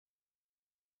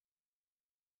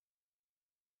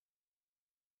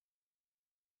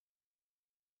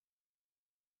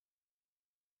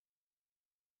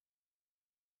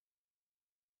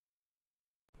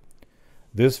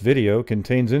This video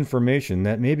contains information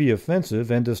that may be offensive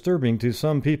and disturbing to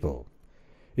some people.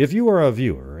 If you are a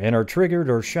viewer and are triggered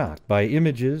or shocked by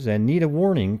images and need a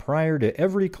warning prior to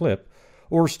every clip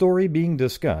or story being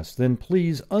discussed, then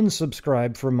please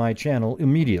unsubscribe from my channel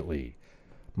immediately.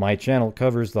 My channel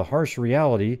covers the harsh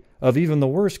reality of even the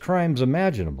worst crimes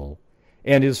imaginable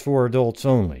and is for adults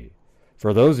only.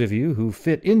 For those of you who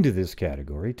fit into this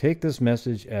category, take this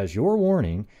message as your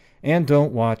warning and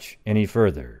don't watch any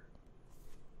further.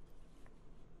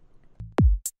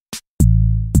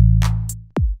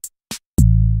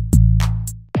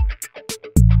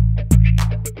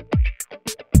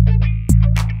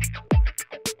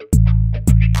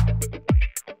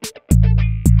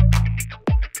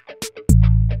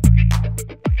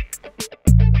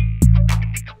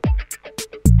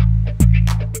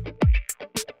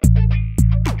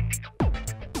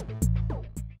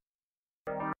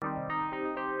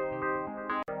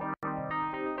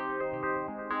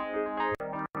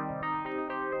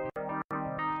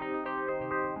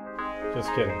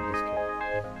 Just kidding, just kidding.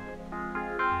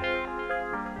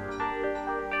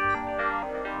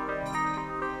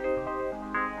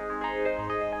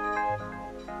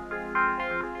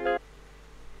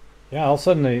 Yeah, all of a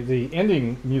sudden the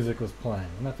ending music was playing.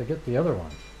 I'm going to have to get the other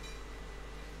one.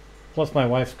 Plus my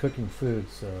wife's cooking food,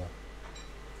 so...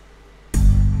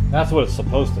 That's what it's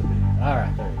supposed to be.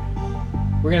 Alright, there you go.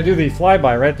 We're going to do the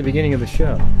flyby right at the beginning of the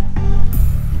show.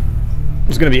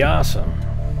 It's going to be awesome.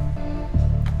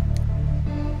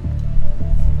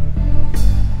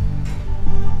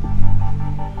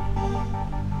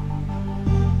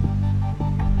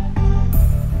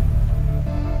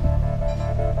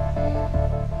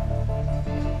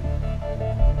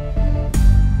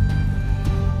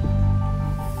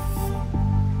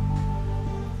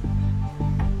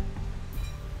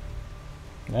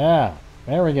 Yeah,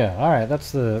 there we go. Alright,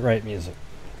 that's the right music.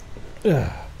 Ugh.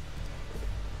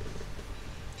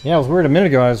 Yeah, it was weird a minute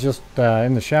ago. I was just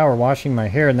in the shower washing my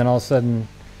hair, and then all of a sudden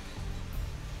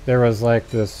there was like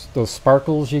those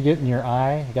sparkles you get in your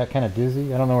eye. I got kind of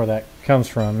dizzy. I don't know where that comes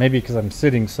from. Maybe because I'm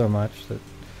sitting so much.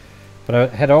 But I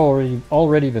had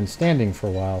already been standing for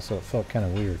a while, so it felt kind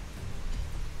of weird.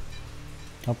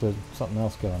 Hope there's something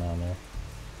else going on there.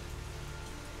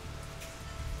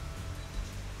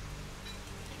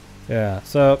 Yeah,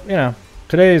 so, you know,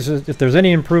 today's, if there's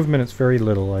any improvement, it's very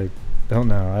little. I don't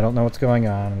know. I don't know what's going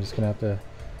on. I'm just going to have to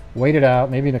wait it out,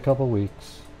 maybe in a couple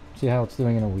weeks. See how it's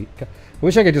doing in a week. I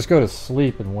wish I could just go to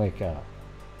sleep and wake up.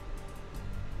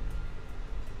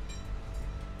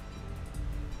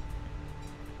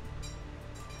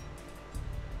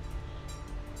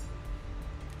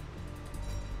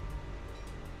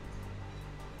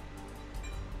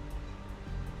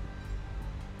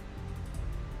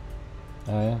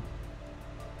 Oh, yeah?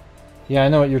 Yeah, I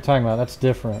know what you're talking about. That's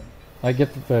different. I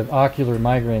get that the ocular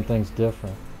migraine thing's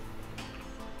different.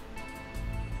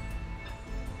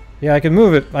 Yeah, I can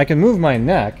move it. I can move my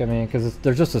neck. I mean, because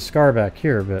there's just a scar back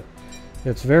here, but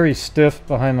it's very stiff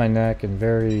behind my neck and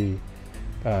very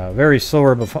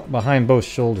sore behind both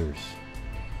shoulders.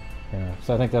 Yeah,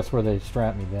 so I think that's where they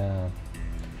strap me down.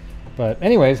 But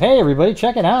anyways, hey everybody,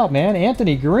 check it out, man.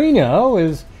 Anthony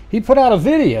Greeno he put out a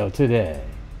video today.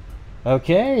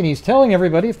 Okay, and he's telling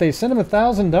everybody if they send him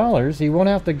 $1,000, he won't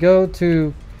have to go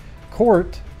to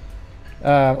court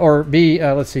or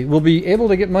will be able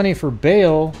to get money for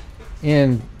bail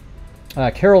in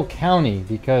Carroll County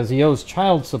because he owes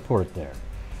child support there.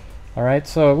 All right,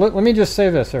 so let me just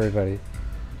say this, everybody.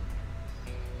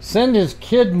 Send his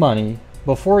kid money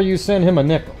before you send him a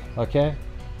nickel, okay?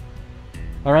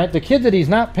 All right, the kid that he's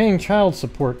not paying child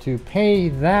support to, pay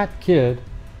that kid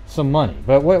some money.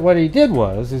 But what he did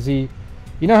is you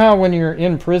know how when you're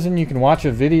in prison you can watch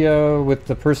a video with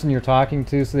the person you're talking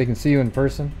to so they can see you in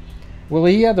person? Well,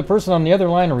 he had the person on the other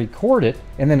line to record it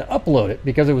and then upload it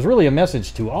because it was really a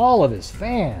message to all of his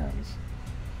fans.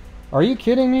 Are you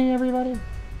kidding me, everybody?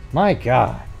 My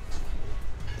God.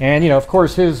 And, you know, of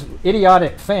course, his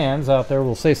idiotic fans out there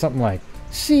will say something like,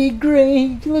 "See,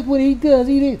 Gray, look what he does.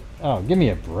 He did." Oh, give me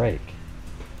a break.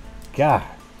 God.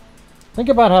 Think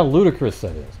about how ludicrous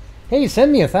that is. Hey,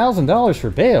 send me $1,000 for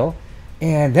bail,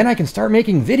 and then I can start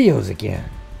making videos again.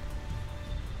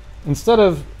 Instead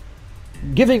of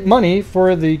giving money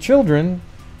for the children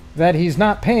that he's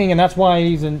not paying, and that's why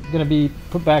he's going to be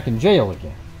put back in jail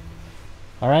again.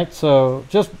 All right, so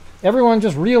everyone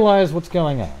just realize what's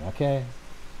going on, okay?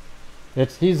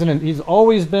 He's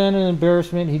always been an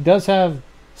embarrassment. He does have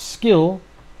skill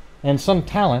and some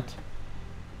talent,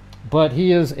 but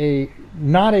he is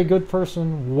not a good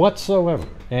person whatsoever.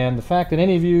 And the fact that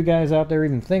any of you guys out there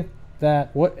even think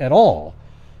that at all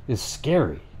is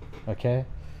scary, okay?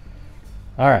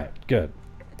 All right, good.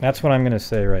 That's what I'm going to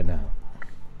say right now.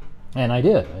 And I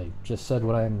did. I just said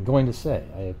what I'm going to say.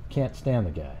 I can't stand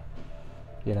the guy.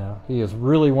 You know, he is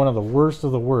really one of the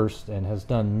worst and has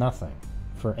done nothing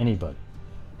for anybody.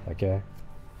 Okay?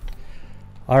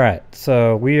 All right,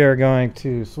 so we are going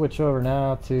to switch over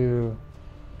now to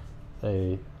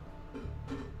a...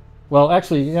 Well,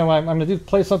 actually, you know, I'm going to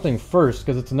play something first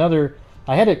because it's another...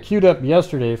 I had it queued up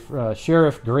yesterday for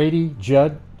Sheriff Grady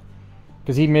Judd,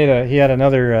 because he had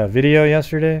another video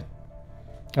yesterday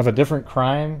of a different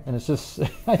crime, and it's just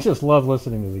I just love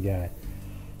listening to the guy.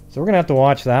 So we're gonna have to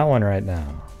watch that one right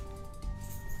now.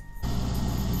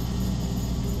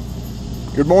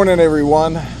 Good morning,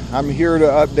 everyone. I'm here to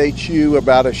update you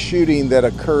about a shooting that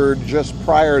occurred just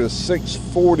prior to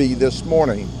 6:40 this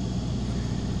morning.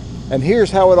 And here's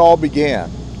how it all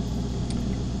began.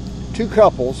 Two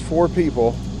couples, 4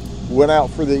 people, went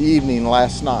out for the evening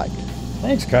last night.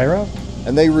 Thanks, Cairo.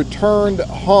 And they returned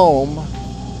home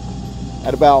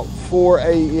at about 4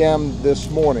 a.m.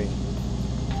 this morning.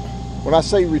 When I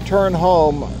say return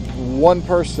home, one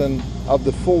person of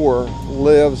the 4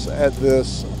 lives at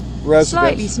this residence.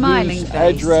 Slightly smiling whose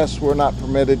face. address we're not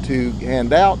permitted to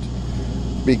hand out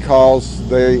because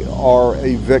they are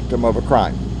a victim of a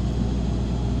crime.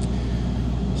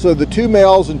 So the 2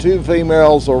 males and 2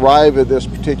 females arrive at this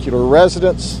particular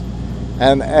residence,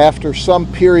 and after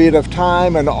some period of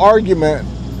time, an argument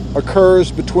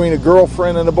occurs between a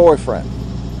girlfriend and a boyfriend.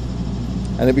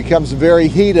 And it becomes a very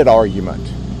heated argument.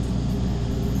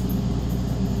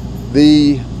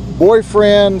 The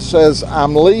boyfriend says,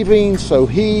 "I'm leaving," so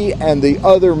he and the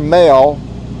other male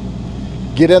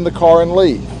get in the car and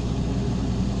leave.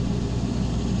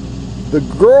 The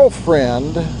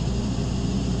girlfriend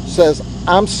says,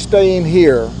 "I'm staying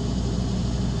here,"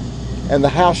 and the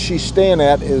house she's staying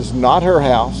at is not her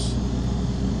house,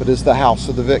 but is the house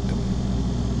of the victim.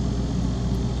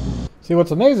 See,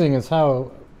 what's amazing is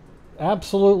how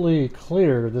absolutely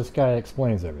clear this guy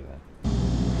explains everything.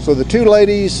 So the 2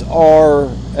 ladies are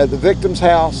at the victim's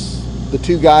house. The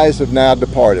 2 guys have now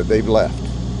departed. They've left.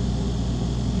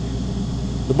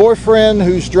 The boyfriend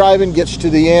who's driving gets to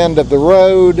the end of the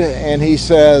road and he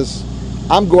says,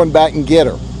 "I'm going back and get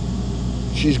her.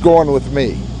 She's going with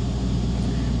me."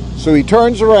 So he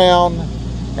turns around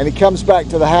and he comes back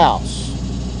to the house.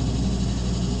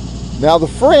 Now the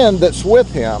friend that's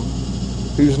with him,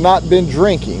 who's not been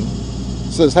drinking,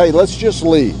 says, "Hey, let's just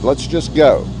leave. Let's just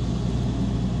go."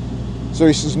 So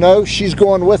he says, "No, she's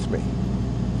going with me."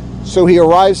 So he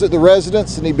arrives at the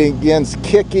residence and he begins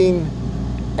kicking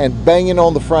and banging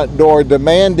on the front door,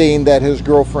 demanding that his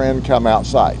girlfriend come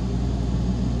outside.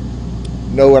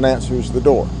 No one answers the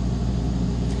door.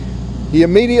 He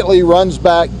immediately runs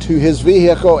back to his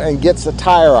vehicle and gets a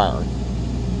tire iron.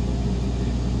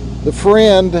 The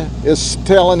friend is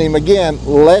telling him again,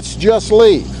 "Let's just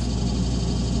leave."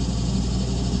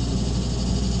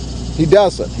 He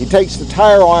doesn't. He takes the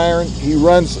tire iron, he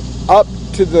runs up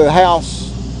to the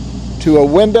house to a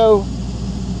window.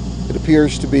 It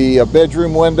appears to be a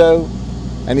bedroom window,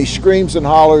 and he screams and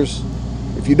hollers,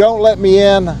 "If you don't let me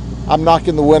in, I'm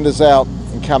knocking the windows out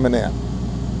and coming in."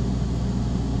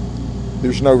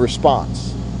 There's no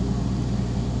response.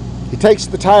 He takes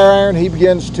the tire iron, he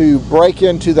begins to break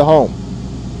into the home.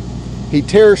 He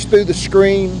tears through the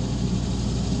screen,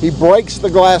 he breaks the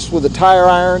glass with a tire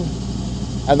iron,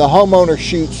 and the homeowner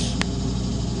shoots,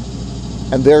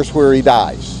 and there's where he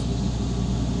dies.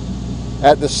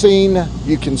 At the scene,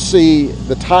 you can see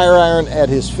the tire iron at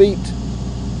his feet.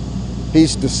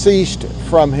 He's deceased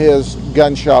from his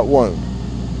gunshot wound.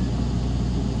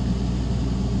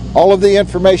 All of the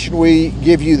information we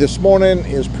give you this morning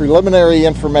is preliminary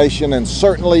information, and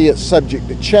certainly it's subject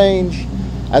to change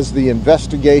as the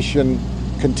investigation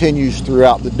continues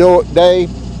throughout the day.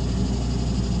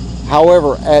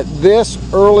 However, at this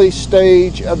early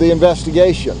stage of the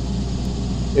investigation,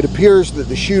 it appears that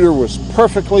the shooter was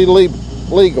perfectly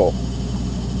legal.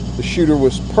 The shooter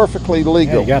was perfectly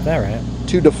legal. Yeah, you got that right.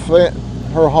 To defend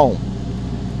her home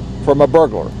from a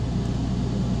burglar.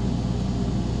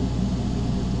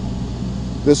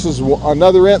 This is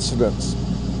another incident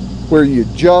where you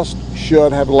just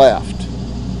should have left.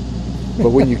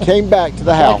 But when you came back to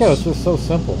the house, It's just so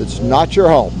simple. it's not your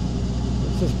home,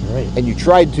 It's just great. and you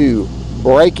tried to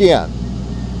break in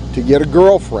to get a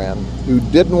girlfriend who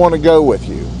didn't want to go with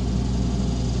you,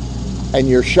 and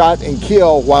you're shot and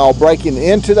killed while breaking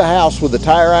into the house with a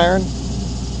tire iron,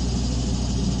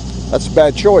 that's a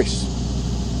bad choice.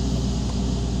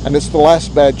 And it's the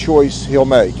last bad choice he'll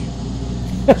make.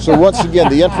 So once again,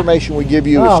 the information we give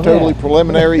you is totally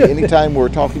preliminary. Anytime we're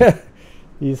talking...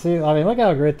 You see, I mean, look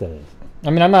how great that is. I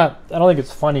mean, I don't think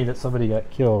it's funny that somebody got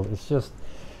killed. It's just,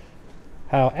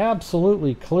 how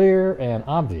absolutely clear and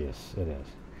obvious it is.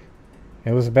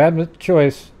 It was a bad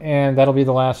choice, and that'll be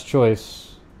the last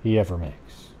choice he ever makes.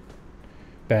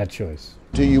 Bad choice.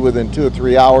 To you within 2 or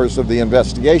 3 hours of the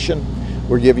investigation.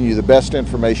 We're giving you the best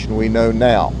information we know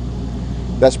now.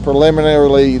 That's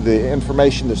preliminarily the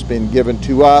information that's been given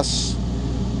to us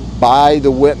by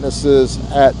the witnesses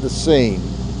at the scene.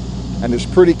 And it's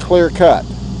pretty clear cut.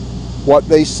 What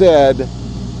they said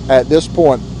at this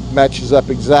point matches up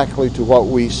exactly to what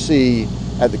we see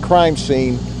at the crime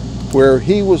scene, where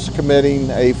he was committing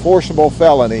a forcible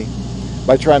felony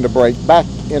by trying to break back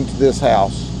into this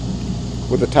house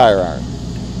with a tire iron.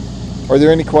 Are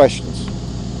there any questions?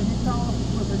 Can you tell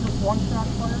us, was there just one shot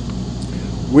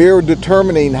fired? We're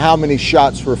determining how many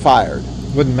shots were fired.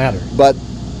 Wouldn't matter. But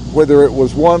whether it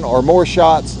was one or more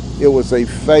shots, it was a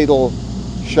fatal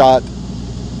shot,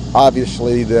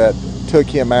 obviously, that took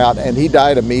him out, and he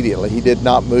died immediately. He did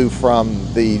not move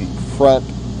from the front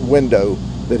window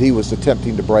that he was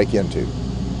attempting to break into. Was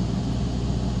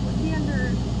he under the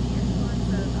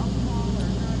influence of alcohol or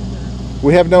drugs?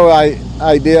 We have no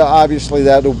idea. Obviously,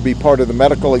 that will be part of the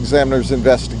medical examiner's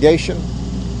investigation.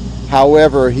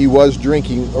 However, he was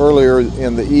drinking earlier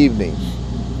in the evening.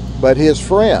 But his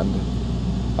friend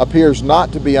appears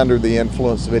not to be under the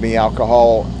influence of any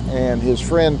alcohol, and his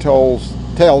friend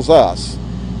tells us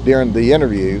during the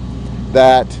interview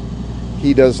that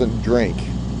he doesn't drink,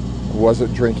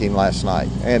 wasn't drinking last night,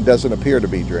 and doesn't appear to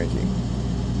be drinking.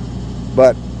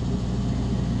 But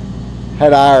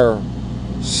had our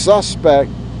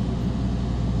suspect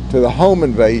to the home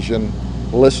invasion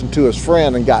listened to his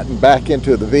friend and gotten back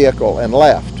into the vehicle and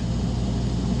left,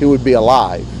 he would be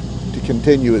alive to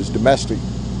continue his domestic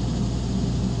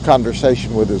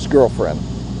conversation with his girlfriend.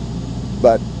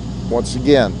 But once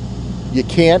again, you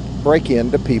can't break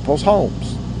into people's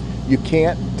homes. You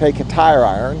can't take a tire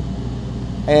iron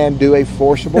and do a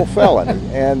forcible felony.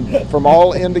 And from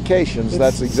all indications,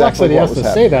 that's exactly what was happening. He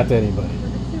has to say that to anybody.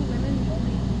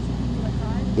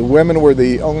 The women were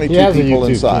the only two people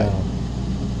inside.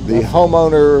 The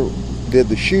homeowner did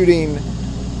the shooting.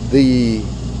 The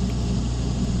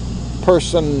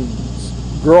person's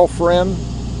girlfriend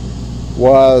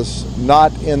was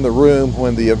not in the room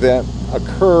when the event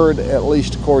occurred, at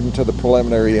least according to the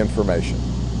preliminary information.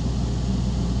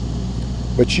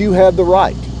 But you had the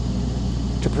right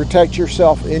to protect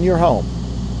yourself in your home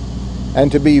and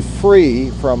to be free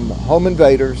from home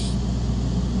invaders,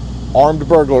 armed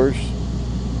burglars,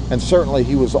 and certainly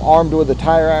he was armed with a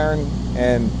tire iron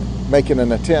and making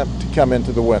an attempt to come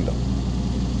into the window.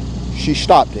 She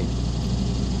stopped him.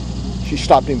 She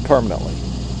stopped him permanently.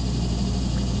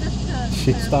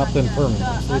 She stopped him permanently.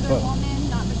 The other woman,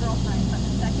 not the girlfriend, but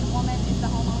the second woman is the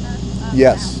homeowner?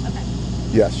 Yes.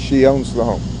 Okay. Yes, she owns the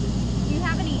home. Do you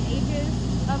have any ages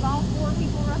of all four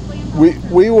people roughly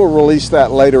involved? We will release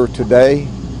that later today.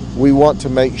 We want to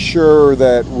make sure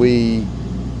that we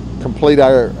complete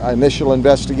our initial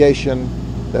investigation,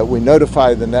 that we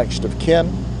notify the next of kin,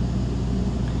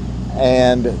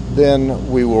 and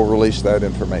then we will release that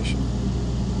information.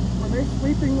 Were they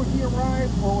sleeping when he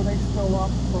arrived, or were they still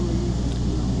up from the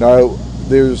evening? No,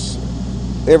 there's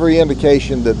every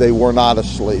indication that they were not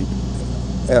asleep,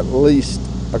 at least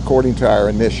according to our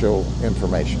initial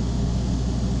information.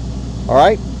 All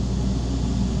right?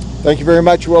 Thank you very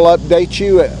much. We'll update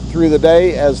you through the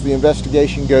day as the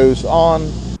investigation goes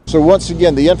on. So once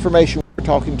again, the information we're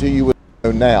talking to you with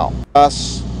now,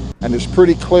 us, and it's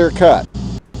pretty clear cut.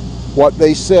 What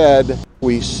they said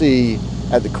we see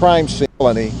at the crime scene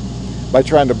by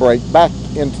trying to break back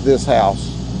into this house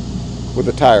with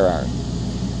a tire iron.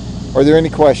 Are there any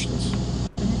questions?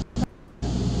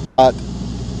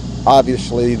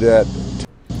 Obviously, that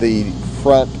the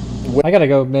front. I gotta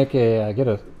go make get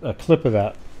a clip of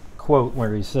that quote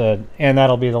where he said, "And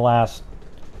that'll be the last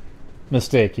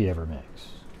mistake he ever makes."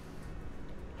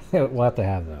 We'll have to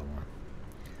have that one.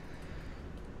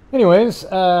 Anyways,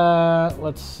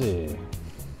 let's see.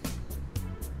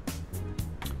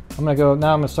 I'm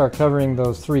gonna start covering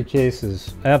those 3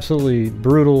 cases. Absolutely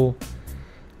brutal,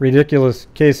 ridiculous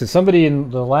cases. Somebody in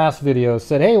the last video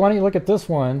said, "Hey, why don't you look at this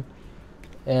one?"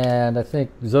 And I think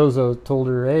Zozo told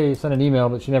her, "Hey, send an email,"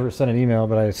 but she never sent an email,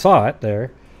 but I saw it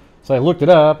there. So I looked it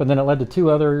up, and then it led to 2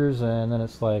 others, and then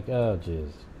it's like, oh, jeez.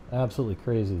 Absolutely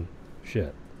crazy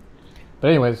shit. But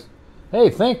anyways, hey,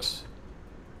 thanks.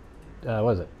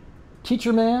 What is it?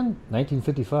 Teacher Man,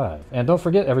 1955. And don't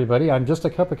forget, everybody, I'm just a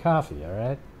cup of coffee, all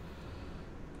right?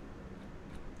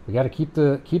 We got to keep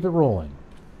it rolling.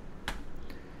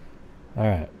 All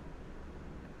right.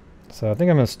 So I think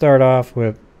I'm going to start off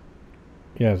with,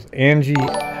 yes, Angie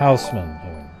Housman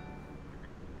here.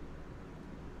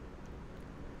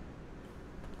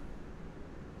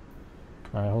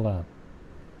 All right, hold on.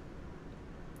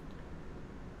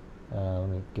 Let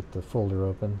me get the folder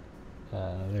open.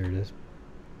 There it is.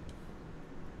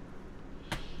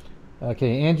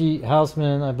 Okay, Angie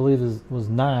Housman, I believe, was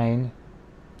 9.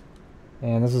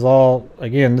 And this is all,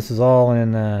 again, this is all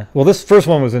in, well, this first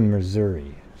one was in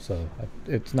Missouri. So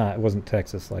it wasn't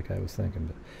Texas like I was thinking,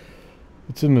 but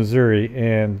it's in Missouri.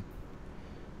 And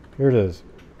here it is.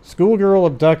 Schoolgirl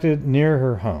abducted near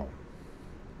her home.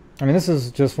 I mean, this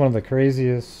is just one of the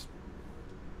craziest,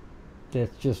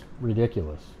 it's just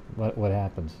ridiculous what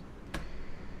happens.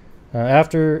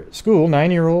 After school,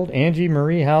 9-year-old Angie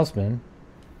Marie Housman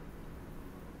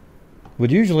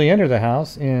would usually enter the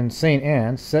house in St.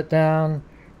 Anne, set down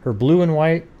her blue and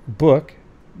white book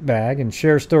bag, and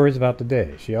share stories about the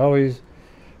day. She always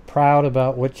proud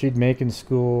about what she'd make in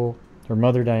school. Her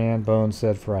mother, Diane Bones,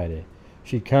 said Friday.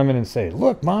 She'd come in and say,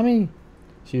 "Look, Mommy."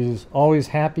 She was always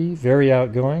happy, very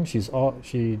outgoing.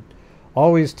 She'd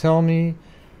always tell me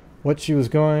what she was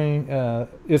going,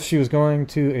 if she was going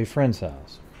to a friend's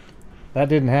house. That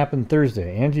didn't happen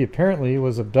Thursday. Angie apparently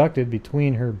was abducted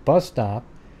between her bus stop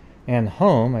and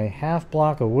home a half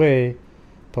block away,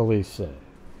 police say.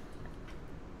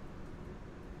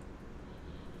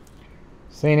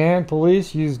 St. Anne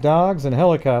police used dogs and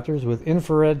helicopters with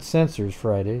infrared sensors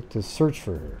Friday to search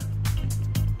for her.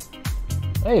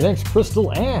 Hey, thanks,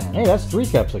 Crystal Ann. Hey, that's 3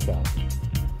 cups of coffee.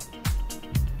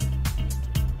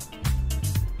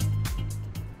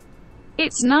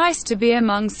 It's nice to be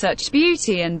among such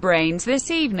beauty and brains this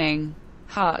evening.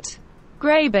 Heart.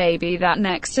 Grey baby that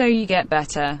next so you get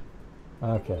better.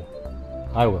 Okay,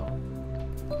 I will.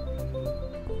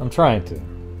 I'm trying to.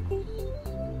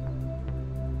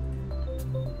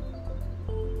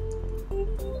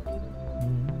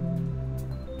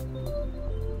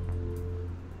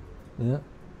 Yeah,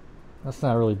 that's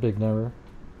not a really big number.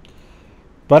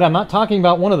 But I'm not talking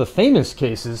about one of the famous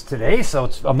cases today, so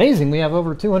it's amazing we have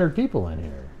over 200 people in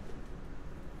here.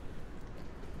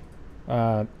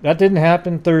 That didn't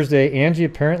happen Thursday. Angie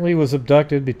apparently was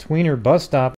abducted between her bus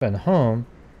stop and home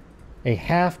a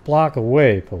half block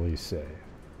away, police say.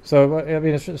 So, I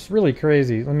mean, it's just really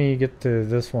crazy. Let me get to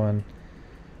this one.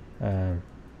 Yeah,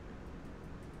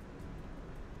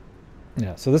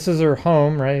 so this is her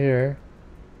home right here.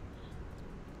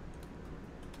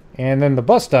 And then the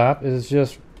bus stop is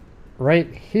just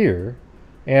right here.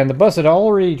 And the bus had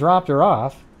already dropped her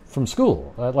off from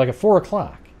school at like at 4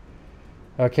 o'clock.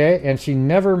 Okay, and she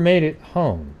never made it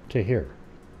home to here.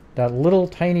 That little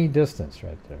tiny distance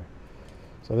right there.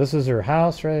 So this is her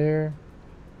house right here.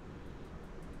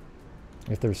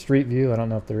 If there's street view, I don't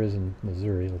know if there is in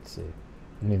Missouri. Let's see.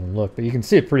 I didn't even look, but you can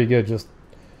see it pretty good just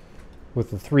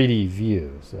with the 3D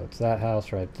view. So it's that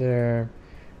house right there.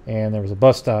 And there was a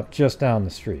bus stop just down the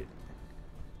street.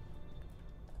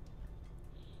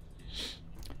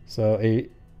 So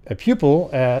a pupil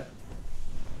at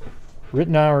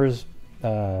Rittenauer's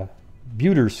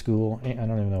Buter School, I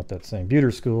don't even know what that's saying,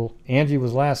 Buter School. Angie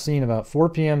was last seen about 4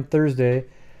 p.m. Thursday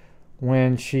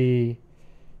when she,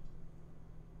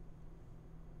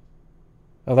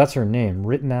 oh, that's her name,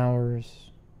 Rittenauer's,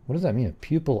 what does that mean? A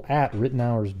pupil at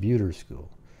Rittenauer's Buter School.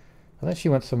 I thought she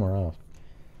went somewhere else.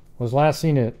 Was last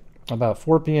seen at about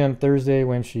 4 p.m. Thursday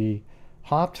when she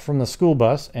hopped from the school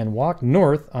bus and walked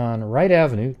north on Wright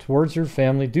Avenue towards her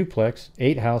family duplex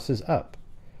 8 houses up.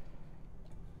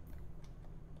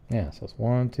 Yeah, so it's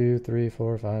 1, 2, 3,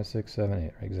 4, 5, 6, 7,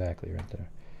 8. Exactly right there.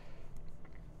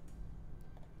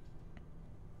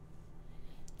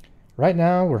 Right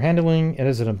now, we're handling it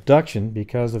as an abduction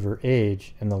because of her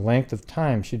age and the length of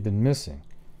time she'd been missing.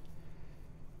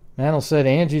 Mantle said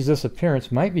Angie's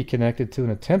disappearance might be connected to an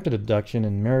attempted abduction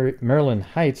in Maryland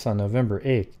Heights on November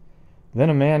 8th. Then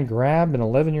a man grabbed an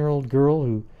 11-year-old girl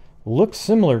who looked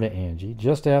similar to Angie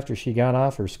just after she got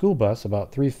off her school bus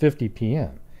about 3:50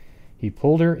 p.m. He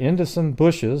pulled her into some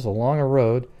bushes along a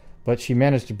road, but she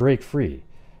managed to break free.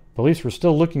 Police were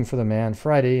still looking for the man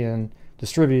Friday and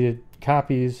distributed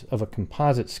copies of a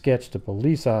composite sketch to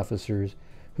police officers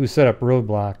who set up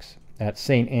roadblocks at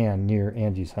St. Anne near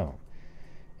Angie's home.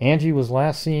 Angie was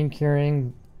last seen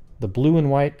carrying the blue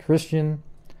and white Christian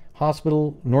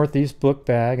Hospital Northeast book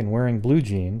bag and wearing blue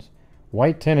jeans,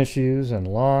 white tennis shoes, and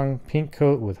long pink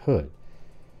coat with hood.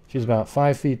 She's about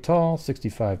 5 feet tall,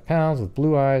 65 pounds, with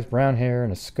blue eyes, brown hair,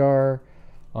 and a scar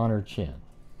on her chin.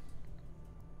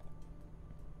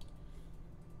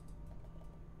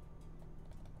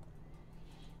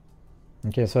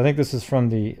 Okay, so I think this is from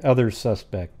the other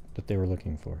suspect that they were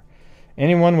looking for.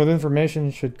 Anyone with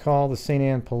information should call the St.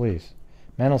 Anne police.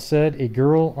 Mantle said a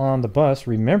girl on the bus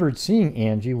remembered seeing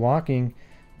Angie walking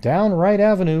down Wright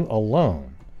Avenue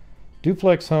alone.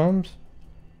 Duplex homes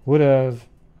would have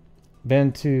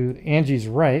been to Angie's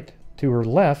right. To her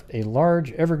left, a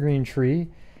large evergreen tree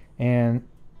and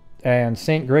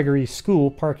St. Gregory School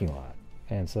parking lot.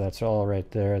 And so that's all right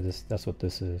there. That's what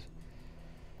this is.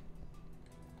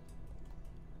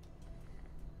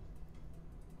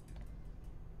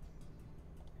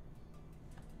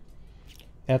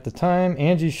 At the time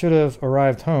Angie should have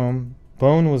arrived home,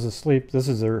 Bone was asleep. This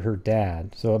is her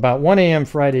dad. So about 1 a.m.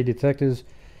 Friday, detectives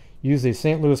used a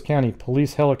St. Louis County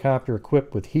police helicopter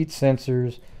equipped with heat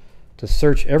sensors to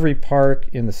search every park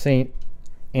in the St.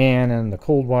 Anne and the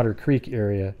Coldwater Creek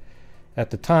area. At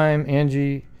the time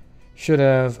Angie should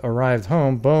have arrived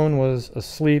home, Bone was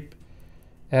asleep,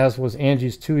 as was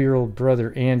Angie's 2-year-old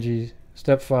brother Angie.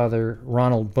 Stepfather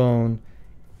Ronald Bone,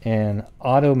 an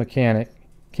auto mechanic,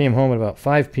 came home at about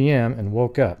 5 p.m. and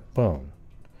woke up Bone.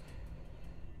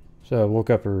 So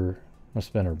woke up must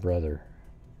have been her brother.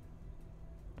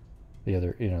 The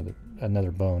other,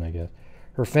 another Bone, I guess.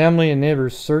 Her family and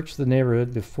neighbors searched the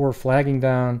neighborhood before flagging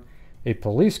down a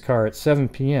police car at 7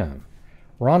 p.m.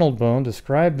 Ronald Bone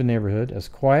described the neighborhood as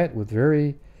quiet with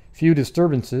very few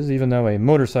disturbances, even though a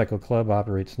motorcycle club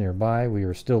operates nearby. We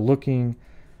are still looking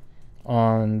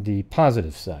on the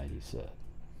positive side, he said.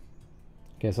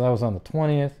 Okay, so that was on the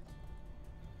 20th.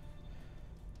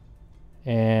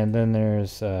 And then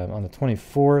there's on the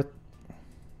 24th.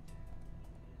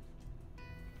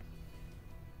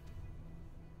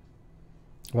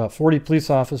 About 40 police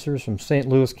officers from St.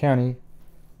 Louis County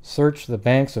searched the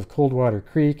banks of Coldwater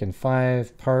Creek and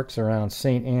 5 parks around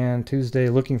St. Anne Tuesday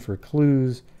looking for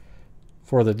clues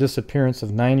for the disappearance of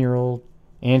 9-year-old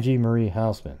Angie Marie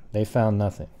Housman. They found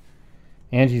nothing.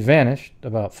 Angie vanished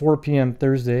about 4 p.m.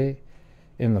 Thursday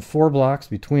in the 4 blocks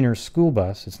between her school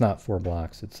bus. It's not 4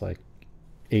 blocks, it's like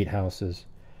 8 houses.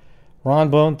 Ron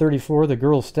Bone, 34, the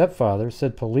girl's stepfather,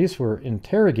 said police were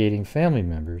interrogating family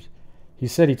members. He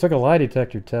said he took a lie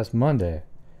detector test Monday.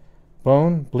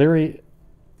 Bone,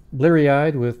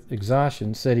 bleary-eyed with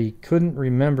exhaustion, said he couldn't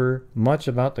remember much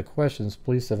about the questions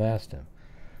police have asked him.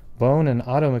 Bone, an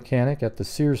auto mechanic at the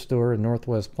Sears store in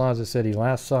Northwest Plaza, said he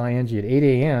last saw Angie at 8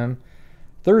 a.m.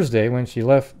 Thursday when he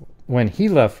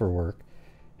left for work.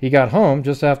 He got home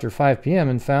just after 5 p.m.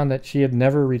 and found that she had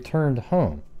never returned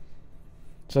home.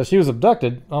 So she was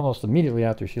abducted almost immediately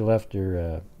after she left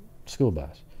her school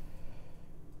bus.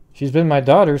 She's been my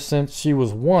daughter since she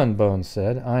was 1, Bone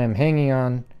said. I am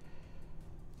hanging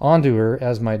onto her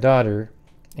as my daughter,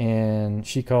 and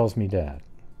she calls me Dad.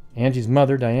 Angie's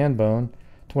mother, Diane Bone,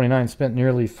 29, spent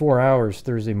nearly 4 hours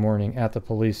Thursday morning at the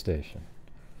police station.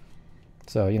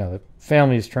 So, the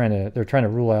family's trying to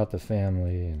rule out the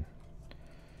family and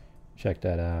check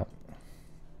that out.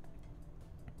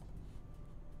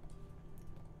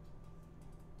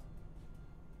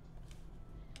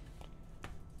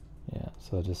 Yeah,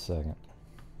 so just a second.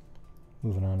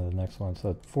 Moving on to the next one.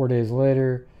 So 4 days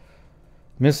later,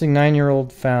 missing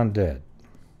 9-year-old found dead.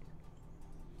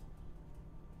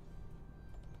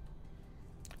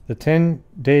 The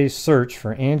 10-day search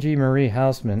for Angie Marie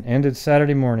Housman ended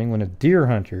Saturday morning when a deer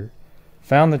hunter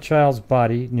found the child's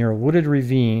body near a wooded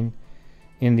ravine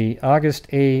in the August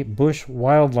A. Bush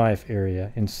Wildlife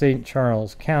Area in St.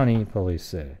 Charles County, police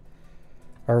say.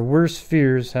 Our worst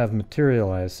fears have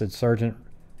materialized, said Sergeant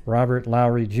Robert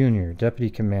Lowry, Jr., Deputy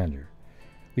Commander.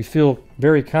 We feel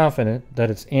very confident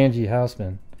that it's Angie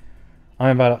Housman.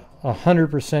 I'm about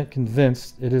 100%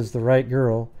 convinced it is the right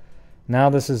girl.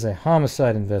 Now this is a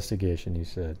homicide investigation, he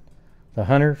said. The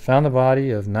hunter found the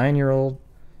body of 9-year-old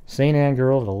St. Anne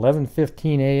girl at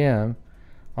 11:15 a.m.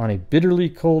 on a bitterly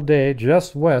cold day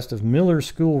just west of Miller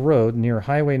School Road near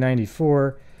Highway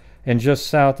 94 and just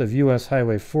south of U.S.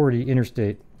 Highway 40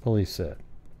 Interstate, police said.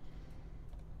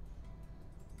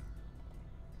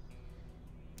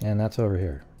 And that's over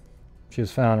here. She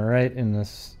was found right in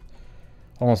this,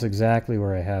 almost exactly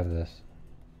where I have this,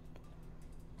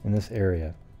 in this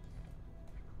area.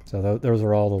 So those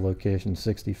are all the locations,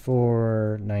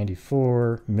 64,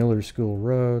 94, Miller School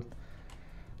Road.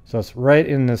 So it's right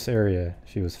in this area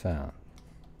she was found.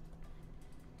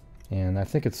 And I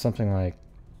think it's something like,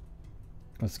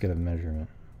 let's get a measurement.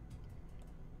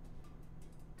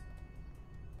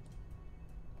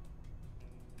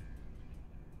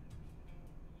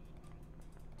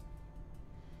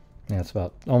 Yeah, it's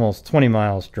about almost 20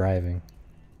 miles driving.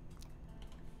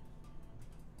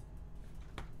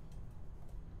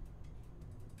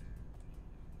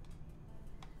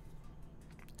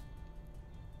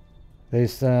 They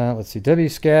said, let's see, Debbie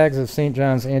Skaggs of St.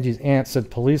 John's, Angie's aunt,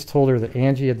 said police told her that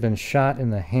Angie had been shot in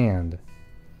the hand.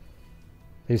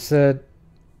 They said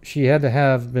she had to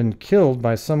have been killed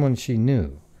by someone she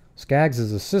knew. Skaggs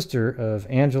is a sister of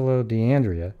Angelo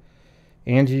DeAndrea,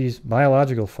 Angie's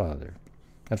biological father.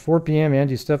 At 4 p.m.,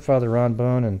 Angie's stepfather, Ron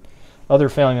Bone, and other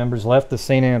family members left the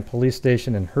St. Anne police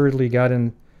station and hurriedly got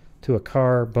into a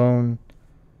car.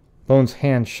 Bone's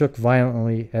hand shook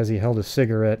violently as he held a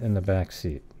cigarette in the back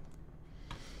seat.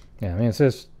 Yeah, I mean, it's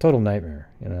just total nightmare,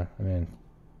 you know. I mean,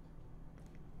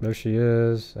 there she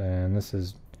is, and this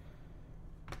is...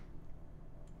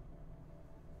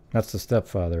 That's the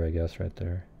stepfather, I guess, right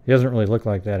there. He doesn't really look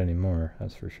like that anymore,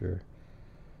 that's for sure.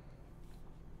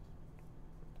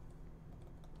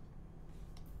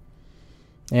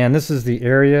 And this is the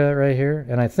area right here.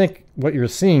 And I think what you're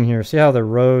seeing here, see how the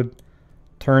road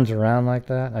turns around like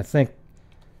that? I think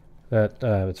that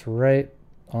it's right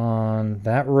on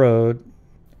that road.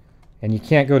 And you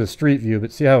can't go to street view,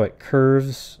 but see how it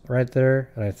curves right there?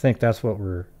 And I think that's what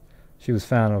she was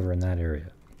found over in that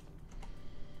area.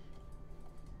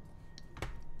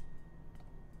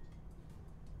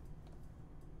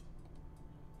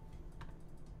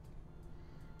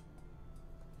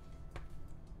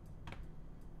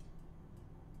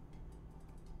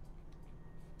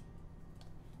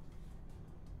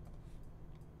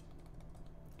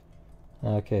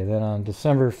 Okay, then on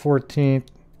December 14th,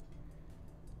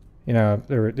 you know,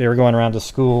 they were going around to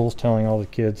schools telling all the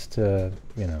kids to,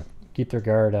 you know, keep their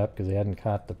guard up because they hadn't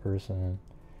caught the person.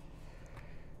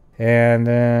 And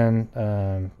then,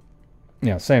 you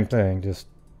know, same thing, just,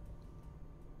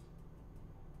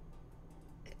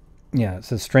 yeah, it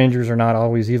says strangers are not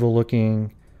always evil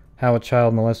looking, how a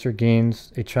child molester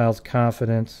gains a child's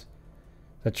confidence,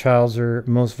 that childs are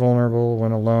most vulnerable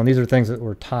when alone. These are things that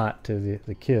were taught to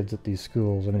the kids at these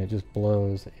schools. I mean, it just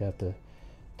blows that you have to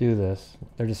do this.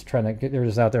 They're just trying to they're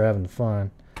just out there having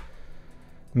fun.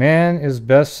 Man is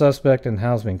best suspect in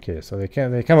Housman case. So they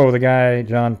come up with a guy,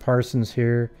 John Parsons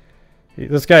here.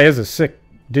 This guy is a sick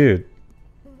dude,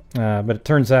 but it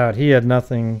turns out he had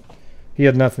nothing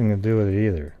to do with it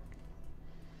either.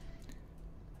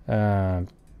 But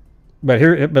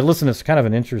listen, it's kind of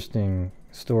an interesting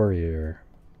story here.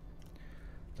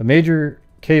 The major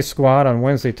case squad on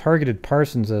Wednesday targeted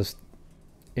Parsons as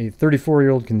a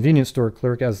 34-year-old convenience store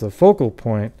clerk as the focal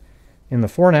point in the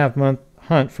 4.5-month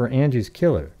hunt for Angie's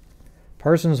killer.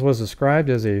 Parsons was described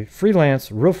as a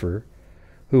freelance roofer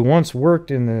who once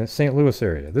worked in the St. Louis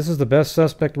area. This is the best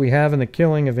suspect we have in the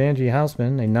killing of Angie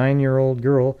Housman, a 9-year-old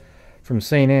girl from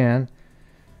St. Anne.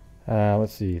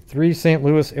 Let's see. 3 St.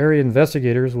 Louis area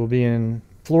investigators will be in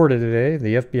Florida today.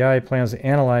 The FBI plans to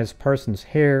analyze Parsons'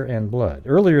 hair and blood.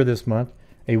 Earlier this month,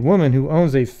 a woman who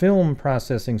owns a film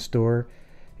processing store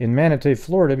in Manatee,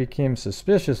 Florida, became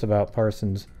suspicious about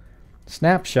Parsons'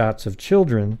 snapshots of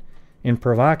children in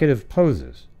provocative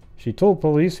poses. She told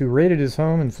police who raided his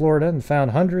home in Florida and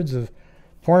found hundreds of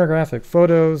pornographic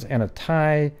photos and a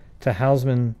tie to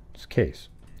Housman's case.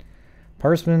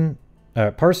 Parsons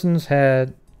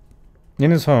had in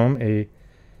his home a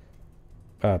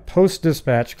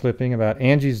Post-Dispatch clipping about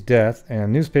Angie's death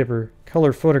and newspaper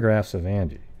color photographs of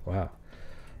Angie. Wow.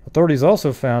 Authorities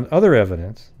also found other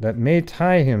evidence that may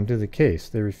tie him to the case.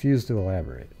 They refused to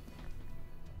elaborate.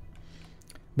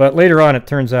 But later on, it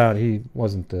turns out he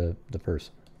wasn't the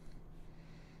person.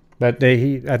 But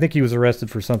I think he was arrested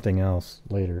for something else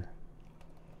later.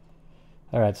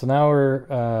 All right, so now we're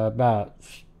about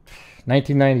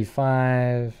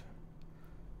 1995,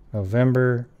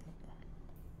 November.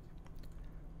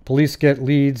 Police get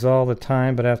leads all the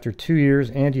time, but after 2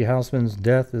 years, Angie Housman's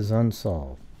death is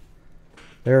unsolved.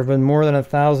 There have been more than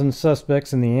 1,000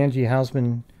 suspects in the Angie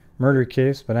Housman murder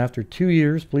case, but after 2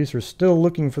 years, police are still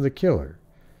looking for the killer.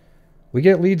 We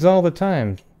get leads all the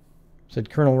time, said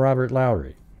Colonel Robert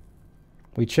Lowry.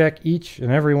 We check each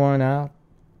and every one out,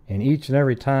 and each and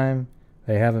every time,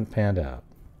 they haven't panned out.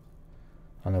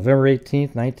 On November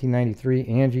 18th, 1993,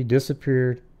 Angie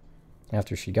disappeared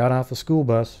after she got off a school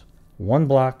bus 1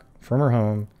 block from her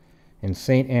home in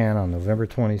St. Anne on November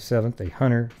 27th. A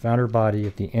hunter found her body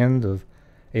at the end of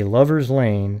a lover's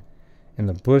lane in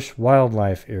the Bush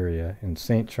Wildlife Area in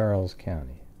St. Charles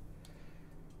County.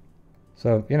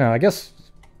 So, you know, I guess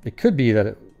it could be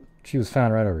that she was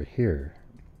found right over here.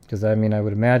 Because, I mean, I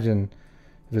would imagine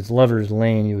if it's lover's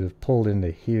lane, you would have pulled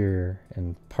into here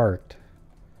and parked.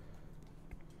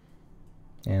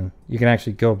 And you can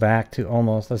actually go back to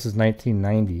almost, this is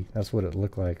 1990. That's what it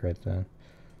looked like right then.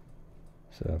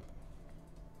 So,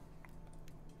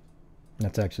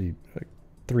 that's actually like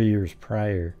 3 years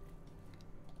prior.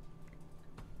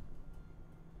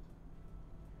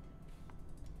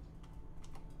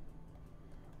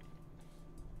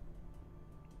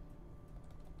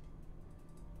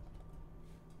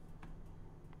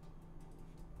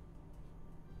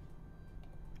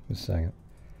 A second.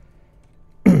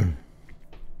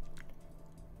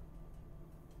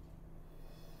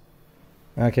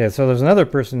 Okay, so there's another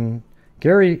person,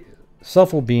 Gary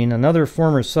Sufflebean, another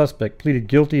former suspect, pleaded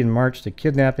guilty in March to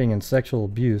kidnapping and sexual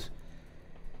abuse.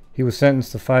 He was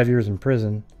sentenced to 5 years in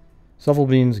prison.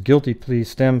 Sufflebean's guilty plea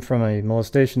stemmed from a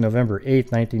molestation November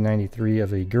 8, 1993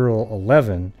 of a girl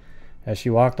 11 as she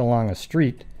walked along a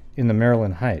street in the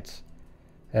Maryland Heights.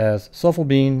 As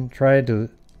Sufflebean tried to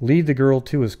lead the girl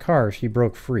to his car, she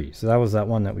broke free. So that was that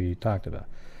one that we talked about.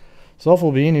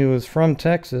 Sufflebean, who was from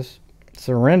Texas,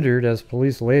 surrendered as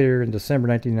police later in December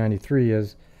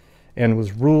 1993 and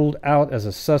was ruled out as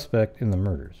a suspect in the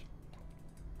murders.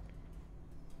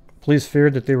 Police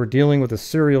feared that they were dealing with a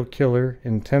serial killer,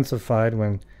 intensified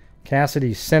when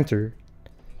Cassidy Center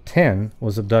 10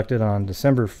 was abducted on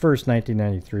December 1st,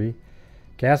 1993.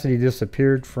 Cassidy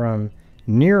disappeared from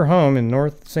near home in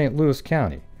North St. Louis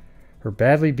County. Her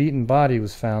badly beaten body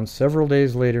was found several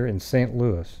days later in St.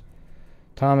 Louis.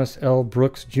 Thomas L.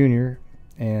 Brooks Jr.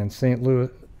 and St.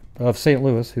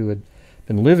 Louis, who had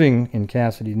been living in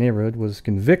Cassidy neighborhood, was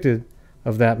convicted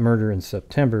of that murder in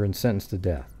September and sentenced to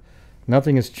death.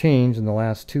 Nothing has changed in the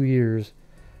last 2 years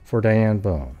for Diane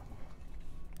Bone.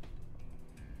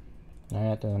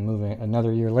 Moving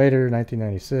another year later,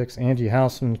 1996, Angie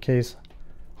Housman case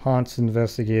haunts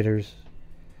investigators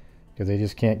because they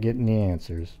just can't get any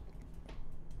answers.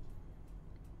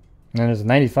 And there's a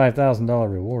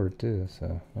 $95,000 reward too,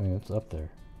 so I mean it's up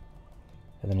there.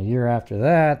 And then a year after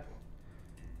that,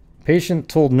 patient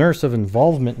told nurse of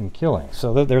involvement in killing.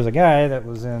 So there's a guy that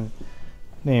was in,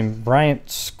 named Bryant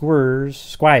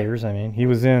Squires. I mean, he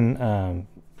was in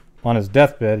on his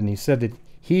deathbed, and he said that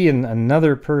he and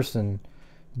another person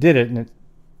did it, and it,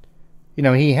 you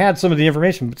know, he had some of the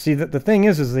information. But see, the thing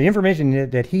is the information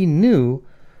that he knew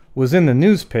was in the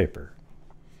newspaper.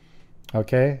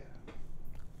 Okay,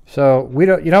 so you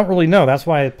don't really know. That's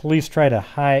why police try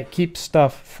to keep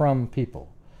stuff from people.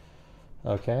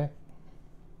 Okay.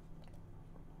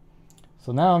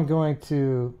 So now I'm going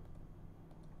to.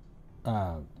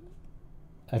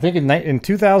 I think in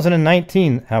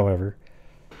 2019, however,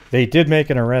 they did make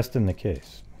an arrest in the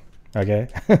case. Okay,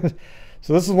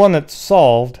 so this is one that's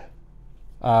solved.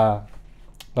 But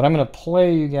I'm going to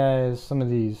play you guys some of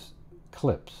these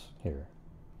clips here.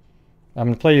 I'm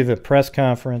going to play you the press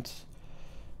conference,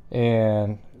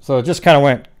 and so it just kind of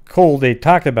went cold. They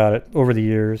talked about it over the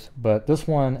years, but this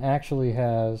one actually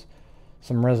has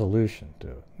some resolution to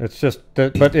it. It's just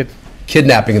that, but it's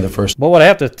kidnapping in the first. But what I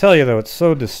have to tell you, though, it's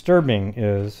so disturbing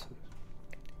is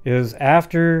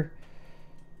after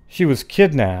she was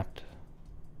kidnapped,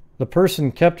 the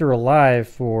person kept her alive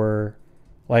for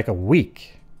like a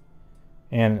week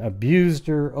and abused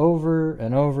her over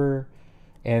and over,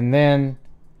 and then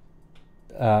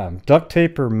duct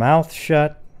taped her mouth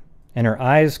shut and her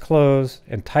eyes closed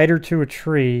and tied her to a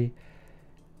tree,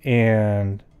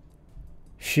 and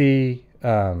she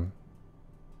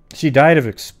died of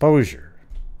exposure.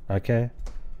 Okay,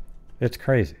 it's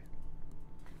crazy.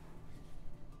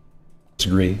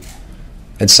 Degree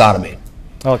and sodomy.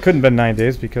 Well, it couldn't have been 9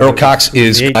 days because Earl Cox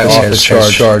is my office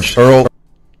charged Earl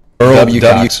W.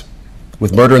 Cox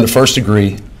with murder in the first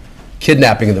degree,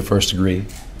 kidnapping in the first degree,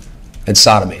 and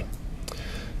sodomy.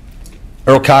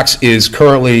 Earl Cox is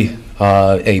currently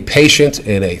a patient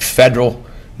in a federal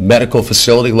medical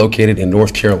facility located in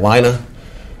North Carolina.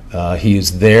 He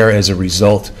is there as a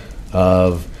result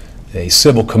of a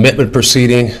civil commitment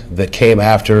proceeding that came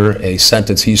after a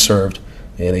sentence he served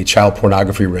in a child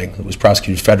pornography ring that was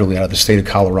prosecuted federally out of the state of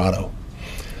Colorado.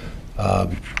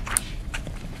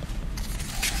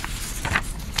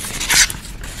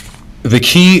 The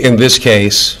key in this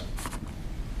case,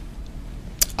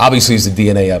 obviously, is the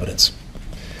DNA evidence.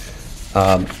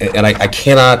 And I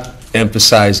cannot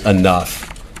emphasize enough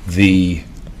the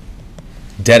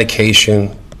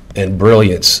dedication and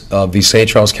brilliance of the St.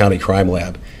 Charles County Crime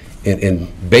Lab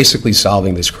in basically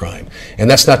solving this crime. And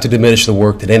that's not to diminish the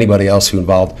work that anybody else who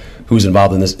was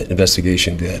involved in this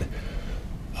investigation did.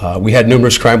 We had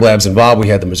numerous crime labs involved. We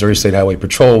had the Missouri State Highway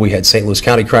Patrol. We had St. Louis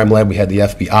County Crime Lab. We had the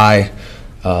FBI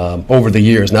over the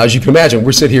years. Now, as you can imagine,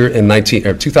 we're sitting here in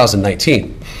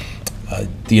 2019.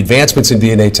 The advancements in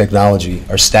DNA technology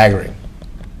are staggering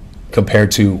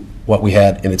compared to what we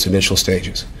had in its initial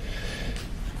stages.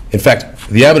 In fact,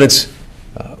 the evidence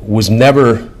was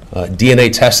never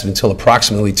DNA tested until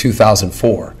approximately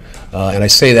 2004. And I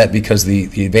say that because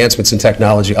the advancements in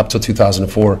technology up till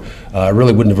 2004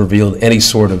 really wouldn't have revealed any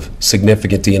sort of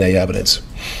significant DNA evidence.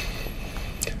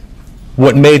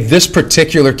 What made this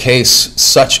particular case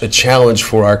such a challenge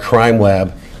for our crime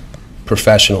lab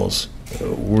professionals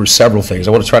were several things.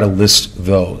 I want to try to list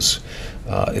those.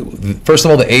 First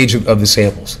of all, the age of the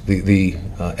samples, the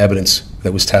evidence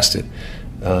that was tested.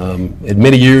 And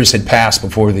many years had passed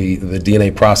before the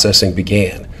DNA processing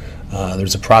began.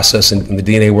 There's a process in the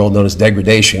DNA world known as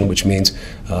degradation, which means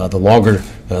the longer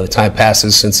the time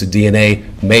passes since the DNA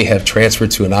may have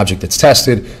transferred to an object that's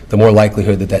tested, the more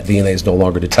likelihood that that DNA is no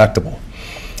longer detectable.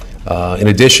 In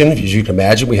addition, as you can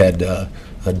imagine, we had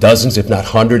dozens, if not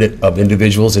hundreds, of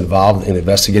individuals involved in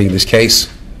investigating this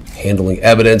case, handling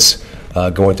evidence,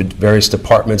 going to various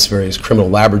departments, various criminal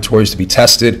laboratories to be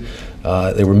tested.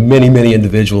 There were many, many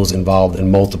individuals involved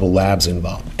and multiple labs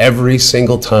involved. Every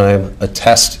single time a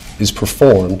test is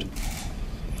performed,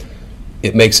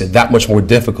 it makes it that much more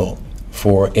difficult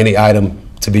for any item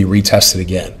to be retested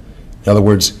again. In other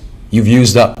words, you've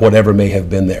used up whatever may have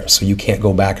been there, so you can't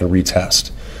go back and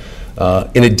retest.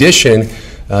 In addition,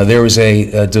 there was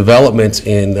a development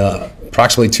in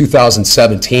approximately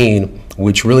 2017,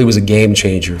 which really was a game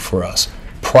changer for us.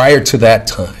 Prior to that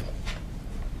time,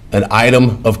 an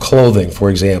item of clothing, for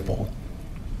example,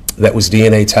 that was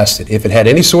DNA tested, if it had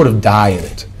any sort of dye in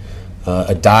it,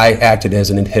 a dye acted as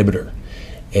an inhibitor,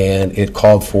 and it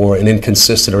called for an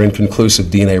inconsistent or inconclusive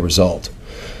DNA result.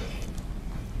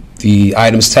 The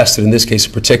items tested, in this case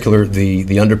in particular, the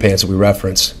underpants that we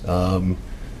reference,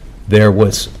 there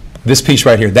was this piece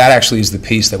right here. That actually is the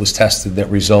piece that was tested that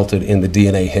resulted in the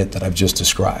DNA hit that I've just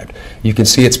described. You can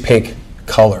see its pink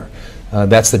color.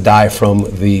 That's the dye from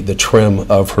the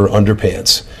trim of her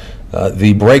underpants.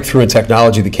 The breakthrough in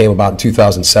technology that came about in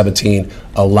 2017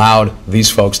 allowed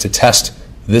these folks to test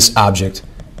this object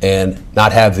and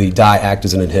not have the dye act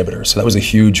as an inhibitor. So that was a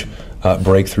huge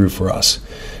breakthrough for us.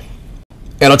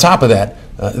 And on top of that,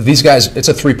 these guys, it's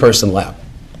a three-person lab.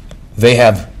 They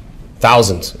have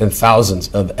thousands and thousands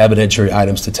of evidentiary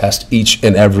items to test each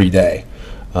and every day.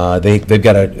 They've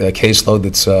got a caseload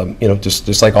that's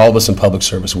just like all of us in public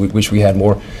service. We wish we had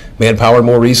more manpower and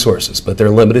more resources, but they're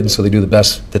limited, and so they do the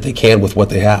best that they can with what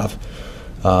they have.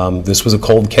 This was a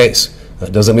cold case.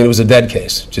 That doesn't mean it was a dead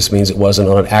case. It just means it wasn't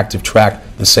on an active track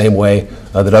the same way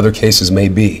that other cases may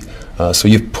be. So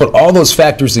you've put all those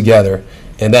factors together,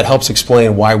 and that helps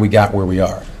explain why we got where we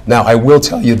are. Now, I will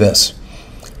tell you this.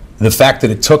 The fact that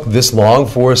it took this long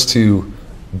for us to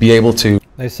be able to...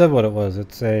 They said what it was.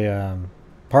 It's a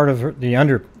part of the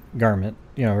undergarment,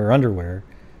 her underwear,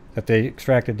 that they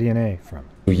extracted DNA from.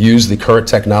 Use the current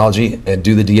technology and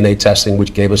do the DNA testing,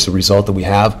 which gave us the result that we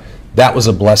have. That was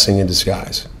a blessing in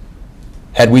disguise.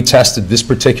 Had we tested this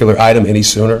particular item any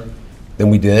sooner than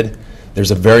we did,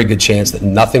 there's a very good chance that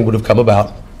nothing would have come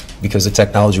about because the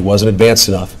technology wasn't advanced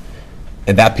enough,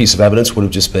 and that piece of evidence would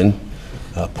have just been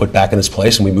put back in its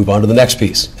place, and we move on to the next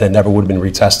piece, and it never would have been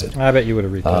retested. I bet you would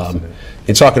have retested it.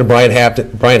 In talking to Brian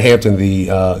Hampton,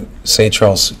 the St.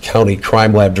 Charles County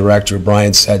Crime Lab Director,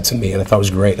 Brian said to me, and I thought it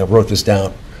was great, and I wrote this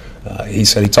down, he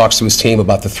said he talks to his team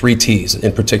about the 3 T's,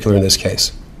 in particular in this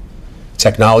case: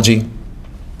 technology,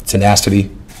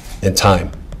 tenacity, and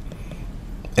time.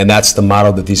 And that's the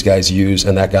motto that these guys use,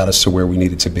 and that got us to where we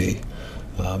needed to be.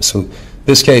 So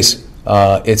this case,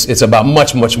 it's about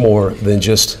much more than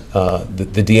just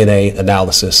the DNA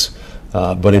analysis,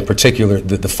 but in particular,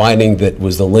 the finding that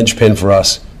was the linchpin for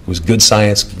us was good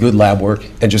science, good lab work,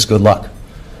 and just good luck.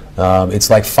 It's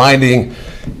like finding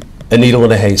a needle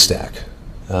in a haystack.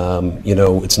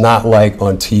 It's not like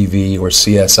on TV or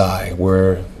CSI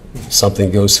where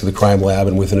something goes to the crime lab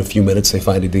and within a few minutes they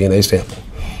find a DNA sample.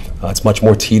 It's much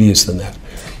more tedious than that.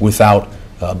 Without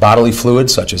bodily fluid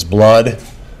such as blood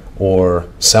or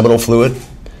seminal fluid,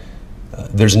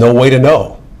 there's no way to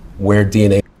know where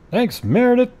DNA... Thanks,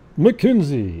 Meredith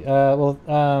McKinsey.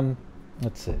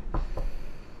 Let's see.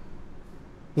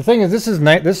 The thing is, this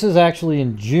is actually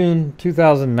in June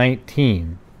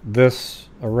 2019, this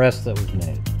arrest that was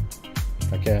made.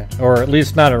 Okay, or at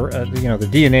least not the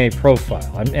DNA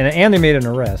profile, and they made an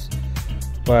arrest,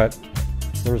 but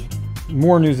there's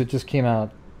more news that just came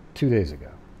out 2 days ago.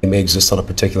 It may exist on a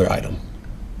particular item,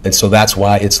 and so that's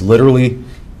why it's literally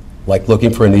like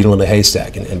looking for a needle in a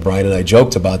haystack. And Brian and I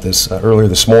joked about this earlier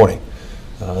this morning.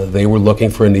 They were looking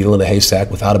for a needle in a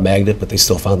haystack without a magnet, but they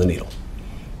still found the needle.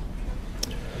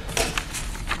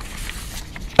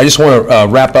 I just want to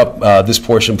wrap up this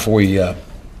portion before we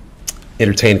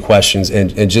entertain questions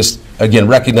and just, again,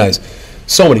 recognize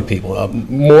so many people,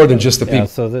 more than just the people. Yeah,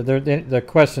 so the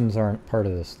questions aren't part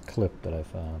of this clip that I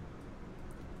found.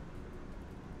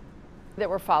 that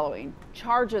we're following.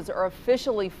 Charges are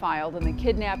officially filed in the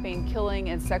kidnapping, killing,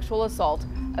 and sexual assault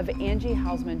of Angie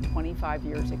Housman 25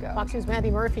 years ago. Fox News'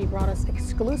 Matthew Murphy brought us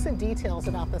exclusive details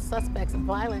about the suspect's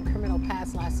violent criminal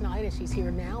past last night, and she's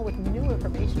here now with new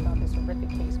information about this horrific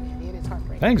case, Mandy. It is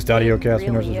heartbreaking. Thanks, Dyatlov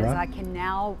Really Pass. I can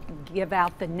now give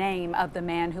out the name of the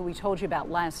man who we told you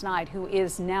about last night, who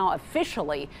is now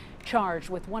officially charged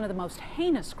with one of the most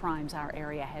heinous crimes our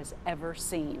area has ever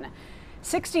seen.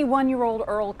 61-year-old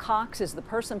Earl Cox is the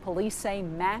person police say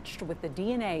matched with the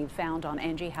DNA found on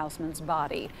Angie Housman's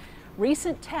body.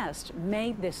 Recent tests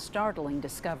made this startling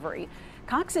discovery.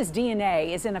 Cox's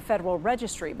DNA is in a federal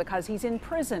registry because he's in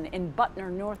prison in Butner,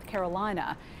 North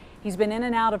Carolina. He's been in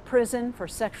and out of prison for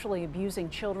sexually abusing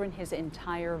children his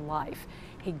entire life.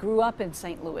 He grew up in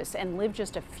St. Louis and lived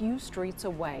just a few streets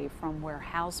away from where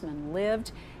Housman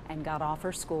lived and got off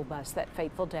her school bus that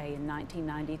fateful day in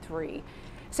 1993.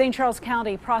 St. Charles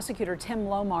County Prosecutor Tim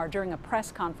Lomar, during a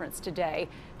press conference today,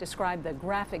 described the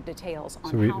graphic details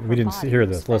on how we didn't hear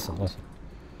this. Listen.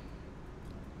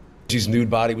 Angie's nude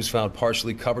body was found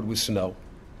partially covered with snow.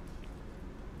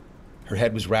 Her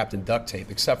head was wrapped in duct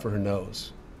tape, except for her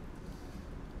nose.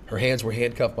 Her hands were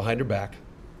handcuffed behind her back,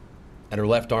 and her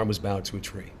left arm was bound to a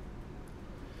tree.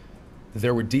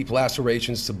 There were deep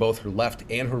lacerations to both her left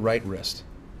and her right wrist,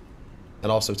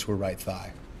 and also to her right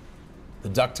thigh. The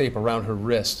duct tape around her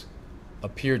wrist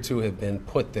appeared to have been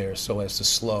put there so as to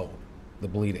slow the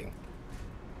bleeding.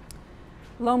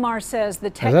 Lomar says the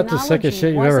Is technology that the sickest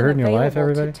shit you've ever heard in your life,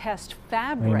 everybody? to test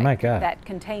fabric my God. that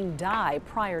contained dye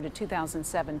prior to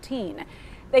 2017.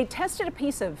 They tested a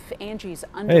piece of Angie's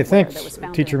underwear thanks, that was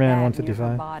found Teacher in a Man bag near her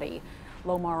 155. body.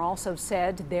 Lomar also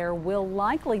said there will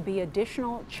likely be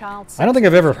additional child sex I don't think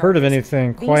I've ever heard of charges.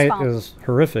 anything These quite fol- as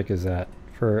horrific as that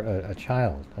for a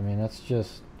child. I mean, that's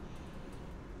just...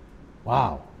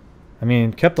 wow. I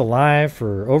mean, kept alive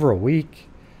for over a week.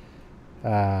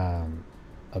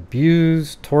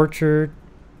 Abused, tortured,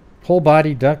 whole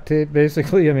body duct tape,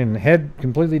 basically. I mean, head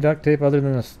completely duct tape other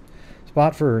than a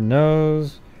spot for her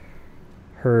nose.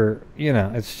 Her,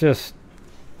 it's just...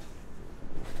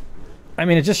 I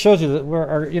mean, it just shows you that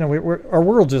our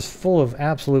world's just full of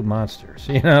absolute monsters.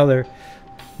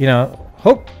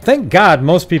 Thank God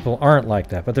most people aren't like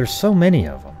that, but there's so many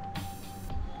of them.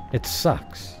 It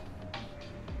sucks.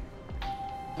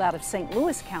 Out of St.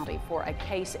 Louis County for a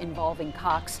case involving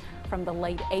Cox from the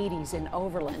late 80s in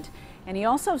Overland. And he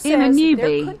also says I'm a there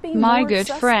newbie. could be My more good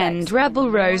suspects friend and Rebel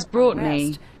more Rose brought me.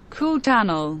 arrest. Cool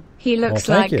tunnel. He looks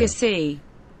Well, like thank you. a C.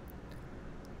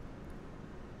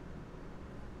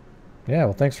 Yeah,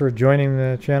 well, thanks for joining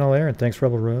the channel there, and thanks,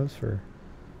 Rebel Rose, for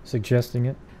suggesting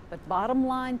it. But bottom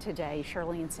line today,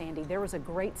 Shirley and Sandy, there was a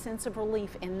great sense of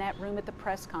relief in that room at the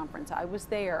press conference. I was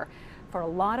there for a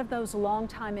lot of those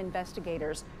longtime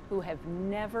investigators who have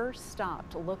never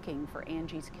stopped looking for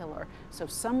Angie's killer. So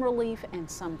some relief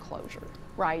and some closure.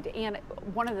 Right, and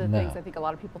one of the things I think a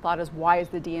lot of people thought is, why is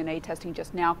the DNA testing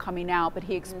just now coming out? But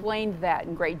he explained that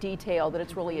in great detail, that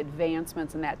it's really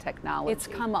advancements in that technology. It's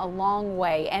come a long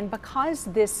way, and because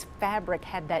this fabric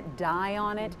had that dye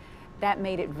on it, that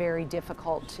made it very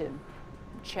difficult to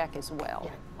check as well.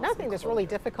 Yeah. Another thing that's really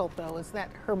difficult, though, is that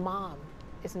her mom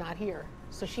is not here.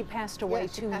 So she passed away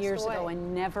she 2 passed years away. ago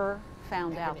and never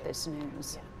found Never out knew. this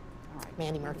news. Yeah. All right,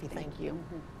 Mandy Shirley, Murphy, thank you.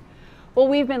 Well,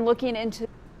 we've been looking into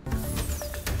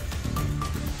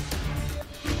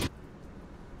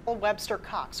Webster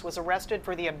Cox was arrested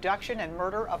for the abduction and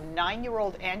murder of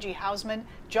 9-year-old Angie Housman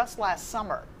just last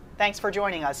summer. Thanks for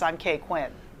joining us. I'm Kay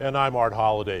Quinn. And I'm Art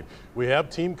Holliday. We have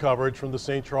team coverage from the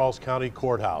St. Charles County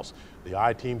Courthouse. The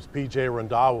I-Team's PJ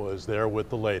Randawa is there with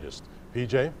the latest.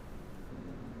 PJ?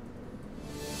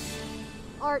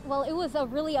 Art, well, it was a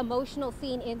really emotional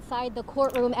scene inside the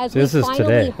courtroom as This we is finally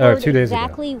today, or heard 2 days ago.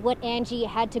 exactly what Angie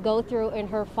had to go through in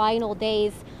her final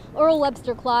days. Earl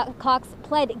Webster Cox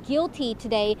pled guilty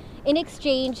today in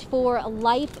exchange for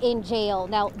life in jail.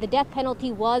 Now, the death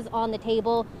penalty was on the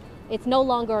table. It's no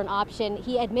longer an option.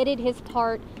 He admitted his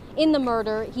part in the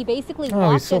murder. He basically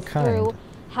walked so us through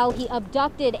how he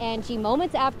abducted Angie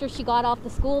moments after she got off the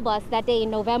school bus that day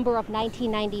in November of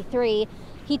 1993.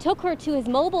 He took her to his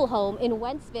mobile home in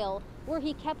Wentzville, where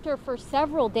he kept her for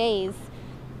several days.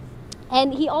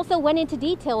 And he also went into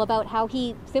detail about how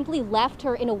he simply left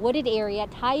her in a wooded area,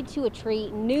 tied to a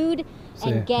tree, nude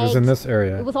and gagged. It was in this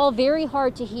area. It was all very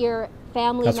hard to hear.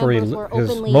 Family That's where members were his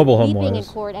openly mobile home weeping in was.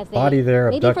 court as they Body there,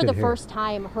 maybe for abducted the here. first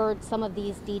time heard some of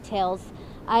these details.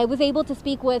 I was able to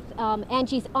speak with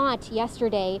Angie's aunt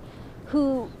yesterday,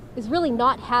 who is really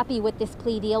not happy with this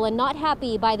plea deal and not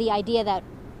happy by the idea that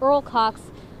Earl Cox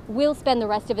will spend the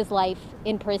rest of his life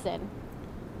in prison.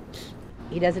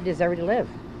 He doesn't deserve to live.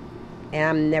 And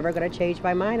I'm never going to change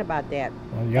my mind about that.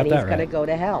 Well, you got and he's that going to right. go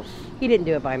to hell. He didn't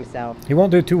do it by himself. He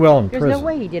won't do too well in There's prison. no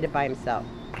way he did it by himself.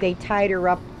 They tied her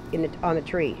up on the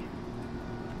tree.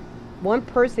 One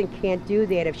person can't do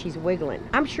that if she's wiggling.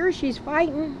 I'm sure she's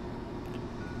fighting.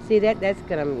 See, that's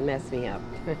going to mess me up.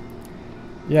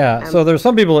 Yeah, so there's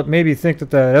some people that maybe think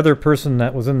that the other person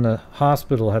that was in the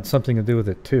hospital had something to do with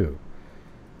it too,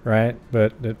 right?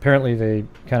 But apparently they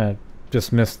kind of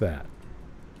dismissed that.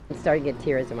 I'm starting to get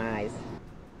tears in my eyes.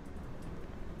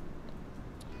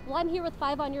 Well, I'm here with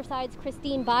 5 on Your Side's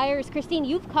Christine Byers. Christine,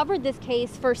 you've covered this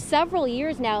case for several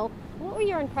years now. What were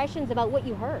your impressions about what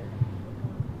you heard?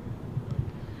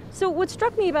 So what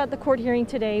struck me about the court hearing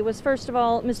today was, first of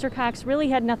all, Mr. Cox really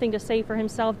had nothing to say for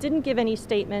himself, didn't give any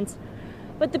statements.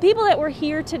 But the people that were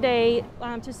here today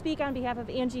to speak on behalf of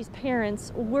Angie's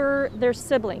parents were their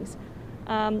siblings.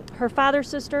 Her father's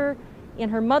sister and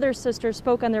her mother's sister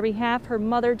spoke on their behalf. Her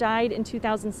mother died in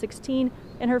 2016,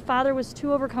 and her father was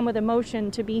too overcome with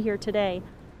emotion to be here today.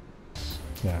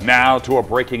 Yeah. Now to a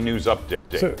breaking news update.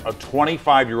 So, a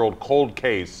 25-year-old cold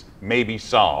case may be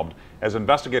solved as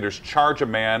investigators charge a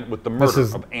man with the murder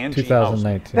of Angie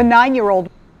Housman. The 9-year-old.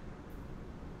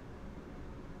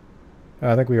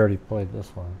 I think we already played this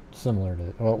one. Similar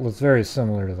to, well, it was very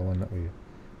similar to the one that we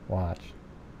watched.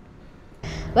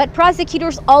 But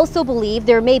prosecutors also believe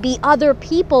there may be other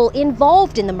people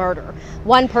involved in the murder.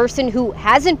 One person who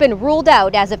hasn't been ruled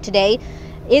out as of today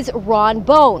is Ron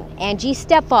Bone, Angie's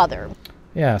stepfather.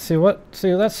 Yeah, see,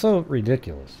 that's so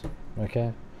ridiculous,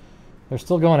 okay? They're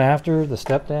still going after the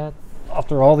stepdad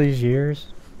after all these years?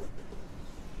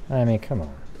 I mean, come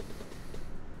on.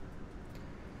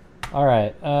 All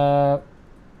right, I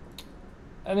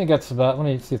think that's about, let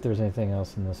me see if there's anything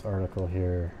else in this article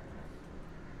here.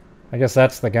 I guess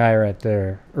that's the guy right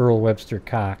there, Earl Webster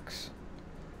Cox.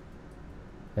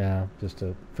 Yeah, just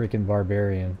a freaking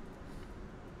barbarian.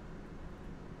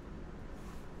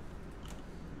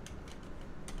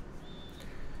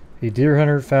 A deer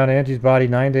hunter found Angie's body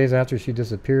 9 days after she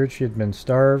disappeared. She had been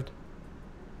starved,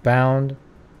 bound,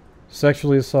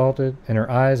 sexually assaulted, and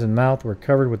her eyes and mouth were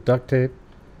covered with duct tape.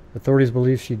 Authorities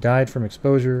believe she died from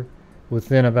exposure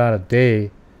within about a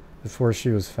day before she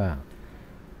was found.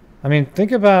 I mean,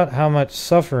 think about how much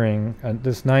suffering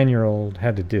this 9-year-old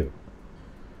had to do.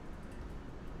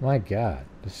 My God.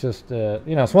 It's just, you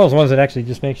know, it's one of those ones that actually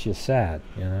just makes you sad.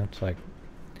 You know, it's like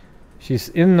she's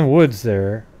in the woods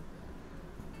there,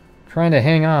 trying to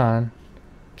hang on,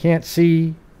 can't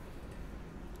see,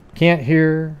 can't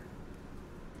hear.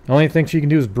 The only thing she can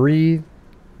do is breathe.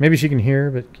 Maybe she can hear,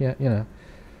 but can't, you know.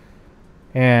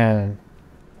 And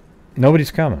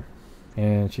nobody's coming.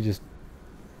 And she just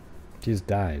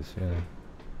dies, you know,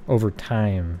 over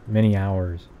time, many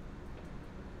hours.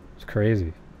 It's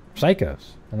crazy.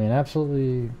 Psychos. I mean,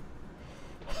 absolutely.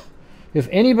 If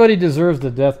anybody deserves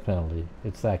the death penalty,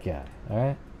 it's that guy. All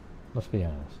right? Let's be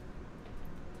honest.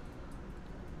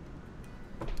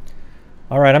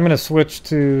 All right, I'm going to switch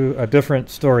to a different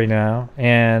story now.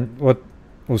 And what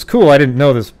was cool, I didn't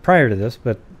know this prior to this,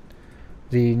 but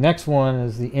the next one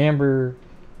is the Amber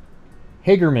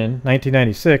Hagerman,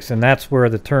 1996, and that's where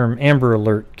the term Amber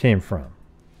Alert came from.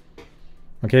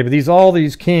 Okay, but all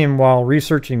these came while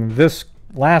researching this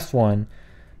last one.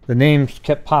 The names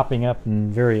kept popping up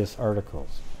in various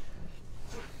articles.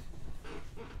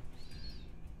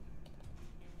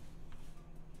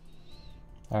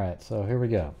 All right, so here we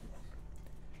go.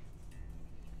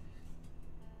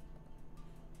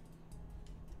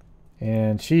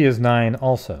 And she is 9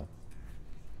 also.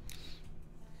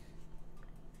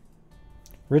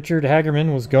 Richard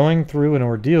Hagerman was going through an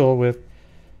ordeal with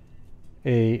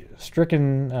a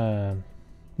stricken, oh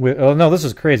no, this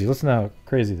is crazy. Listen to how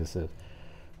crazy this is.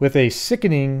 With a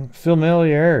sickening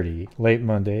familiarity late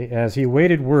Monday as he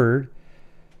awaited word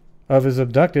of his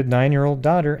abducted 9-year-old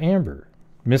daughter, Amber,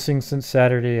 missing since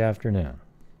Saturday afternoon.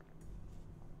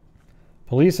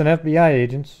 Police and FBI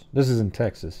agents, this is in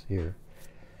Texas here,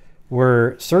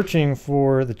 were searching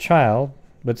for the child,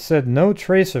 but said no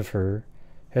trace of her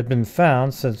had been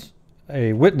found since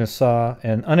a witness saw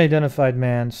an unidentified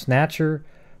man snatch her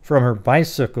from her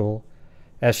bicycle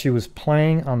as she was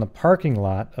playing on the parking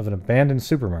lot of an abandoned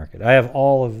supermarket. I have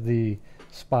all of the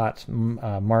spots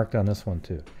marked on this one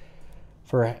too.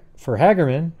 For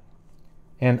Hagerman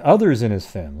and others in his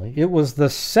family, it was the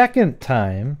second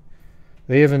time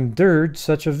they have endured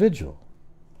such a vigil.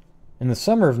 In the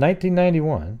summer of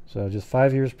 1991, so just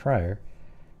 5 years prior,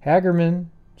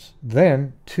 Hagerman's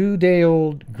then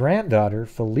 2-day-old granddaughter,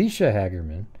 Felicia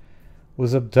Hagerman,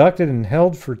 was abducted and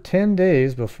held for 10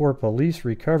 days before police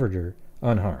recovered her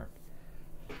unharmed.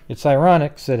 It's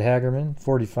ironic, said Hagerman,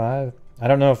 45. I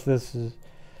don't know if this is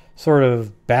sort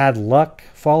of bad luck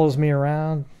follows me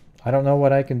around. I don't know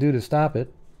what I can do to stop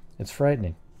it. It's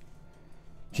frightening.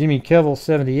 Jimmy Kevill,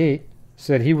 78,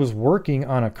 said he was working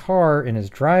on a car in his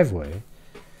driveway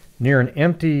near an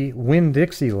empty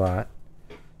Winn-Dixie lot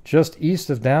just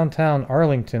east of downtown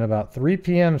Arlington about 3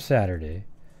 p.m. Saturday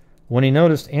when he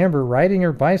noticed Amber riding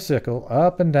her bicycle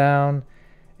up and down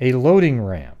a loading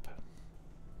ramp.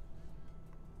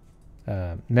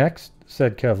 Next,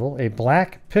 said Kevill, a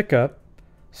black pickup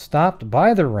stopped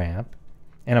by the ramp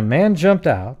and a man jumped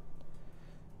out.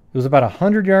 It was about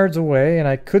 100 yards away and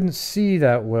I couldn't see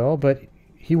that well, but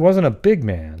he wasn't a big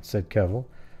man, said Kevill,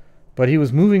 but he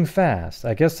was moving fast.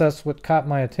 I guess that's what caught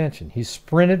my attention. He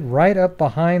sprinted right up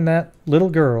behind that little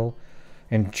girl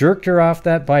and jerked her off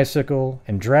that bicycle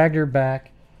and dragged her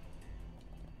back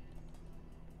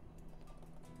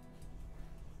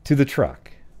to the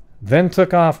truck, then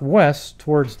took off west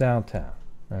towards downtown.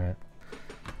 All right.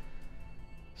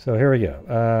 So here we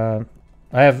go.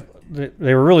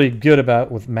 They were really good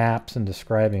about with maps and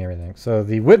describing everything. So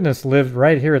the witness lived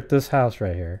right here at this house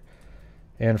right here,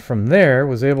 and from there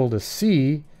was able to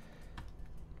see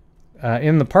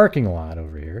in the parking lot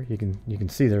over here. You can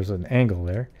see there's an angle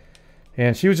there,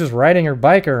 and she was just riding her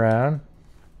bike around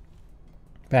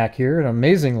back here, and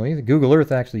amazingly, the Google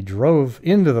Earth actually drove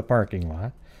into the parking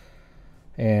lot.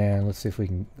 And let's see if we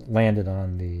can land it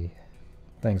on the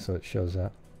thing so it shows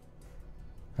up.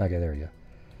 Okay, there we go.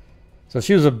 So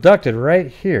she was abducted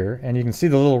right here, and you can see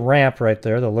the little ramp right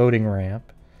there, the loading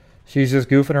ramp. She's just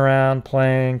goofing around,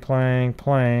 playing.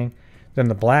 Then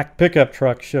the black pickup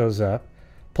truck shows up,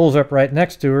 pulls up right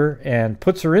next to her, and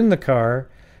puts her in the car,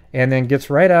 and then gets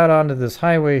right out onto this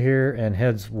highway here and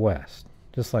heads west.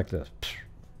 Just like this.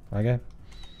 Okay?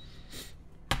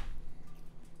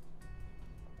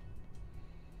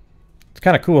 It's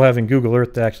kind of cool having Google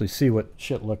Earth to actually see what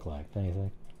shit looked like, don't you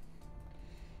think?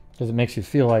 Because it makes you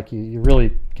feel like you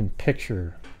really can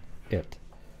picture it.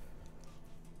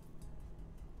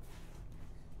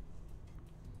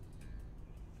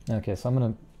 Okay, so I'm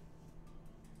going to...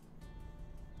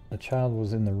 A child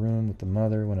was in the room with the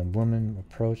mother when a woman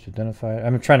approached, identified...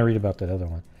 I'm trying to read about that other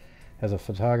one. As a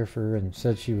photographer, and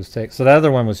said she was taken... So the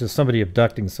other one was just somebody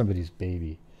abducting somebody's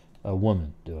baby. A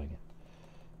woman doing it.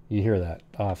 You hear that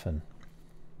often.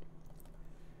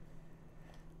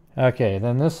 Okay,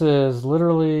 then this is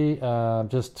literally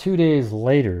just 2 days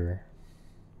later.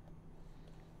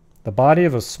 The body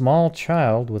of a small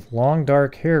child with long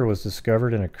dark hair was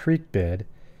discovered in a creek bed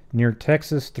near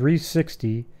Texas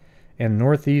 360 and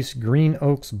Northeast Green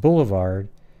Oaks Boulevard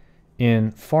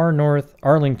in far north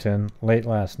Arlington late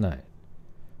last night.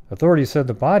 Authorities said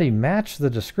the body matched the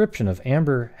description of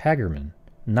Amber Hagerman,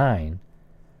 9,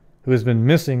 who has been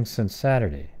missing since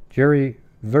Saturday. Jerry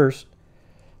Verst,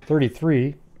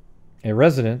 33, a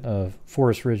resident of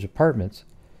Forest Ridge Apartments,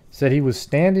 said he was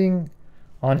standing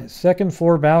on his second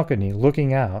floor balcony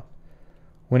looking out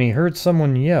when he heard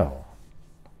someone yell.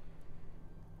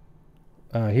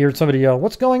 He heard somebody yell,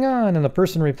 "What's going on?" And the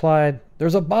person replied,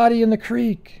 "There's a body in the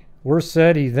creek." Worst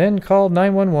said he then called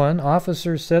 911.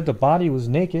 Officers said the body was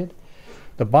naked.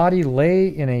 The body lay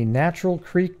in a natural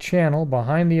creek channel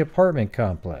behind the apartment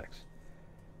complex.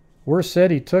 Worst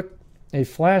said he took a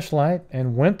flashlight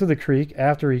and went to the creek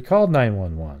after he called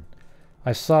 911.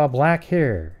 "I saw black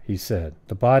hair," he said.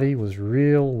 "The body was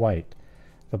real white."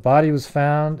 The body was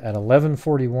found at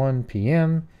 11:41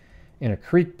 p.m. in a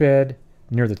creek bed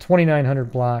near the 2900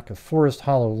 block of Forest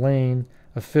Hollow Lane.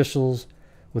 Officials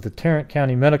with the Tarrant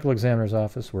County Medical Examiner's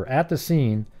Office were at the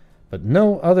scene, but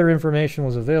no other information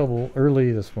was available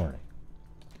early this morning.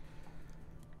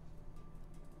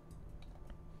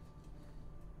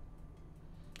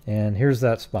 And here's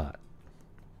that spot.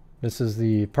 This is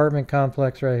the apartment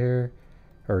complex right here,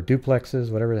 or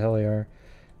duplexes, whatever the hell they are.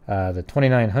 The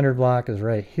 2900 block is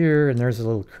right here, and there's a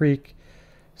little creek.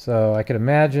 So I could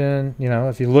imagine, you know,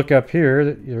 if you look up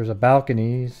here, there's a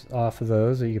balconies off of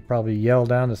those that you could probably yell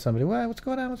down to somebody, "What? What's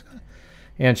going on? What's going on?"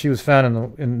 And she was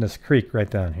found in this creek right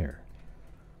down here.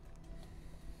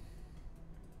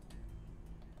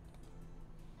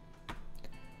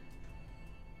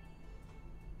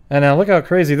 And now look how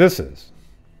crazy this is.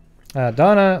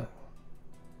 Donna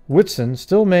Whitson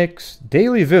still makes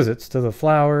daily visits to the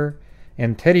flower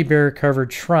and teddy bear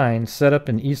covered shrine set up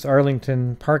in East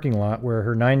Arlington parking lot where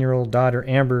her 9-year-old daughter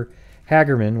Amber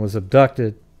Hagerman was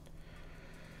abducted.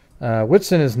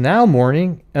 Whitson is now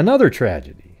mourning another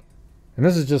tragedy. And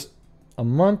this is just a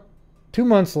month, 2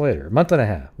 months later, a month and a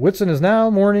half. Whitson is now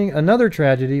mourning another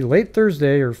tragedy. Late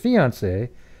Thursday, her fiance,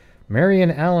 Marion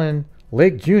Allen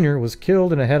Lake Jr., was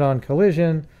killed in a head-on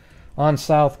collision on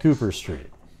South Cooper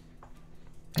Street.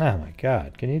 Oh my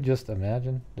God, can you just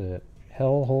imagine the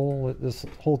hellhole that this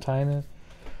whole time is?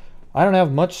 I don't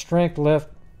have much strength left,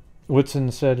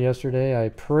 Whitson said yesterday. I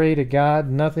pray to God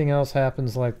nothing else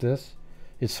happens like this.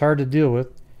 It's hard to deal with.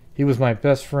 He was my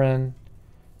best friend.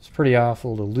 It's pretty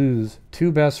awful to lose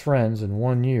 2 best friends in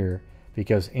 1 year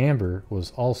because Amber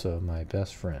was also my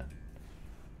best friend.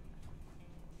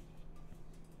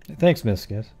 Thanks,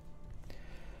 Miscus.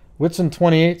 Whitson,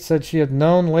 28, said she had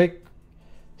known Lake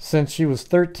since she was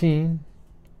 13.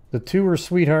 The two were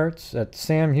sweethearts at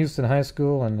Sam Houston High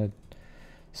School and had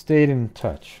stayed in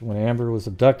touch when Amber was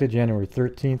abducted January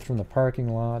 13th from the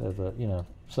parking lot of a,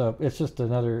 so it's just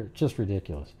just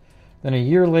ridiculous. Then a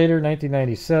year later,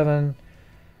 1997,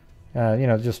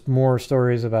 just more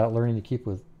stories about learning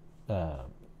to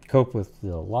cope with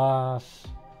the loss.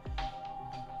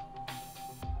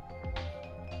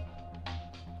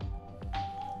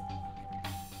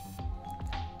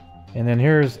 And then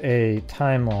here's a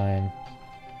timeline,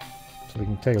 so we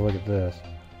can take a look at this.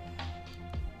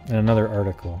 And another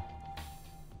article.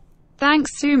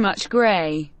 Thanks so much,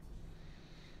 Gray.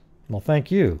 Well, thank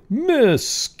you,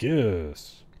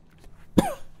 Miscus.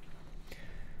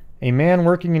 A man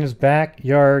working in his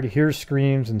backyard hears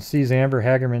screams and sees Amber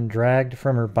Hagerman dragged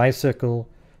from her bicycle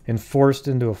and forced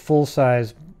into a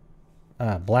full-size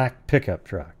black pickup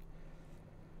truck.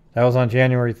 That was on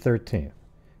January 13th.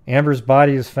 Amber's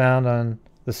body is found on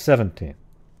the 17th.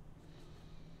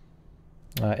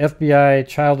 FBI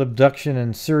Child Abduction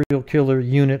and Serial Killer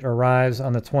Unit arrives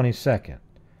on the 22nd.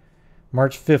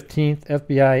 March 15th,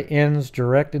 FBI ends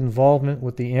direct involvement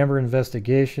with the Amber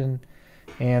investigation,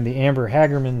 and the Amber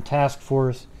Hagerman Task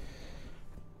Force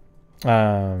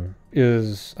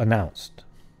is announced.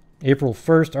 April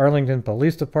 1st, Arlington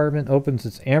Police Department opens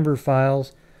its Amber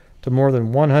files to more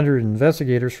than 100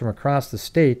 investigators from across the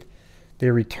state. They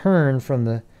return from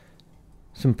the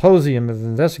symposium of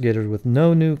investigators with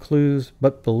no new clues,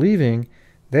 but believing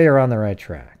they are on the right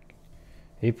track.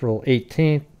 April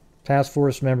 18th, task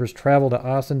force members travel to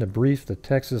Austin to brief the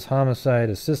Texas Homicide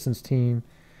Assistance Team,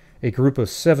 a group of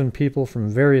 7 people from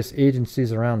various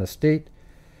agencies around the state,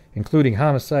 including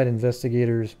homicide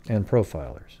investigators and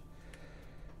profilers.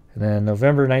 And then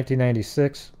November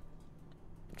 1996,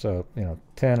 so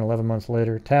 10, 11 months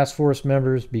later, task force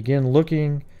members begin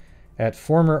looking at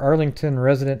former Arlington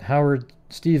resident Howard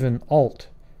Stephen Alt,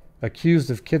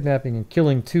 accused of kidnapping and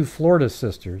killing 2 Florida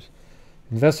sisters.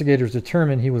 Investigators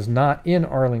determined he was not in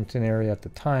Arlington area at the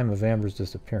time of Amber's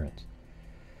disappearance.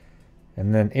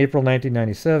 And then April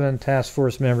 1997, task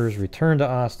force members return to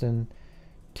Austin,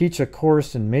 teach a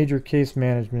course in major case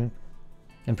management,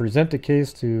 and present the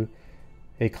case to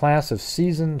a class of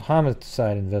seasoned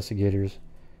homicide investigators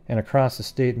and across the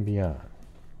state and beyond.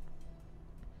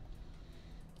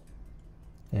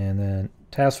 And then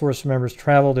task force members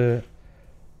travel to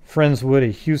Friendswood,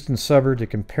 a Houston suburb, to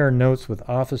compare notes with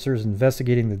officers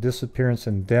investigating the disappearance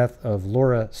and death of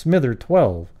Laura Smither,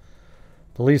 12.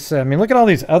 Police said, look at all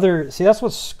these other... See, that's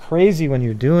what's crazy when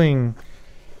you're doing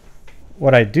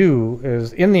what I do,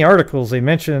 is in the articles they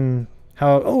mention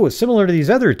how, it's similar to these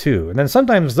other 2. And then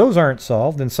sometimes those aren't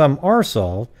solved and some are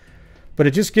solved. But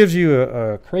it just gives you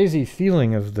a crazy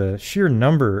feeling of the sheer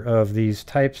number of these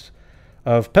types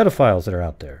of pedophiles that are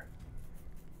out there.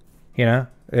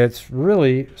 It's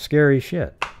really scary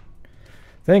shit.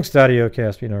 Thanks, Dario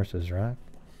Caspian Orses, right?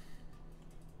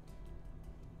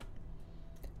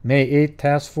 May 8th,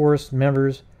 task force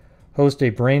members host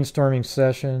a brainstorming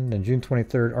session. And June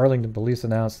 23rd, Arlington police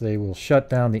announced they will shut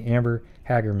down the Amber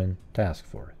Hagerman task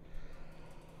force.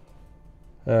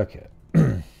 Okay.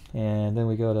 And then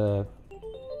we go to...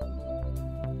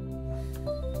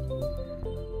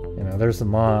 there's the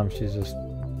mom. She's just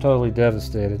totally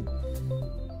devastated.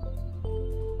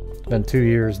 It's been 2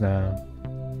 years now.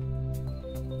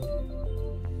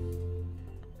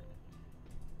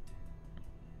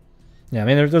 Yeah,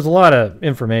 there's a lot of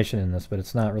information in this, but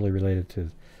it's not really related to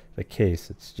the case.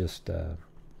 It's just,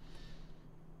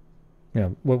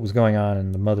 what was going on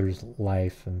in the mother's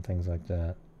life and things like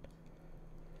that.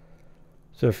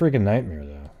 It's a freaking nightmare,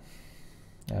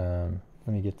 though.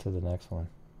 Let me get to the next one.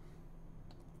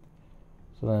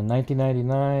 So then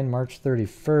 1999, March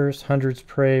 31st, hundreds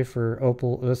pray for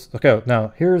Opal. Okay,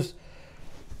 now here's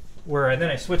where then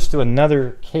I switched to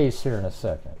another case here in a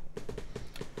second.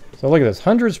 So look at this.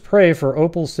 Hundreds pray for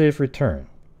Opal's safe return.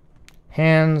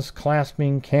 Hands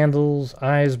clasping candles,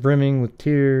 eyes brimming with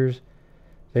tears.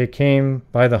 They came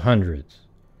by the hundreds.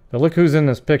 But look who's in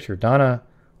this picture. Donna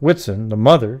Whitson, the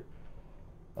mother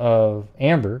of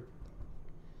Amber,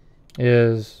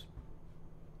 is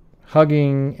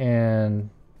hugging and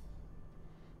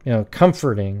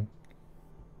comforting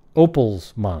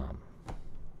Opal's mom.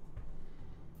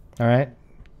 All right?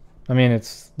 I mean,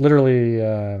 it's literally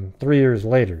 3 years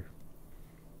later.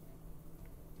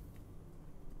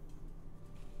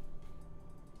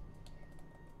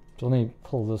 So let me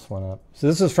pull this one up. So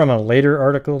this is from a later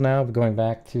article now, going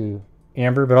back to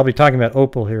Amber, but I'll be talking about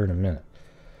Opal here in a minute.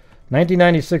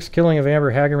 1996 killing of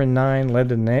Amber Hagerman 9 led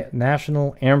to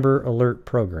National Amber Alert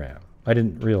Program. I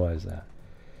didn't realize that.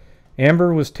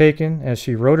 Amber was taken as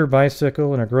she rode her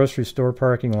bicycle in a grocery store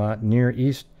parking lot near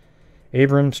East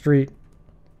Abram Street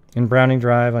in Browning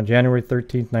Drive on January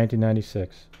 13,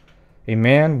 1996. A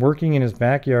man working in his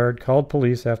backyard called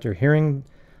police after hearing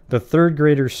the third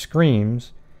grader's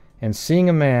screams and seeing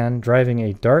a man driving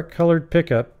a dark-colored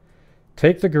pickup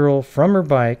take the girl from her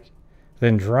bike,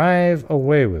 then drive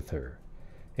away with her.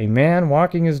 A man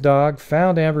walking his dog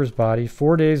found Amber's body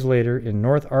 4 days later in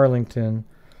North Arlington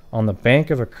on the bank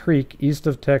of a creek east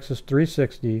of Texas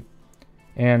 360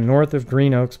 and north of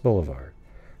Green Oaks Boulevard.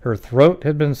 Her throat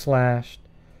had been slashed.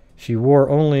 She wore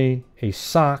only a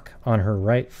sock on her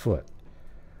right foot.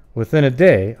 Within a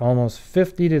day, almost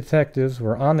 50 detectives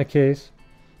were on the case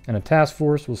and a task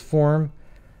force was formed,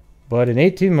 but in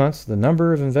 18 months the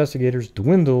number of investigators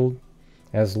dwindled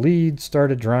as leads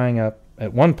started drying up.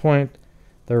 At one point,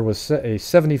 there was a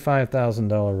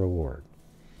 $75,000 reward.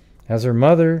 As her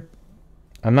mother,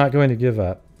 I'm not going to give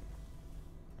up.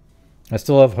 I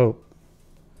still have hope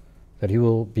that he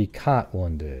will be caught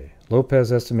one day.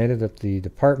 Lopez estimated that the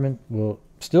department will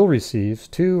still receive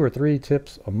 2 or 3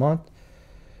 tips a month.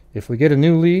 If we get a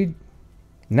new lead,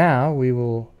 now we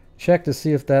will check to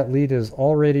see if that lead has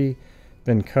already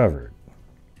been covered.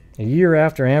 A year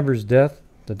after Amber's death,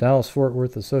 the Dallas-Fort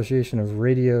Worth Association of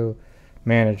Radio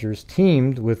Managers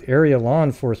teamed with area law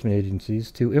enforcement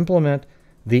agencies to implement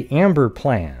the Amber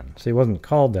Plan. See, it wasn't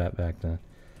called that back then.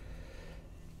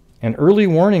 An early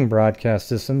warning broadcast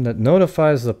system that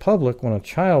notifies the public when a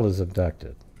child is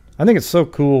abducted. I think it's so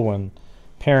cool when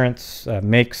parents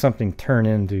make something turn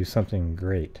into something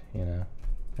great, you know,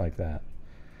 like that.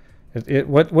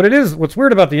 What's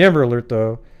weird about the Amber Alert,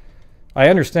 though, I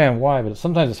understand why, but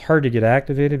sometimes it's hard to get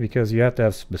activated because you have to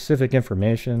have specific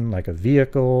information, like a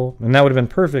vehicle, and that would have been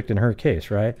perfect in her case,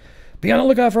 right? Be on the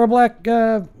lookout for a black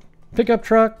pickup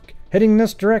truck heading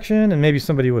this direction, and maybe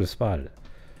somebody would have spotted it.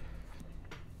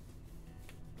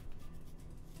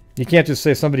 You can't just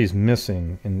say somebody's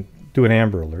missing and do an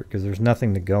Amber Alert because there's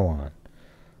nothing to go on.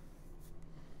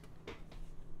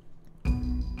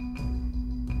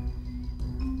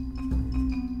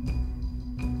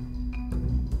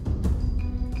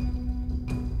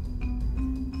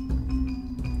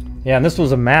 Yeah, and this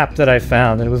was a map that I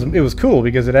found, and it was cool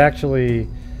because it actually.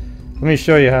 Let me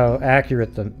show you how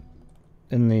accurate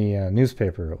in the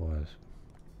newspaper it was.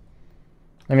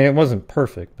 I mean, it wasn't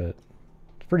perfect, but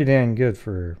it's pretty dang good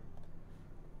for.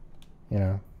 You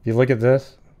know, if you look at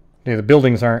this, you know, the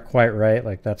buildings aren't quite right.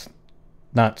 Like that's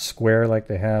not square like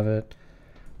they have it,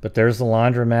 but there's the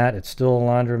laundromat. It's still a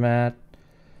laundromat.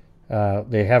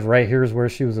 They have right here's where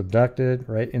she was abducted,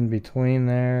 right in between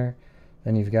there.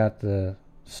 Then you've got the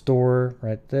store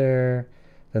right there,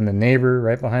 then the neighbor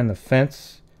right behind the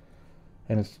fence,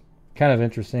 and it's kind of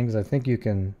interesting because I think you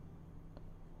can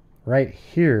right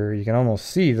here you can almost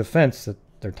see the fence that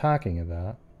they're talking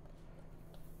about.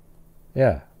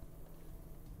 Yeah,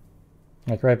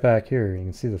 like right back here you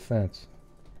can see the fence.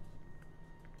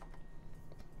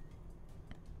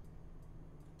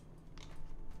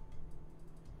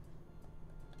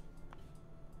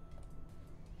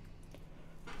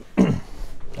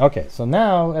 Okay, so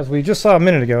now, as we just saw a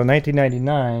minute ago,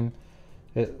 1999,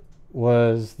 it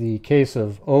was the case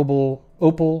of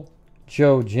Opal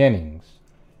Joe Jennings.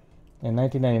 In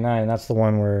 1999, that's the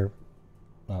one where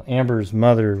Amber's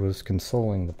mother was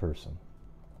consoling the person.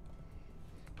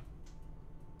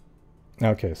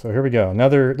 Okay, so here we go.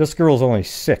 This girl's only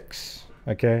 6,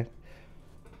 okay?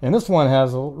 And this one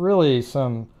has really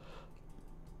some,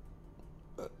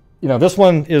 you know, this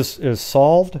one is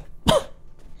solved.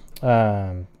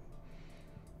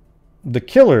 The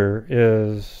killer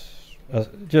is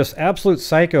just absolute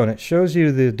psycho, and it shows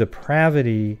you the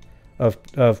depravity of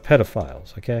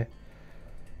pedophiles, okay?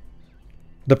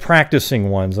 The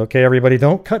practicing ones, okay, everybody?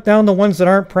 Don't cut down the ones that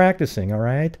aren't practicing, all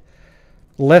right?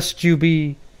 Lest you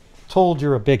be told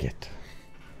you're a bigot.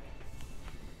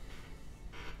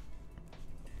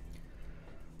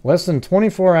 Less than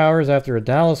 24 hours after a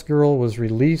Dallas girl was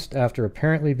released after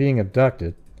apparently being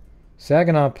abducted,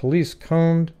 Saginaw police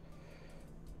combed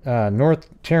North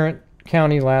Tarrant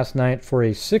County last night for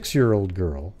a 6-year-old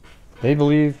girl they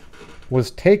believe was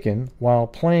taken while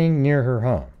playing near her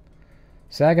home.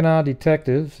 Saginaw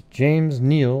detective James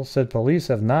Neal said police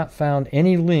have not found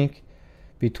any link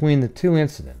between the two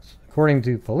incidents. According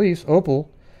to police, Opal,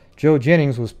 Joe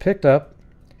Jennings, was picked up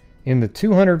in the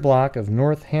 200 block of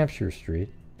North Hampshire Street.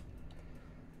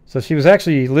 So she was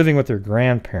actually living with her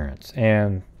grandparents.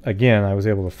 And again, I was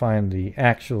able to find the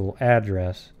actual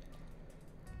address.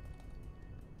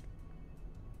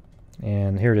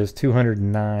 And here it is,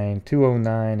 209,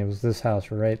 209. It was this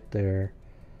house right there.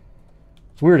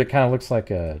 It's weird. It kind of looks like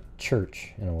a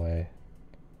church in a way.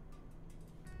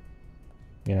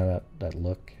 You know, that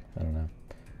look. I don't know.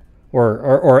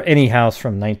 Or any house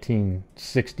from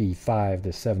 1965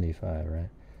 to 75, right?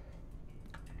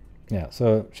 Yeah,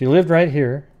 so she lived right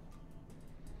here.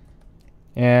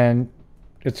 And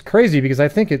it's crazy because I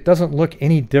think it doesn't look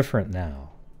any different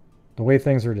now, the way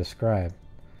things are described.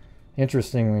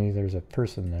 Interestingly, there's a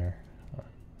person there.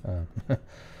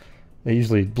 They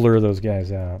usually blur those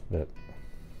guys out, but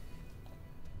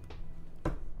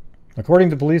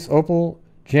according to police, Opal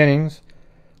Jennings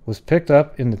was picked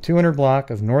up in the 200 block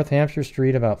of North Hampshire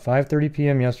Street about 5:30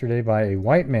 p.m. yesterday by a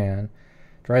white man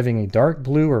driving a dark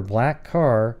blue or black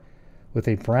car with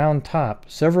a brown top.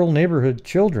 Several neighborhood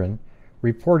children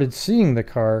reported seeing the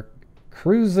car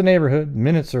cruise the neighborhood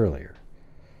minutes earlier.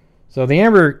 So the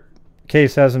Amber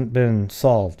case hasn't been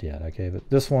solved yet, okay, but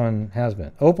this one has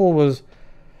been. Opal was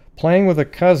playing with a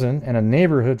cousin and a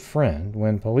neighborhood friend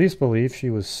when police believe she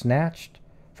was snatched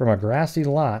from a grassy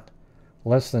lot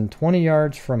less than 20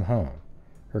 yards from home.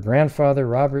 Her grandfather,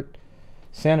 Robert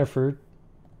Sanford,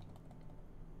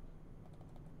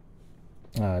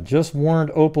 just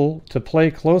warned Opal to play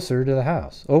closer to the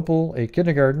house. Opal, a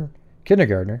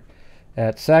kindergartner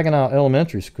at Saginaw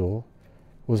Elementary School,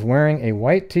 was wearing a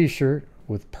white t-shirt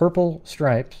with purple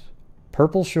stripes,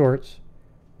 purple shorts,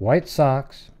 white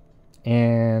socks,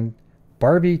 and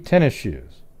Barbie tennis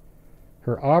shoes.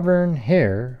 Her auburn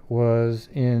hair was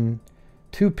in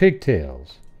 2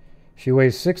 pigtails. She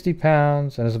weighs 60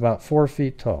 pounds and is about 4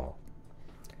 feet tall.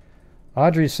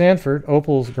 Audrey Sanford,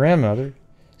 Opal's grandmother,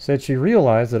 said she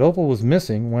realized that Opal was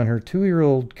missing when her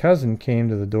 2-year-old cousin came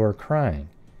to the door crying.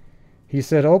 He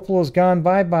said, "Opal has gone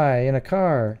bye-bye in a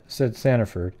car," said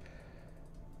Sanford,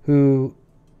 who,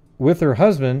 with her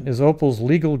husband, is Opal's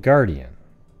legal guardian.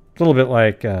 It's a little bit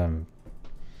like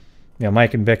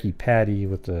Mike and Becky Patty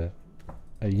with a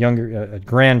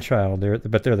grandchild there,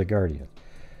 but they're the guardian.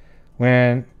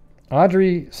 When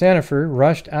Audrey Sanford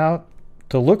rushed out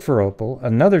to look for Opal,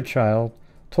 another child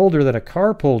told her that a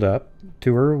car pulled up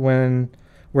to her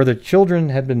where the children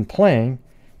had been playing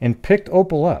and picked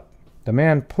Opal up. The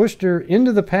man pushed her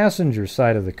into the passenger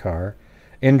side of the car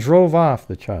and drove off,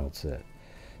 the child said.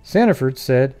 Sanford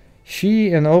said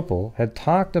she and Opal had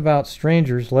talked about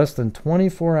strangers less than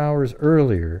 24 hours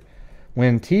earlier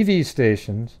when TV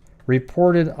stations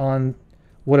reported on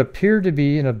what appeared to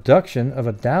be an abduction of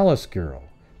a Dallas girl.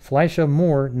 Fleisha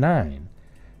Moore, 9,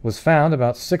 was found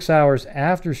about 6 hours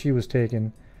after she was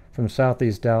taken from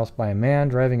southeast Dallas by a man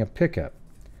driving a pickup.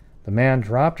 The man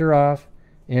dropped her off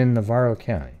in Navarro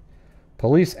County.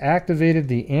 Police activated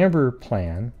the Amber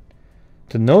Plan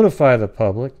to notify the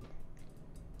public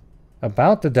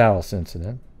about the Dallas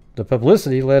incident. The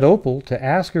publicity led Opal to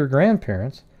ask her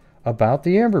grandparents about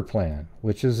the Amber Plan,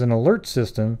 which is an alert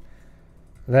system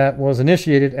that was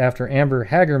initiated after Amber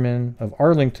Hagerman of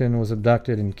Arlington was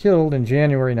abducted and killed in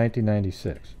January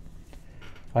 1996.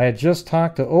 "I had just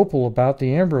talked to Opal about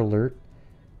the Amber Alert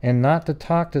and not to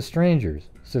talk to strangers,"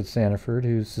 said Sanford,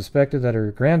 who suspected that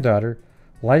her granddaughter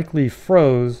likely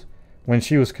froze when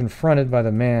she was confronted by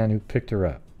the man who picked her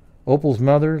up. Opal's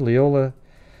mother, Leola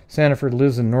Sanford,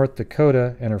 lives in North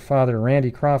Dakota, and her father, Randy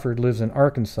Crawford, lives in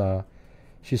Arkansas.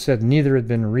 She said neither had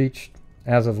been reached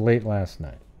as of late last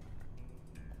night.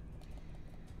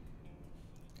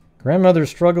 Grandmother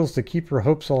struggles to keep her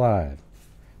hopes alive.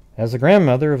 As the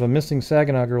grandmother of a missing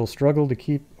Saginaw girl struggled to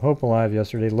keep hope alive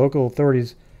yesterday, local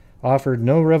authorities offered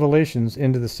no revelations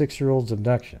into the 6-year-old's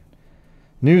abduction.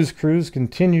 News crews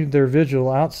continued their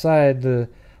vigil outside the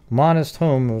modest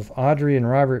home of Audrey and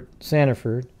Robert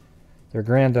Sanford. Their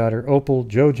granddaughter, Opal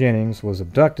Jo Jennings, was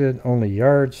abducted only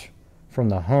yards from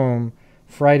the home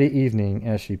Friday evening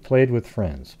as she played with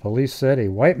friends. Police said a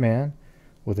white man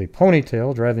with a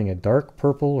ponytail driving a dark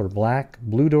purple or black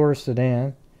two-door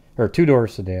sedan,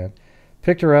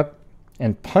 picked her up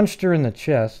and punched her in the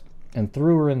chest and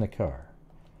threw her in the car.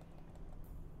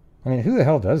 I mean, who the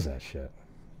hell does that shit?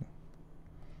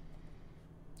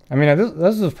 I mean,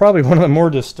 this is probably one of the more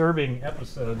disturbing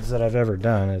episodes that I've ever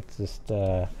done. It's just,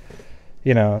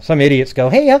 some idiots go,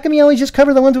 "Hey, how come you always just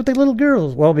cover the ones with the little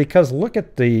girls?" Well, because look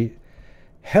at the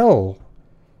hell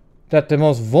that the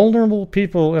most vulnerable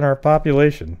people in our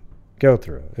population go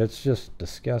through. It's just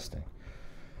disgusting.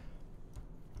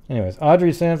 Anyways,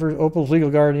 Audrey Sanford, Opal's legal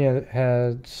guardian,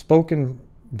 had spoken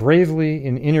bravely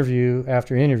in interview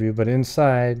after interview, but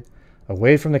inside,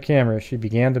 away from the camera, she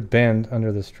began to bend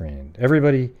under the strain.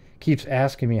 Everybody keeps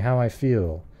asking me how I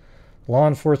feel. Law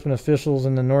enforcement officials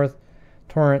in the North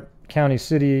Torrent County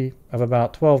city of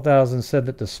about 12,000 said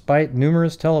that despite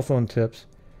numerous telephone tips,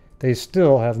 they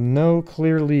still have no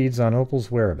clear leads on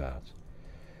Opal's whereabouts.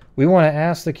 We want to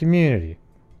ask the community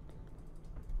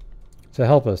to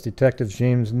help us, Detective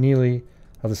James Neely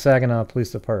of the Saginaw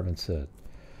Police Department said.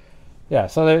 Yeah,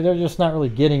 so they're just not really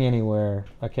getting anywhere,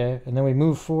 okay? And then we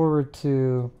move forward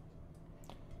to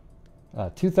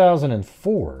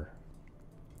 2004.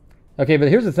 Okay, but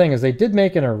here's the thing, is they did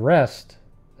make an arrest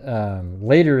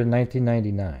later in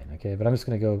 1999, okay? But I'm just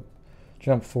going to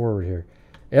jump forward here.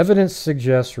 Evidence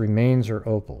suggests remains are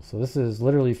Opal. So this is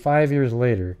literally 5 years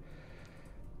later.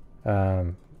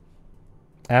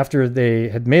 After they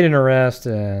had made an arrest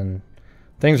and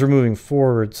things were moving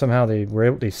forward, somehow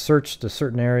they searched a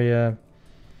certain area.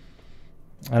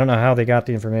 I don't know how they got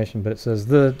the information, but it says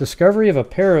the discovery of a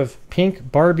pair of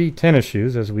pink Barbie tennis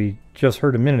shoes, as we just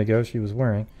heard a minute ago she was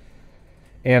wearing,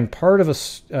 and part of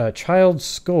a child's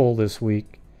skull this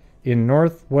week in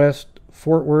northwest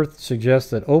Fort Worth suggests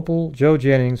that Opal Jo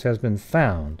Jennings has been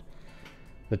found.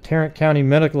 The Tarrant County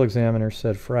Medical Examiner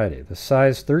said Friday. The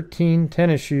size 13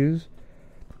 tennis shoes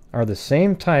are the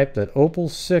same type that Opal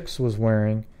 6 was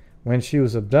wearing when she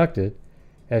was abducted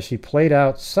as she played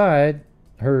outside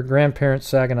her grandparents'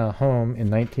 Saginaw home in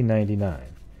 1999.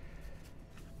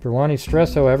 Perwani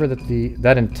stressed, however,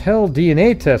 that until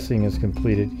DNA testing is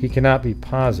completed, he cannot be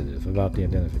positive about the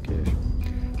identification.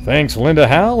 Thanks, Linda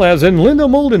Howe, as in Linda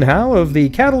Moldenhow of the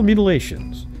Cattle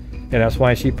Mutilations. And that's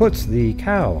why she puts the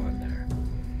cow on there.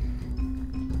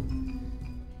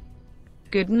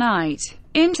 Good night.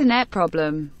 Internet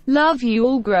problem. Love you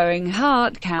all, growing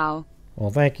heart cow. Well,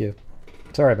 thank you.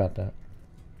 Sorry about that.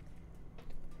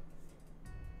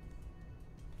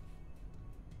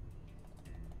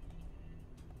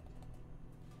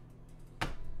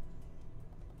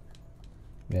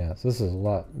 Yeah, so this is a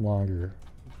lot longer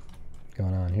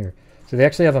going on here. So they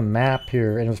actually have a map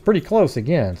here, and it was pretty close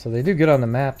again. So they do get on the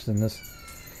maps in this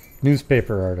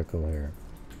newspaper article here.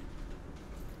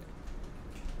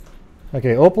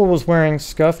 Okay, Opal was wearing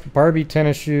scuffed Barbie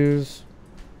tennis shoes,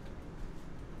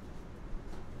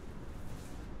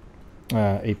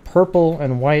 a purple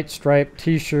and white striped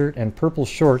t-shirt, and purple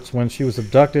shorts when she was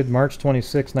abducted March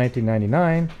 26,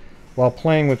 1999, while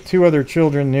playing with two other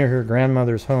children near her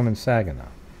grandmother's home in Saginaw.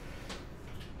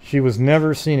 She was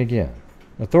never seen again.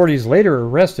 Authorities later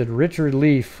arrested Richard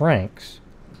Lee Franks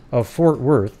of Fort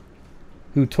Worth,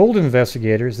 who told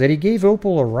investigators that he gave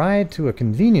Opal a ride to a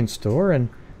convenience store and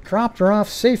dropped her off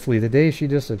safely the day she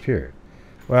disappeared.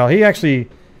 Well, he actually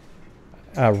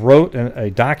wrote a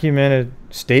documented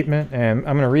statement, and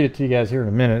I'm going to read it to you guys here in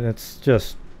a minute. It's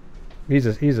just, he's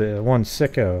a one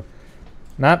sicko.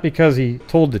 Not because he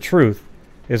told the truth,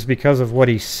 it's because of what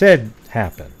he said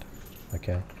happened.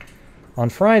 Okay. On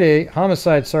Friday,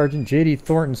 Homicide Sergeant J.D.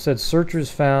 Thornton said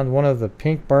searchers found one of the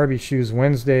pink Barbie shoes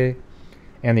Wednesday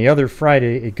and the other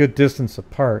Friday, a good distance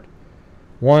apart.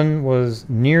 One was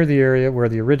near the area where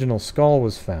the original skull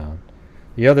was found.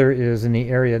 The other is in the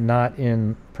area not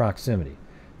in proximity.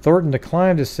 Thornton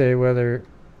declined to say whether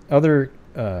other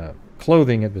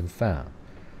clothing had been found.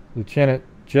 Lieutenant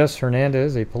Jess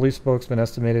Hernandez, a police spokesman,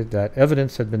 estimated that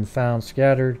evidence had been found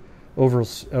scattered over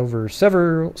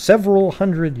several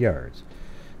hundred yards.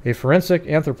 A forensic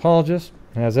anthropologist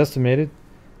has estimated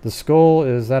the skull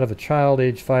is that of a child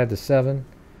aged 5 to 7.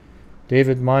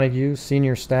 David Montague,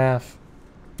 senior staff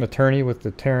attorney with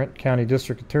the Tarrant County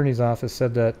District Attorney's Office,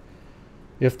 said that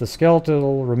if the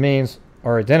skeletal remains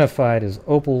are identified as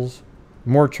Opal's,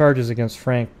 more charges against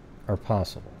Frank are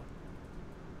possible.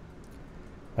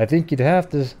 I think you'd have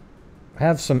to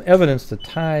have some evidence to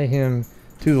tie him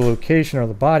to the location or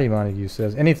the body, Montague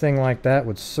says. Anything like that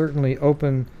would certainly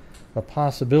open a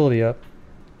possibility up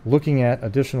looking at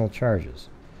additional charges.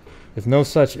 If no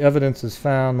such evidence is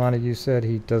found, Montague said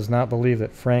he does not believe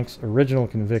that Frank's original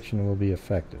conviction will be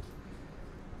effective.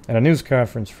 At a news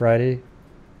conference Friday,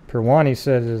 Perwani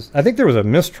said I think there was a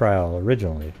mistrial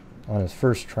originally on his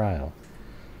first trial.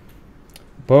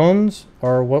 Bones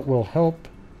are what will help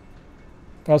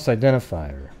us identify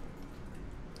her.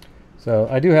 So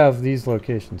I do have these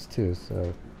locations too.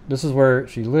 So this is where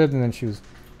she lived, and then she was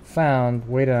found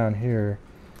way down here.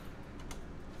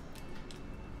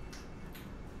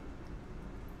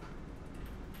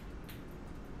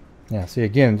 Yeah, see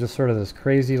again, just sort of this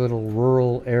crazy little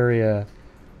rural area.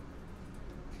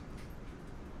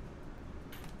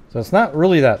 So it's not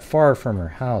really that far from her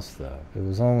house, though. It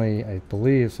was only, I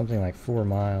believe, something like 4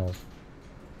 miles.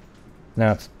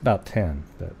 Now it's about 10,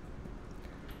 but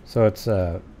so it's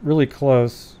really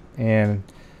close. And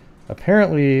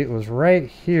apparently it was right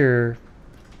here,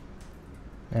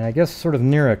 and I guess sort of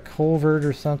near a culvert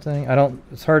or something.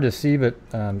 It's hard to see, but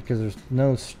because there's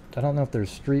no, I don't know if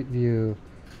there's street view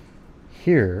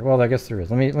here. Well, I guess there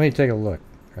is. Let me take a look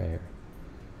right here.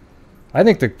 I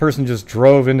think the person just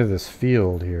drove into this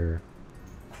field here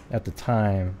at the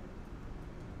time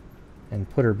and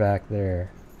put her back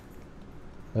there.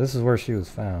 This is where she was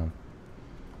found.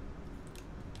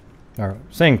 Or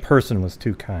saying person was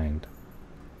too kind.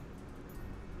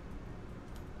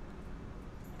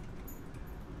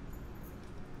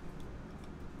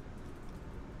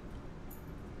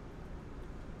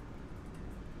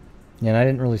 Yeah, and I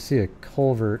didn't really see a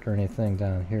culvert or anything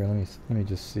down here. Let me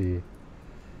just see.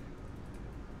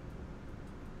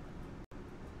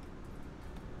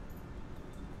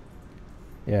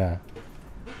 Yeah,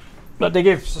 but they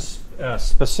gave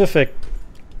specific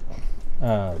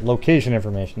location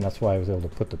information. That's why I was able to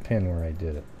put the pin where I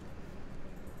did it.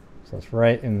 So it's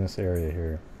right in this area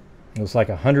here. It was like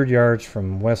 100 yards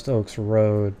from West Oaks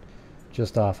Road,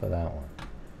 just off of that one,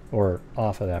 or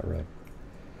off of that road.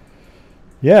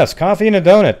 Yes, coffee and a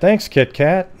donut. Thanks, Kit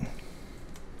Kat.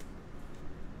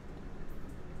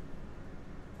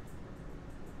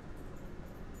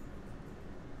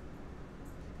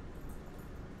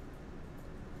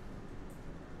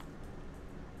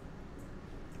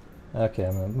 Okay,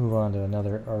 I'm going to move on to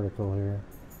another article here.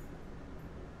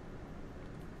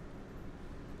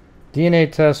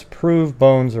 DNA tests prove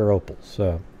bones are Opal.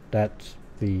 So that's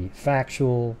the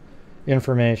factual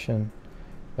information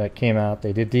that came out.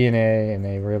 They did DNA and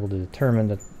they were able to determine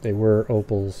that they were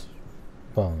Opal's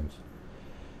bones.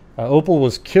 Opal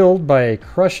was killed by a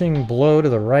crushing blow to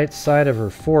the right side of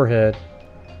her forehead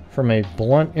from a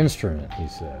blunt instrument, he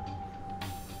said.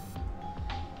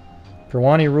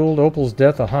 Perwani ruled Opal's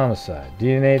death a homicide.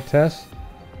 DNA tests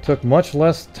took much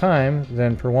less time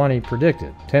than Perwani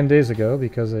predicted 10 days ago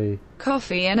because a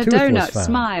coffee and a donut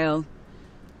smile.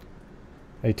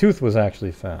 A tooth was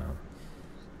actually found.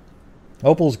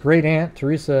 Opal's great aunt,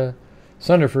 Teresa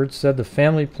Sunderford, said the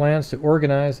family plans to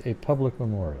organize a public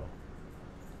memorial.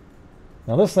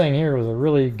 Now this thing here was a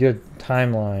really good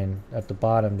timeline at the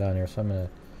bottom down here, so I'm going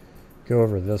to go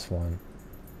over this one.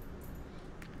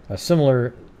 A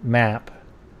similar map,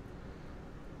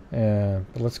 but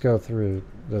let's go through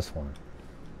this one.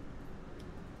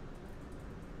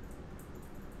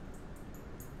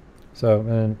 So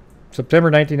in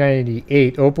September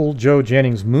 1998, Opal Jo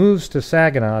Jennings moves to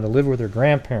Saginaw to live with her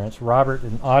grandparents, Robert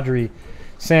and Audrey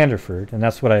Sanderford, and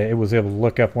that's what I was able to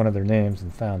look up one of their names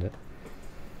and found it.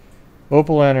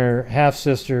 Opal and her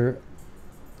half-sister,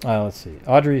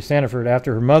 Audrey Sanderford,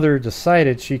 after her mother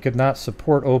decided she could not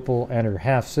support Opal and her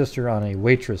half-sister on a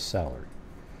waitress salary.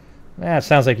 It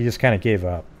sounds like he just kind of gave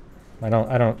up. I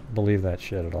don't believe that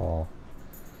shit at all.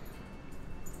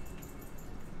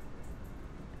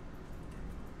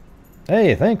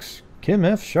 Hey, thanks, Kim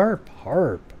F. Sharp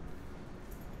Harp.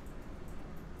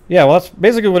 Yeah, well, that's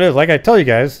basically what it is. Like I tell you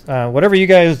guys, whatever you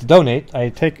guys donate, I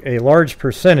take a large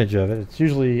percentage of it. It's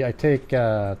usually, I take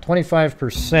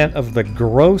 25% of the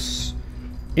gross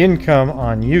income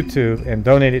on YouTube and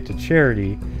donate it to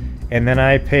charity, and then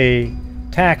I pay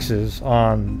taxes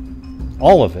on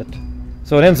all of it.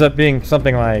 So it ends up being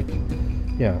something like,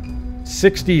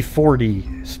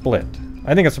 60-40 split.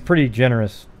 I think it's a pretty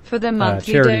generous for the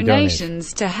monthly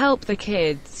donations to help the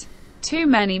kids. Too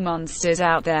many monsters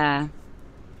out there.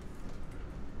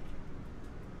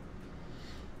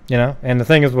 And the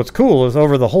thing is, what's cool is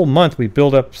over the whole month we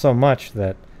build up so much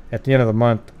that at the end of the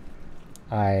month,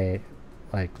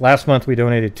 last month we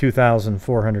donated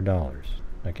 $2,400,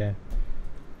 okay?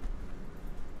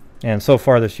 And so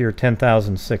far this year,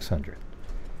 $10,600.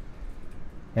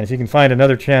 And if you can find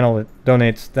another channel that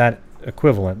donates that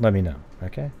equivalent, let me know,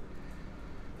 okay?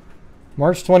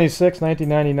 March 26,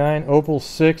 1999, Opal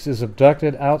 6 is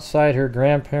abducted outside her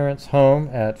grandparents' home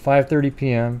at 5:30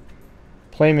 p.m.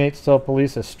 Playmates tell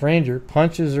police a stranger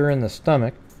punches her in the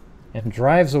stomach and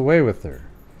drives away with her.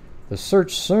 The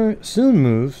search soon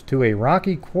moves to a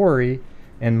rocky quarry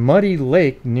and muddy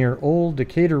lake near Old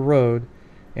Decatur Road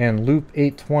and Loop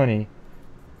 820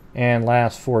 and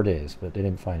lasts 4 days, but they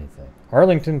didn't find anything.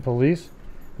 Arlington police,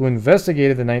 who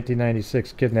investigated the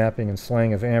 1996 kidnapping and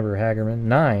slaying of Amber Hagerman,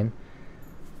 9,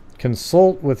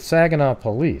 consult with Saginaw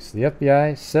police. The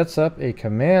FBI sets up a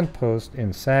command post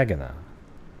in Saginaw.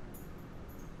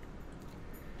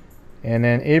 And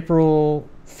then April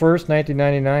 1st,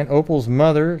 1999, Opal's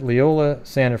mother, Leola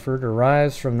Sanderford,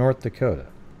 arrives from North Dakota.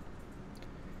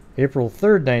 April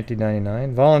 3rd,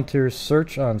 1999, volunteers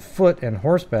search on foot and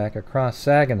horseback across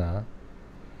Saginaw.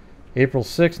 April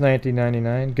 6,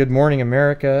 1999, Good Morning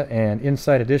America and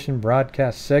Inside Edition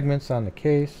broadcast segments on the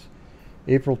case.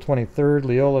 April 23rd,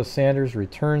 Leola Sanders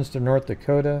returns to North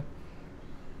Dakota.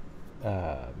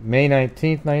 May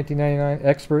 19th, 1999,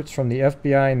 experts from the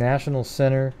FBI National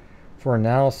Center for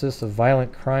Analysis of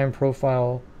Violent Crime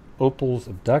profile Opal's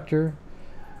abductor.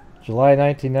 July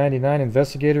 1999,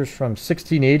 investigators from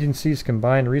 16 agencies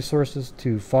combined resources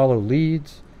to follow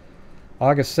leads.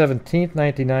 August 17th,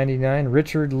 1999,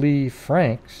 Richard Lee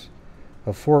Franks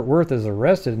of Fort Worth is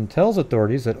arrested and tells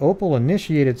authorities that Opal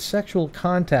initiated sexual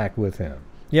contact with him.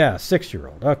 Yeah,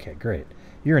 6-year-old. Okay, great.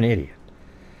 You're an idiot.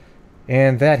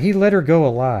 And that he let her go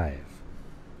alive.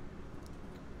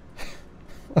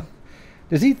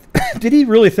 Did he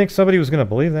really think somebody was going to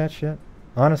believe that shit?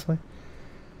 Honestly?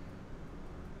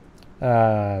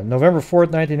 November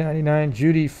 4th, 1999,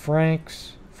 Judy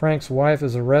Frank's wife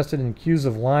is arrested and accused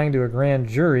of lying to a grand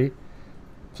jury.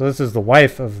 So this is the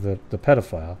wife of the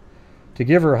pedophile. To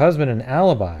give her husband an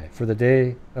alibi for the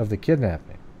day of the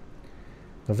kidnapping.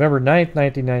 November 9th,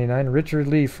 1999, Richard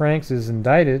Lee Franks is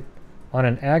indicted on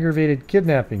an aggravated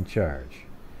kidnapping charge.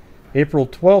 April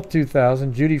 12th,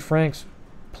 2000, Judy Franks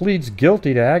pleads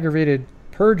guilty to aggravated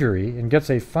perjury and gets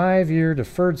a 5-year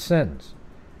deferred sentence.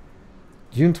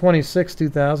 June 26,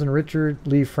 2000, Richard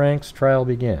Lee Franks' trial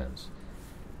begins.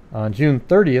 On June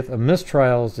 30th, a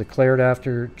mistrial is declared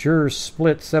after jurors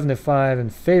split 75 in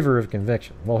favor of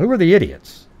conviction. Well, who are the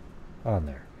idiots on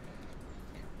there?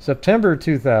 September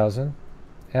 2000,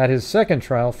 at his second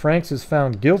trial, Franks is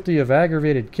found guilty of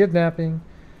aggravated kidnapping.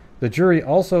 The jury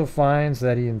also finds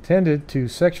that he intended to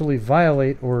sexually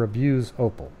violate or abuse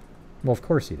Opal. Well, of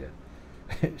course he did.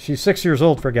 She's 6 years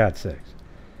old, for God's sakes.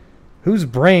 Whose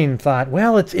brain thought,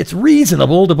 well, it's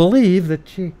reasonable to believe that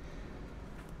she...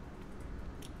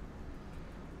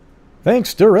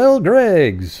 Thanks, Darrell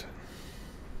Greggs.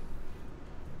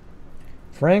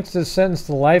 Franks is sentenced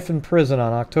to life in prison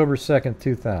on October 2nd,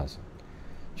 2000.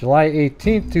 July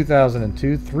 18th,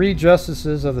 2002, 3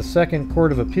 justices of the Second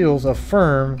Court of Appeals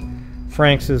affirm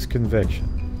Franks' conviction.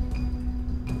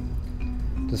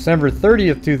 December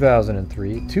 30th,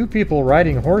 2003, 2 people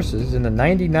riding horses in the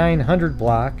 9900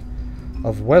 block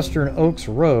of Western Oaks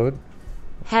Road.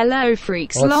 Hello,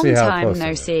 freaks. Long time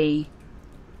no see.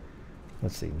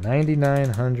 Let's see,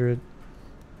 9900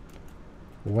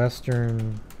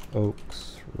 Western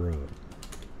Oaks Road.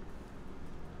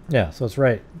 Yeah, so it's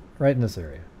right in this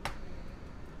area.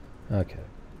 Okay.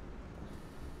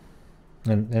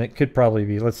 And it could probably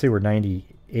be, let's see where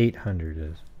 9800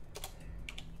 is.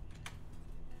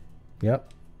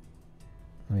 Yep.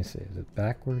 Let me see, is it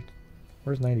backwards?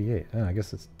 Where's 98? Oh, I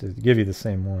guess it's to give you the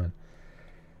same one.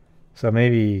 So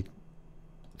maybe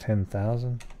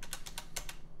 10,000?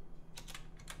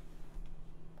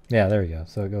 Yeah, there you go.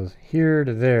 So it goes here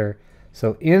to there.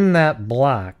 So in that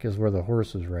block is where the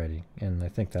horse is riding. And I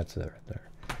think that's it right there.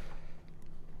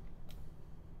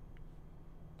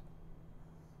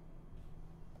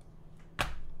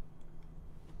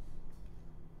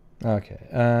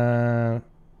 Okay.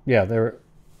 Yeah, the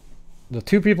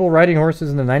 2 people riding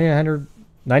horses in the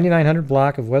 9900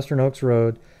 block of Western Oaks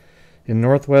Road in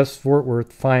northwest Fort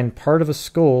Worth find part of a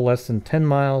skull less than 10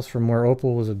 miles from where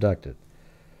Opal was abducted.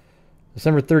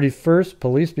 December 31st,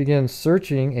 police begin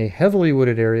searching a heavily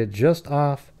wooded area just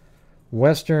off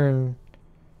Western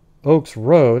Oaks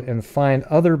Road and find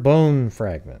other bone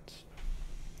fragments.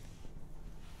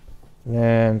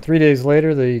 And 3 days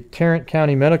later, the Tarrant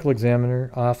County Medical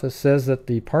Examiner Office says that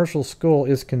the partial skull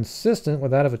is consistent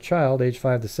with that of a child, age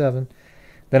 5 to 7.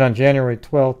 Then on January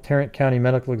 12th, Tarrant County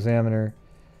Medical Examiner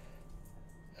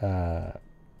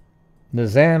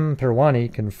Nizam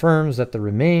Perwani confirms that the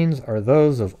remains are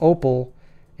those of Opal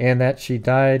and that she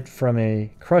died from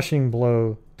a crushing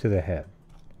blow to the head.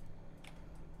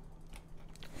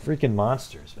 Freaking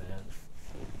monsters, man.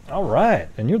 All right,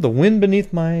 and you're the wind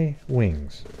beneath my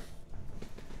wings.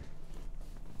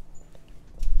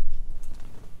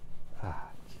 Ah,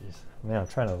 jeez. Man, I'm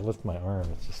trying to lift my arm.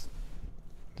 It's just,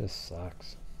 this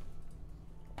sucks.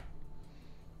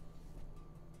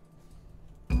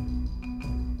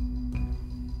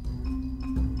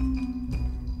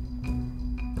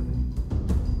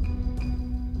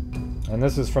 And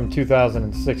this is from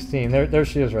 2016. There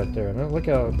she is right there. And look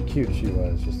how cute she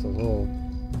was. Just a little,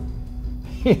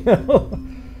 you know.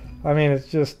 I mean, it's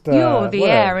just. You're the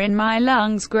air in my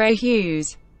lungs, Grey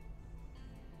Hughes.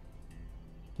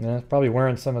 Yeah, probably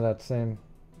wearing some of that same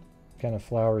kind of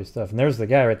flowery stuff. And there's the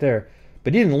guy right there.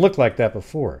 But he didn't look like that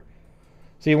before.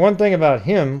 See, one thing about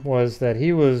him was that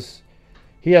he was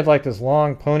he had like this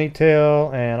long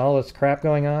ponytail and all this crap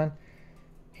going on,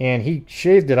 and he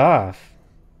shaved it off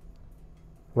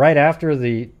right after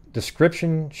the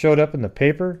description showed up in the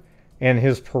paper, and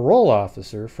his parole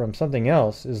officer from something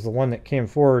else is the one that came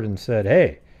forward and said,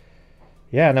 hey,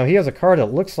 yeah, no, he has a car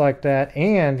that looks like that,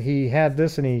 and he had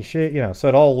this, and he shaved, you know, so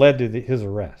it all led to his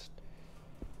arrest.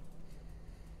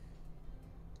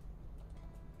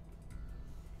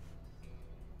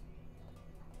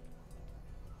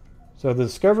 So the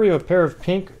discovery of a pair of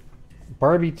pink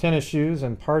Barbie tennis shoes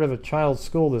and part of a child's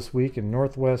school this week in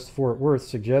northwest Fort Worth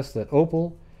suggests that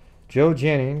Opal Joe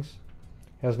Jennings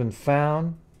has been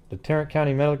found. The Tarrant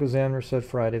County Medical Examiner said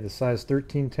Friday the size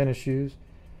 13 tennis shoes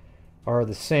are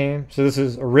the same. So this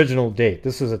is original date.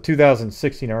 This is a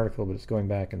 2016 article, but it's going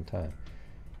back in time.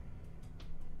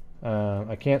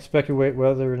 I can't speculate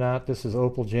whether or not this is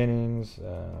Opal Jennings.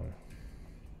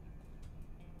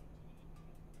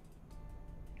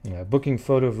 Booking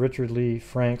photo of Richard Lee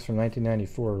Franks from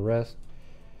 1994 arrest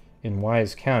in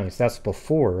Wise County. So that's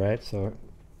before, right? So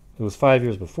it was 5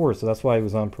 years before, so that's why he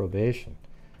was on probation.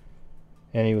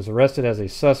 And he was arrested as a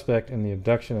suspect in the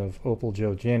abduction of Opal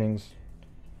Joe Jennings.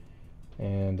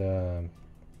 And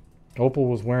Opal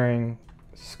was wearing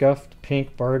scuffed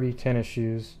pink Barbie tennis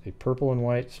shoes, a purple and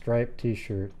white striped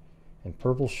t-shirt, and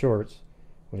purple shorts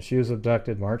when she was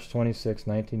abducted March 26,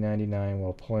 1999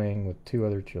 while playing with 2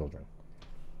 other children.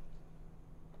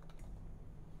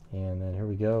 And then here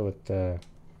we go with so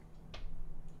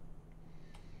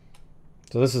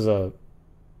this is a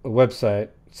website.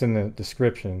 It's in the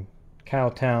description.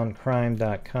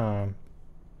 cowtowncrime.com.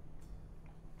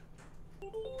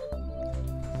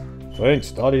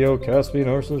 Thanks, Audio Caspian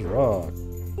Horses Rock.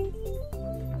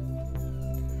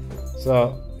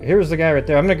 So here's the guy right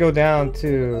there. I'm going to go down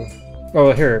to...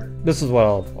 Oh, here. This is what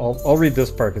I'll read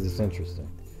this part because it's interesting.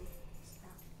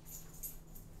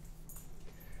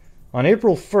 On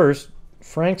April 1st,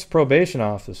 Frank's probation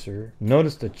officer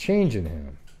noticed a change in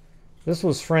him. This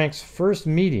was Frank's first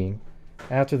meeting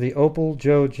after the Opal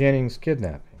Joe Jennings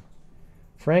kidnapping.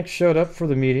 Frank showed up for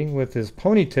the meeting with his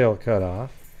ponytail cut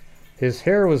off. His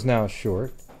hair was now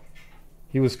short.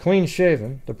 He was clean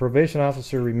shaven. The probation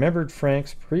officer remembered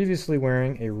Frank's previously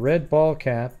wearing a red ball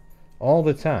cap all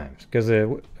the time, because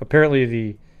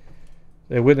apparently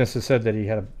the witnesses said that he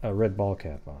had a red ball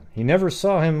cap on. He never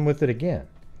saw him with it again.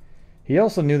 He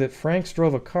also knew that Franks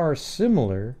drove a car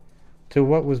similar to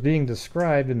what was being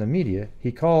described in the media.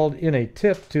 He called in a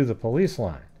tip to the police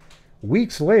line.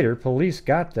 Weeks later, police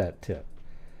got that tip.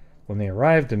 When they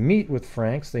arrived to meet with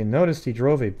Franks, they noticed he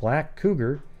drove a black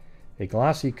Cougar, a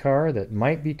glossy car that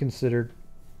might be considered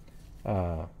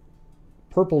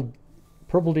purple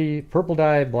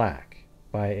dye black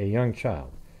by a young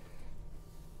child.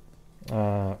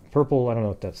 Purple, I don't know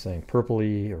what that's saying,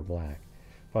 purpley or black,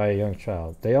 by a young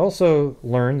child. They also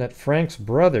learned that Frank's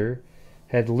brother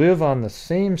had lived on the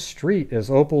same street as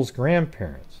Opal's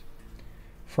grandparents.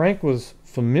 Frank was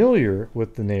familiar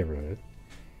with the neighborhood.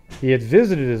 He had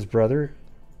visited his brother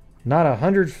not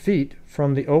 100 feet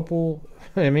from the Opal.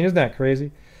 I mean, isn't that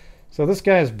crazy? So this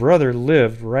guy's brother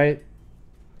lived right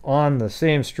on the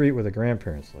same street where the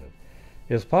grandparents lived.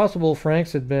 It's possible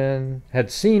Franks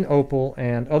had seen Opal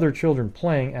and other children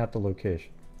playing at the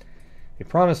location. A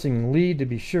promising lead to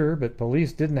be sure, but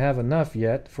police didn't have enough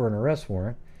yet for an arrest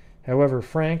warrant. However,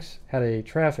 Franks had a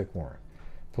traffic warrant.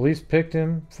 Police picked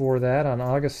him for that on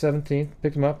August 17th,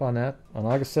 picked him up on that on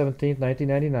August 17th,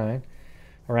 1999,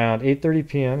 around 8:30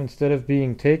 p.m. Instead of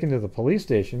being taken to the police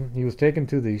station, he was taken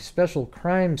to the Special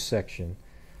Crimes section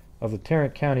of the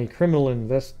Tarrant County Criminal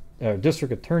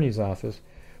District Attorney's Office,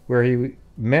 where he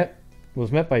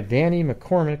was met by Danny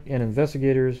McCormick and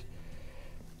investigators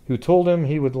who told him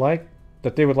they would like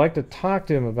to talk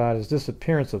to him about his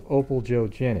disappearance of Opal Joe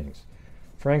Jennings.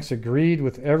 Franks agreed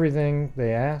with everything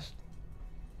they asked.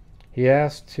 He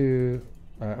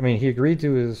agreed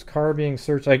to his car being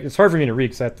searched. It's hard for me to read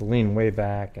because I have to lean way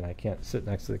back and I can't sit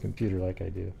next to the computer like I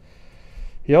do.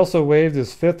 He also waived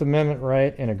his Fifth Amendment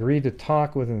right and agreed to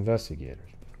talk with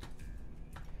investigators.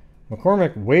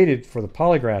 McCormick waited for the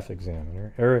polygraph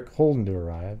examiner, Eric Holden, to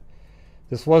arrive.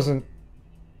 This wasn't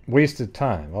wasted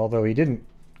time. Although he didn't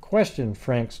question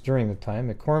Franks during the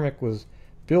time, McCormick was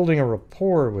building a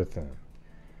rapport with him.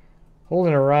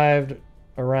 Holden arrived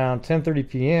around 10:30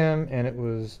 p.m. and it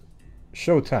was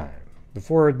showtime.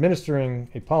 Before administering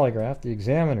a polygraph, the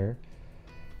examiner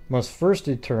must first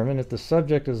determine if the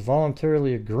subject is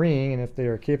voluntarily agreeing and if they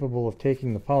are capable of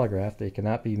taking the polygraph. They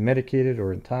cannot be medicated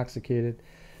or intoxicated.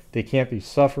 They can't be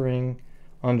suffering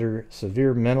under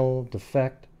severe mental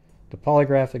defect. The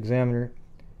polygraph examiner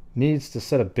needs to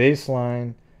set a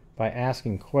baseline by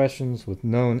asking questions with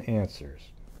known answers.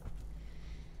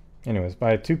 Anyways,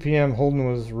 by 2 p.m., Holden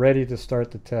was ready to start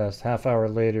the test. Half hour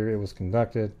later, it was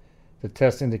conducted. The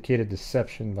test indicated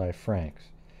deception by Franks.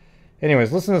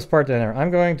 Anyways, listen to this part down there.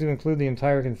 I'm going to include the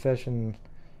entire confession.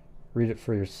 Read it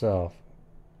for yourself.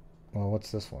 Well,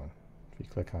 what's this one? If you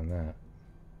click on that.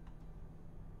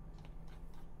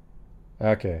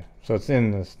 Okay, so it's in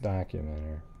this document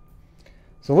here.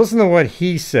 So listen to what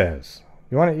he says.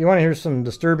 You want to hear some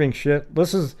disturbing shit?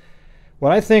 This is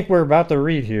what I think we're about to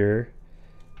read here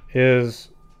is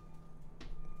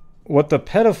what the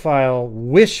pedophile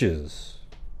wishes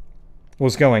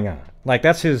was going on. Like,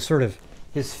 that's his sort of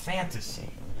his fantasy.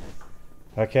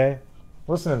 Okay?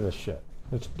 Listen to this shit.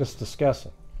 It's just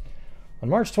disgusting. On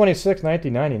March 26,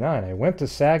 1999, I went to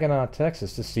Saginaw,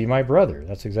 Texas to see my brother.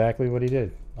 That's exactly what he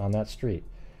did on that street.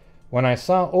 When I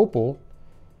saw Opal,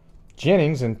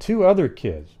 Jennings, and 2 other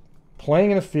kids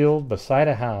playing in a field beside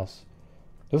a house.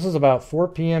 This was about 4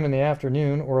 p.m. in the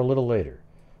afternoon or a little later.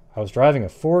 I was driving a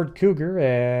Ford Cougar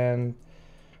and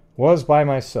was by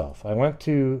myself. I went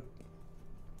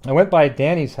by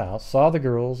Danny's house, saw the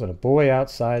girls and a boy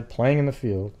outside playing in the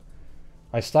field.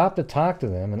 I stopped to talk to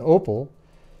them, and Opal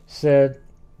said,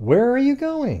 "Where are you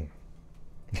going?"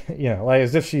 You know, like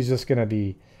as if she's just going to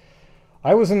be...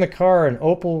 I was in the car, and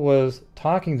Opal was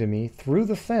talking to me through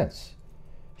the fence.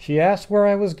 She asked where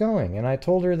I was going, and I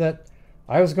told her that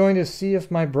I was going to see if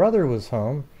my brother was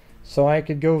home so I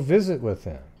could go visit with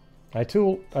him. I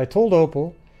told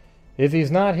Opal, if he's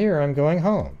not here, I'm going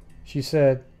home. She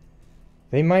said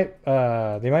they might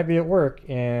be at work,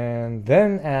 and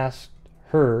then asked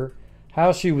her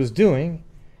how she was doing,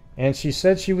 and she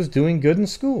said she was doing good in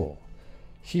school.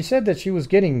 She said that she was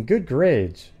getting good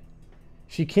grades.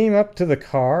 She came up to the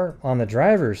car on the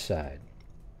driver's side.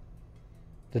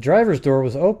 The driver's door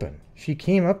was open. She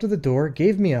came up to the door,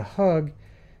 gave me a hug,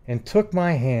 and took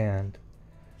my hand.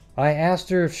 I asked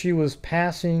her if she was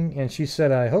passing, and she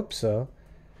said, "I hope so."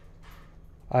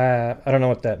 I don't know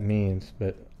what that means,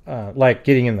 but like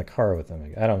getting in the car with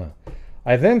them. I don't know.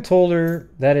 I then told her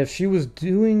that if she was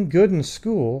doing good in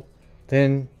school,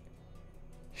 then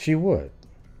she would.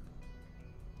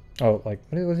 Oh, like,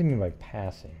 what does he mean by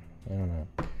passing? I don't know.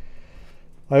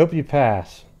 I hope you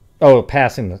pass. Oh,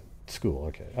 passing the school.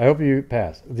 Okay. I hope you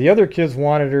pass. The other kids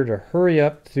wanted her to hurry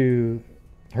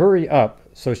up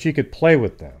so she could play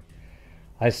with them.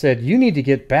 I said, "You need to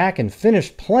get back and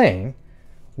finish playing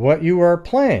what you are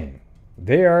playing."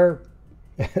 They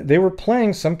were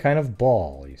playing some kind of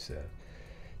ball, he said.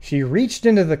 She reached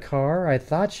into the car. I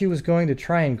thought she was going to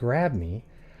try and grab me.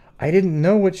 I didn't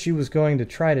know what she was going to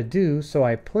try to do, so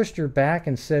I pushed her back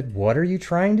and said, "What are you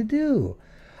trying to do?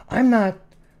 I'm not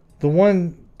the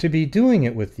one to be doing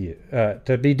it with you,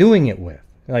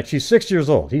 Like, she's 6 years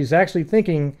old. He's actually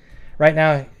thinking right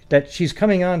now that she's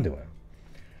coming on to him.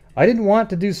 I didn't want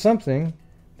to do something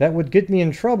that would get me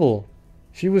in trouble.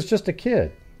 She was just a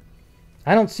kid.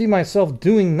 I don't see myself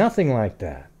doing nothing like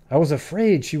that. I was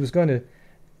afraid she was going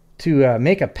to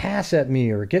make a pass at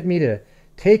me or get me to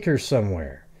take her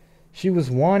somewhere. She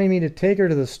was wanting me to take her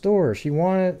to the store. She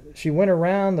went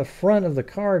around the front of the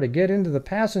car to get into the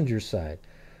passenger side.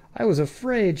 I was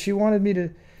afraid she wanted me to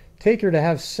take her to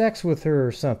have sex with her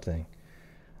or something.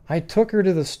 I took her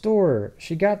to the store.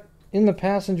 She got in the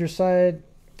passenger side.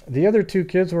 The other 2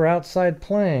 kids were outside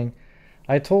playing.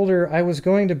 I told her I was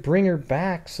going to bring her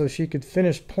back so she could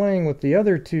finish playing with the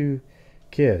other 2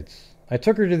 kids. I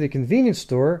took her to the convenience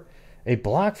store a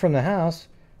block from the house.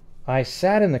 I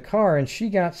sat in the car and she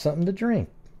got something to drink.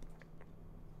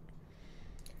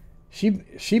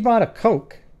 She bought a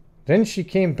Coke. Then she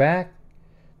came back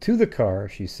to the car,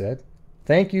 she said.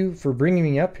 "Thank you for bringing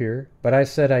me up here," but I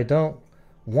said I don't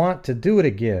want to do it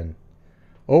again.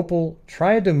 Opal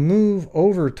tried to move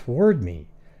over toward me.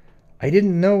 I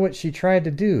didn't know what she tried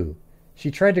to do.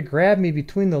 She tried to grab me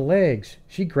between the legs.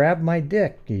 She grabbed my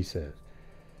dick, he said.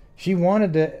 She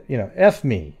wanted to, F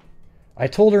me. I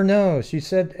told her no. She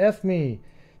said, "F me."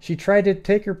 She tried to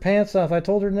take her pants off. I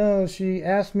told her no. She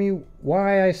asked me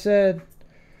why. I said,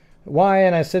 "Why?"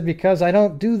 And I said, "Because I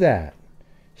don't do that."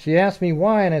 She asked me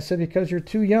why, and I said, "Because you're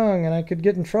too young and I could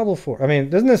get in trouble for it." I mean,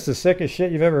 isn't this the sickest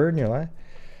shit you've ever heard in your life?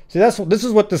 See, this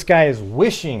is what this guy is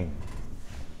wishing.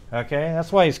 Okay?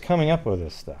 That's why he's coming up with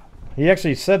this stuff. He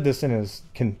actually said this in his,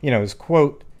 his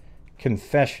quote,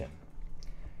 confession.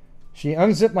 She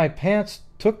unzipped my pants,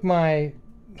 took my...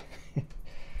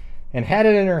 and had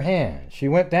it in her hand. She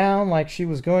went down like she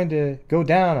was going to go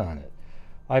down on it.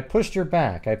 I pushed her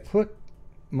back. I put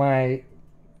my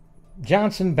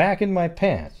Johnson back in my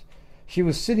pants. She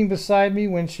was sitting beside me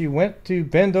when she went to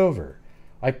bend over.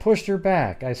 I pushed her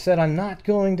back. I said, I'm not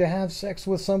going to have sex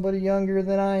with somebody younger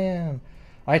than I am.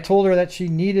 I told her that she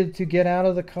needed to get out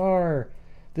of the car.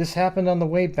 This happened on the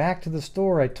way back to the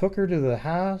store. I took her to the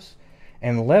house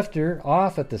and left her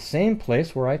off at the same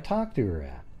place where I talked to her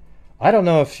at. I don't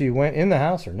know if she went in the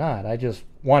house or not. I just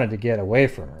wanted to get away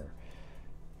from her.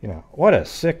 You know, what a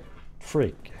sick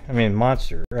freak. I mean,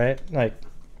 monster, right? Like,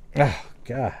 oh,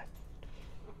 God.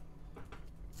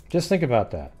 Just think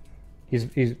about that.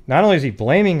 He's not only is he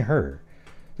blaming her,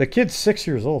 the kid's 6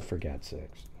 years old, for God's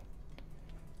sakes.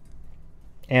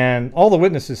 And all the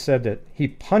witnesses said that he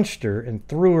punched her and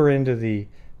threw her into the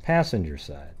passenger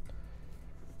side.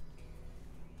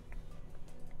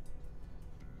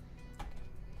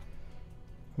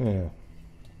 Yeah,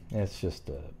 it's just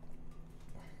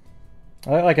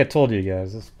like I told you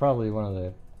guys, it's probably one of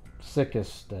the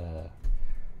sickest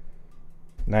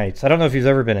nights. I don't know if he's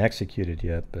ever been executed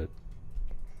yet, but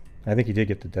I think he did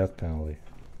get the death penalty.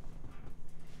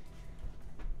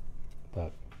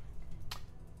 But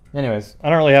anyways, I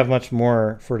don't really have much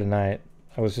more for tonight.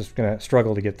 I was just going to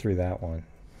struggle to get through that one.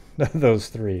 Those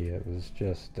three. It was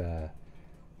just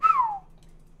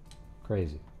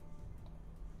crazy.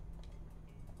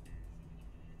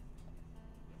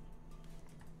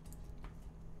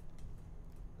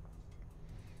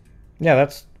 Yeah,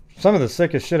 that's some of the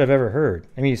sickest shit I've ever heard.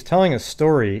 I mean, he's telling a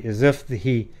story as if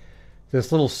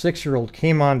this little 6-year-old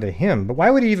came on to him. But why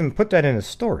would he even put that in his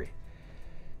story?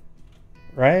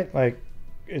 Right? Like,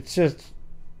 it's just,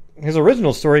 his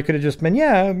original story could have just been,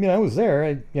 yeah, I mean, I was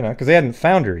there, because they hadn't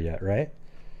found her yet, right?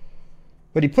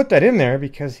 But he put that in there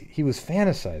because he was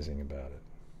fantasizing about it.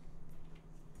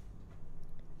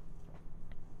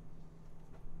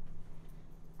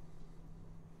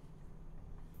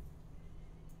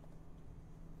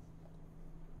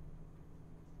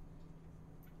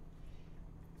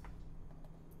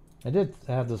 I did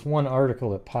have this one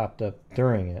article that popped up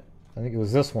during it. I think it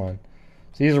was this one.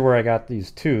 So these are where I got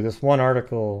these two. This one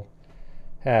article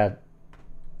had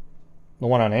the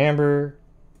one on Amber,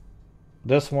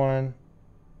 this one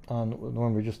on the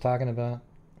one we were just talking about,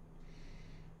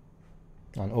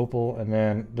 on Opal, and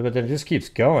then, but then it just keeps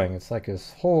going. It's like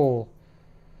this whole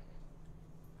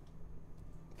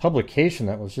publication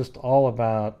that was just all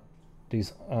about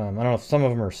these, I don't know if some of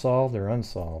them are solved or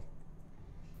unsolved.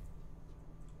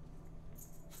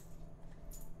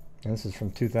 And this is from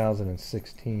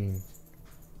 2016.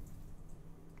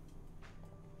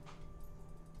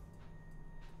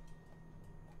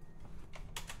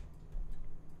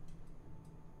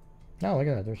 Oh, look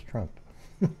at that. There's Trump.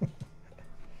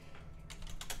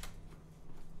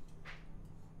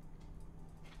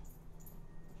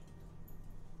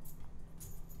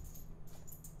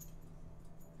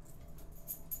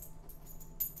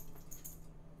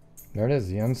 There it is.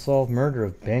 The unsolved murder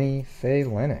of Benny Faye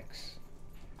Lennox.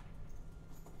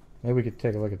 Maybe we could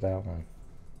take a look at that one.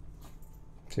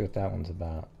 See what that one's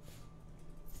about.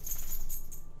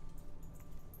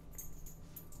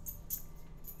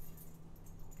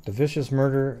 The vicious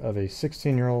murder of a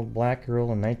 16-year-old black girl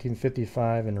in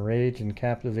 1955 enraged and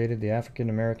captivated the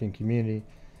African-American community,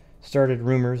 started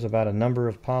rumors about a number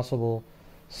of possible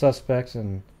suspects,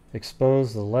 and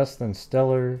exposed the less than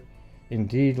stellar,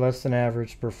 indeed less than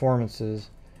average,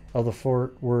 performances of the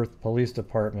Fort Worth Police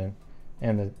Department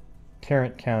and the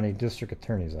Tarrant County District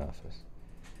Attorney's Office.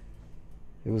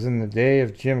 It was in the day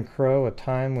of Jim Crow, a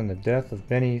time when the death of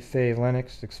Benny Faye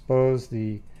Lennox exposed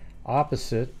the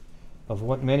opposite of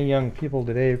what many young people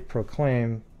today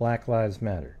proclaim Black Lives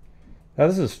Matter. Now,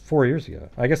 this is 4 years ago.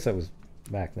 I guess that was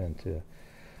back then, too.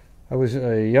 I was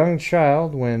a young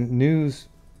child when news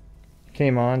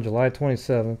came on July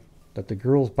 27th that the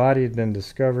girl's body had been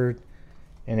discovered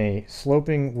in a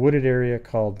sloping wooded area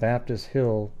called Baptist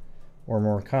Hill, or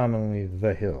more commonly,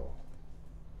 The Hill.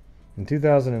 In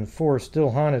 2004,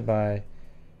 still haunted by,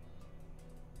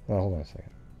 well, hold on a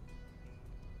second.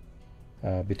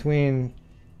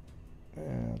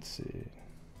 Let's see.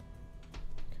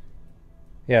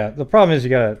 Yeah, the problem is you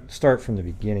gotta start from the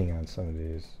beginning on some of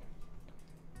these.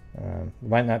 It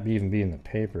might not even be in the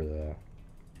paper, though.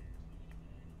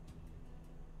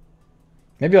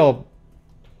 Maybe I'm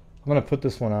gonna put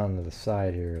this one on to the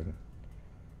side here and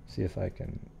see if I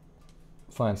can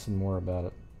find some more about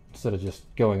it instead of just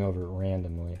going over it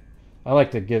randomly. I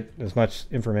like to get as much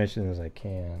information as I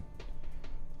can.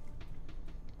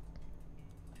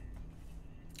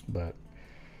 But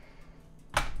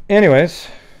anyways,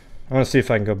 I want to see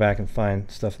if I can go back and find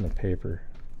stuff in the paper.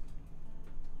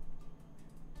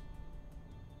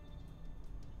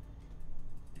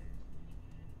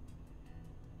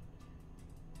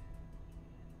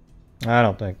 I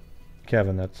don't think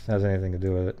Kevin that has anything to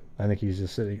do with it. I think he's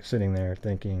just sitting there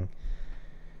thinking.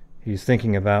 He's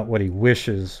thinking about what he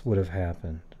wishes would have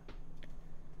happened.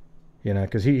 You know,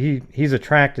 because he's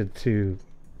attracted to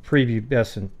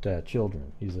prepubescent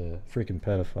children. He's a freaking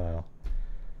pedophile.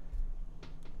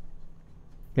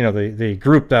 You know, the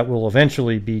group that will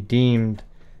eventually be deemed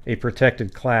a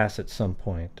protected class at some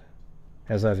point,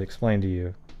 as I've explained to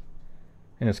you.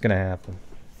 And it's going to happen.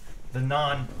 The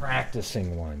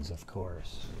non-practicing ones, of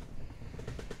course.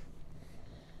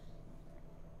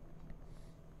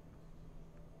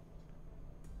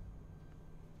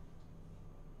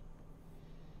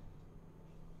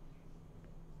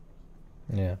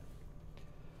 Yeah.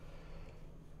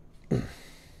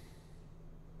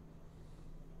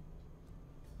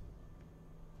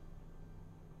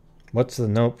 What's the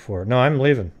note for? No, I'm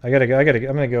leaving. I'm gonna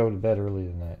go to bed early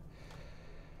tonight.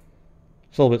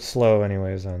 It's a little bit slow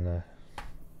anyways on the...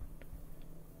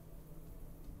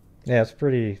 Yeah, it's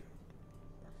pretty...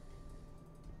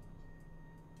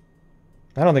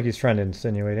 I don't think he's trying to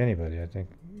insinuate anybody, I think.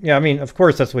 Yeah, I mean, of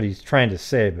course that's what he's trying to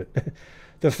say, but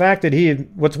the fact that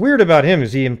what's weird about him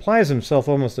is he implies himself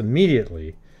almost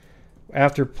immediately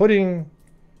after putting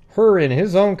her in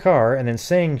his own car and then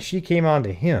saying she came on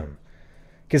to him.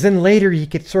 Because then later he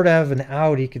could sort of have an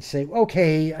out. He could say,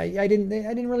 okay, I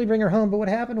didn't really bring her home, but what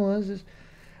happened was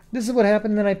this is what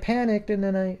happened, and then I panicked, and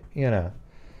then you know.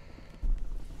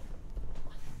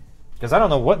 Because I don't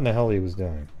know what in the hell he was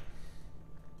doing.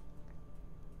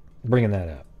 Bringing that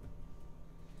up.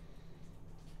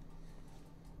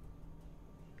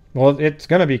 Well, it's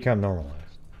going to become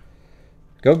normalized.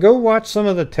 Go watch some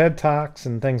of the TED Talks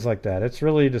and things like that. It's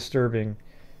really disturbing.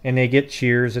 And they get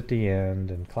cheers at the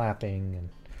end and clapping. And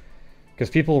because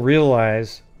people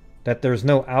realize that there's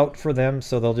no out for them,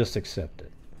 so they'll just accept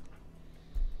it.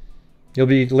 You'll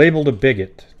be labeled a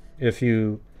bigot if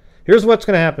you... Here's what's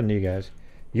going to happen to you guys.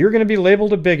 You're going to be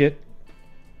labeled a bigot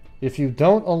if you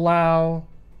don't allow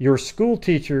your school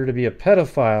teacher to be a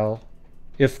pedophile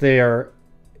if they are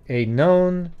a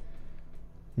known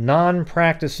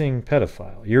non-practicing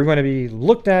pedophile. You're going to be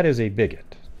looked at as a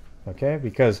bigot, okay?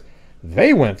 Because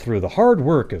they went through the hard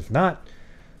work of not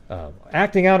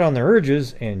acting out on their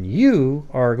urges, and you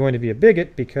are going to be a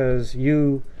bigot because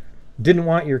you didn't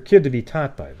want your kid to be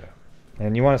taught by them.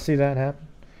 And you want to see that happen?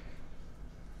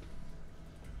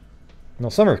 No,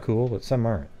 some are cool, but some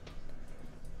aren't.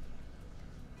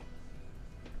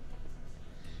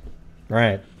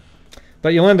 Right.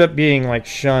 But you'll end up being like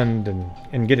shunned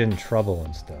and get in trouble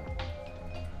and stuff.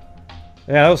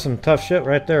 Yeah, that was some tough shit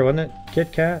right there, wasn't it,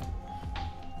 Kit Kat?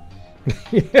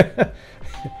 Yeah.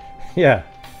 Yeah.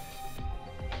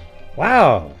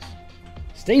 Wow.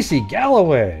 Stacy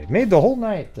Galloway made the whole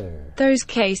night there. Those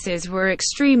cases were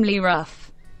extremely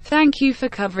rough. Thank you for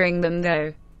covering them,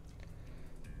 though.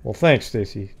 Well, thanks,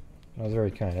 Stacy. That was very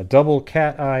kind. A double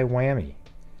cat eye whammy.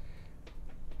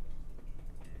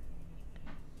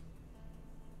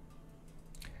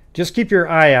 Just keep your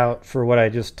eye out for what I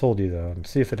just told you, though, and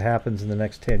see if it happens in the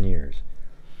next 10 years.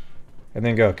 And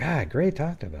then go, God, Gray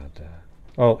talked about that.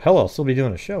 Oh, hell, I'll still be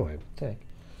doing a show, I would think.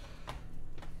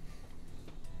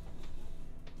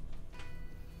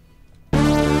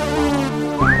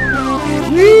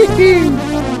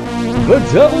 The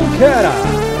double cat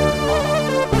eye.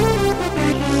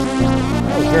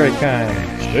 That was very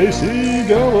kind. Stacy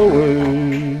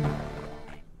Galloway.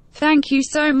 Thank you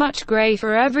so much, Gray,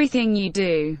 for everything you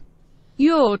do.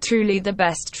 You're truly the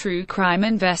best true crime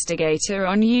investigator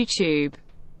on YouTube.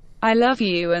 I love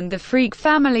you and the Freak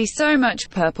family so much.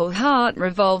 Purple heart,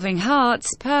 revolving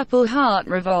hearts, purple heart,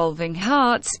 revolving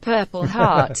hearts, purple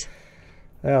heart.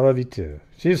 I love you too.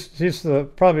 She's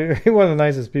probably one of the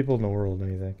nicest people in the world,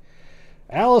 anything.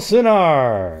 Allison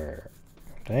R.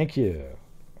 Thank you.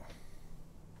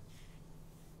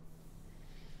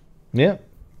 Yep.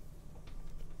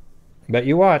 Bet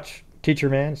you watch, teacher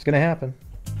man. It's going to happen.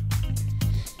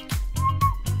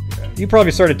 You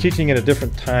probably started teaching at a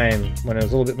different time when it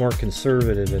was a little bit more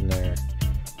conservative in there.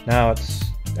 Now it's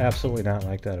absolutely not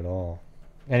like that at all.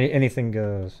 Anything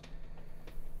goes.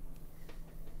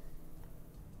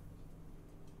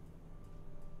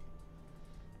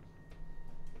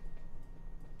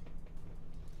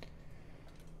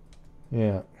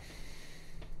 Yeah.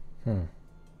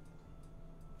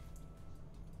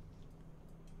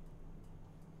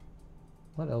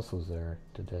 What else was there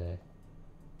today?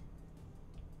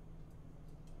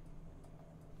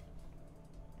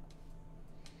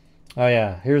 Oh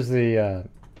yeah, here's the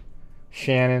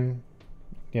Shannon,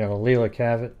 Leila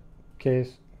Cavett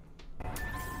case.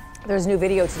 There's new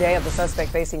video today of the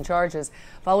suspect facing charges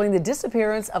following the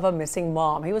disappearance of a missing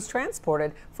mom. He was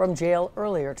transported from jail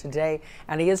earlier today,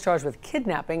 and he is charged with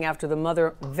kidnapping after the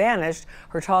mother vanished.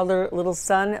 Her toddler little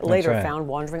son later found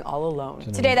wandering all alone.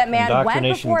 Today, that man went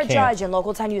before a judge, and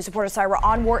local 10 News reporter Syra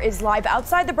Onwar is live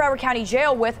outside the Broward County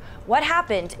Jail with what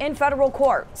happened in federal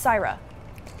court. Syra.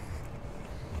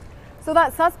 So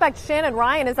that suspect, Shannon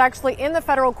Ryan, is actually in the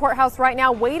federal courthouse right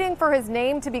now waiting for his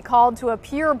name to be called to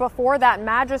appear before that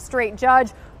magistrate judge.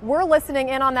 We're listening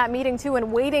in on that meeting too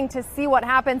and waiting to see what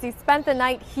happens. He spent the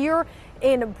night here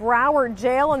in Broward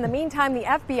Jail. In the meantime, the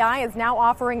FBI is now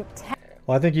offering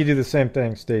Well, I think you do the same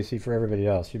thing, Stacy, for everybody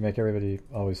else. You make everybody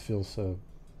always feel so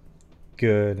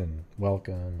good and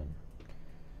welcome and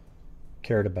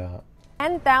cared about.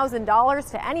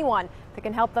 $10,000 to anyone that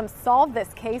can help them solve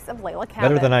this case of Layla Cabot.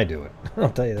 Better than I do it,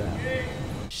 I'll tell you that.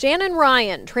 Shannon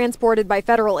Ryan, transported by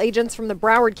federal agents from the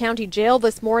Broward County Jail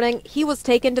this morning, he was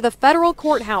taken to the federal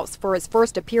courthouse for his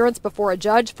first appearance before a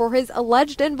judge for his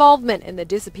alleged involvement in the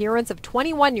disappearance of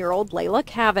 21-year-old Layla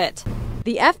Cabot.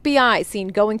 The FBI seen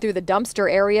going through the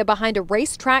dumpster area behind a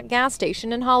racetrack gas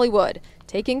station in Hollywood,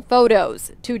 taking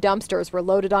photos. 2 dumpsters were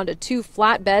loaded onto 2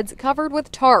 flatbeds covered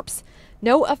with tarps.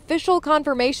 No official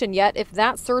confirmation yet if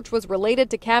that search was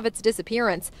related to Cabot's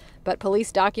disappearance, but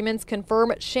police documents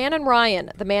confirm Shannon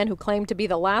Ryan, the man who claimed to be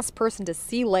the last person to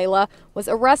see Layla, was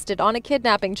arrested on a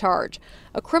kidnapping charge.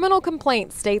 A criminal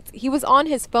complaint states he was on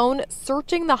his phone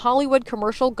searching the Hollywood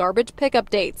commercial garbage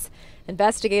pickup dates.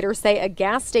 Investigators say a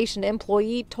gas station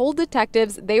employee told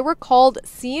detectives they recalled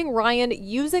seeing Ryan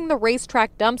using the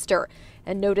racetrack dumpster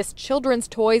and noticed children's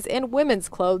toys and women's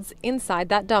clothes inside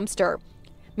that dumpster.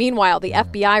 Meanwhile, the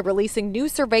FBI releasing new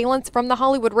surveillance from the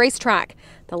Hollywood racetrack,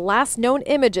 the last known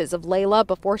images of Layla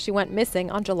before she went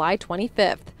missing on July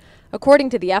 25th. According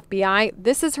to the FBI,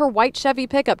 this is her white Chevy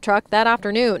pickup truck that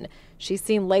afternoon. She's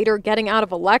seen later getting out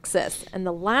of a Lexus, and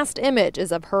the last image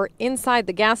is of her inside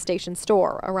the gas station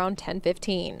store around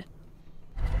 10:15.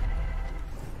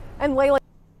 And Layla...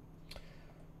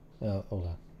 Oh, hold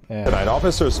on. Yeah. Tonight,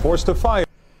 officers forced to fire.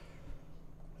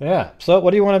 Yeah, so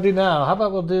what do you want to do now? How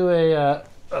about we'll do a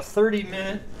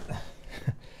 30-minute,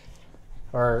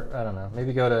 or I don't know,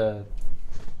 maybe go to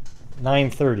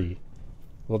 9:30.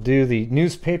 We'll do the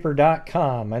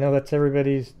newspaper.com. I know that's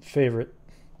everybody's favorite,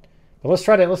 but let's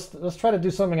try to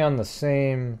do something on the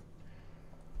same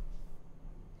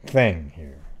thing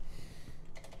here.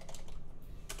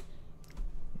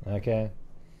 Okay,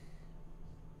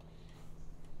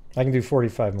 I can do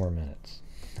 45 more minutes.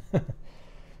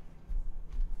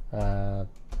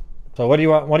 So what do you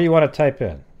want? What do you want to type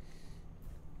in?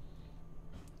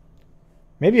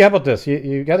 Maybe how about this?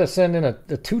 You got to send in a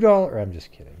 $2. I'm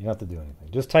just kidding. You don't have to do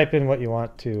anything. Just type in what you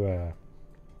want to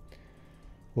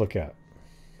look up.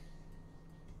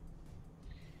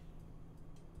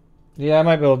 Yeah, I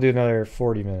might be able to do another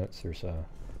 40 minutes or so.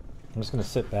 I'm just going to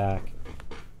sit back.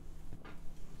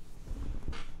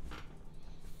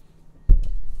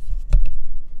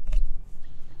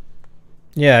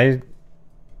 Yeah,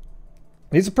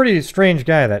 he's a pretty strange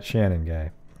guy, that Shannon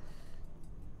guy.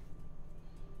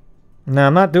 Now,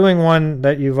 I'm not doing one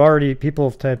that people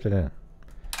have typed it in.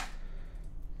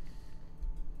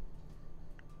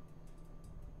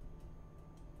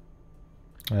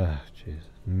 Ah, jeez.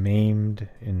 Maimed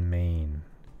in Maine.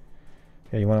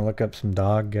 Yeah, you want to look up some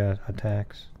dog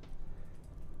attacks?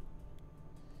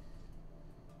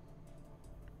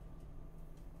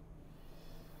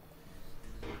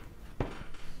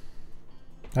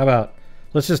 How about,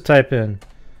 let's just type in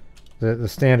the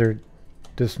standard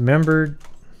dismembered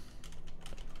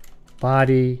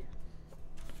body,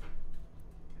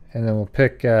 and then we'll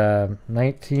pick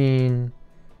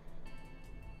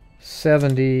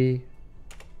 1970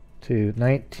 to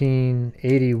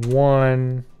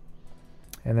 1981,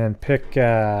 and then pick,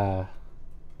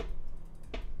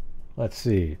 let's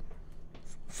see,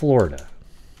 Florida.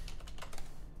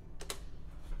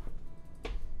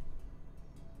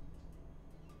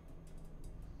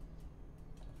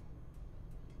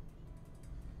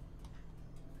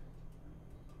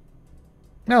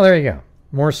 Now there you go.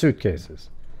 More suitcases.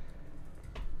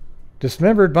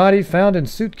 Dismembered body found in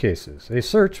suitcases. A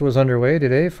search was underway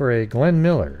today for a Glenn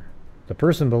Miller. The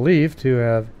person believed to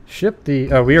have shipped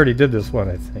the... Oh, we already did this one,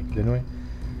 I think, didn't we?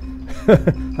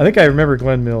 I think I remember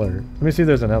Glenn Miller. Let me see if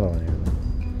there's another one here.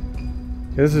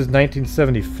 Okay, this is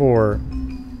 1974.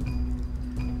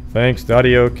 Thanks,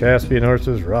 Audio Caspian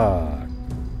Horses Rock.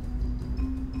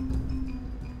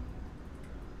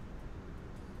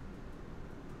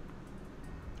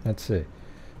 Let's see.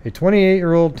 A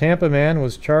 28-year-old Tampa man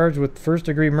was charged with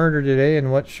first-degree murder today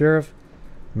in what Sheriff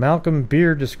Malcolm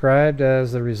Beard described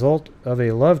as the result of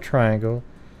a love triangle,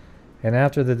 and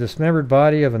after the dismembered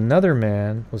body of another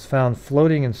man was found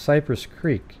floating in Cypress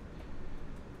Creek.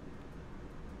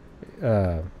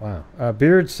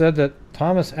 Beard said that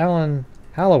Thomas Allen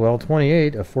Hallowell,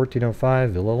 28, of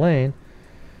 1405 Villa Lane,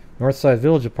 Northside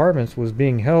Village Apartments, was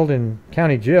being held in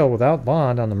county jail without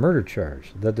bond on the murder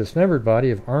charge. The dismembered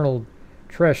body of Arnold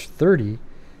Tresh, 30,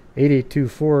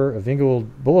 8824 of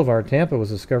Inglewood Boulevard, Tampa, was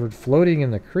discovered floating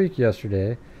in the creek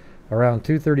yesterday around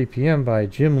 2:30 p.m. by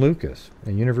Jim Lucas,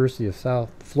 a University of South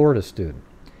Florida student.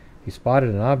 He spotted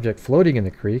an object floating in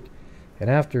the creek, and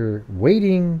after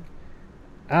wading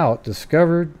out,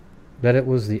 discovered that it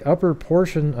was the upper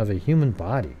portion of a human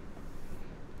body.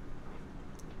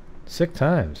 Sick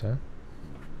times, huh?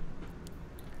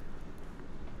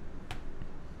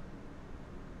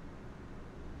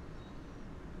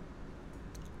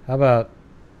 How about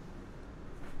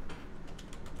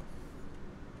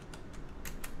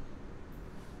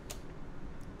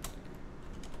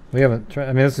we haven't tried,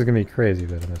 I mean, this is going to be crazy,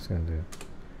 but I'm just going to do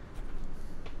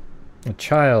a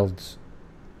child's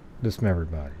dismembered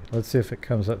body. Let's see if it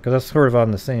comes up, because that's sort of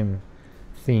on the same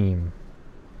theme.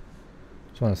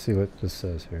 Just want to see what this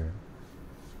says here.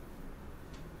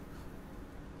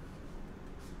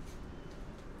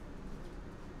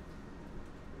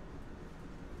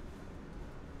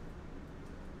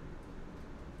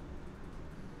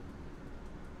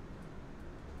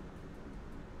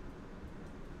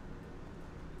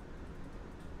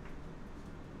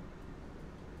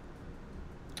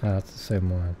 Ah, that's the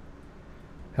same one.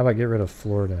 How about get rid of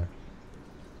Florida?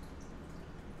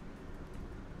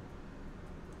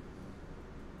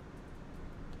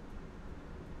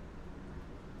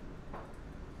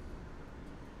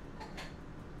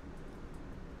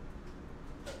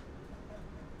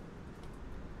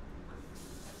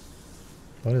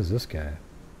 What is this guy?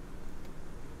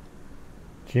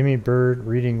 Jimmy Bird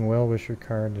reading well-wisher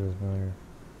card to his mother.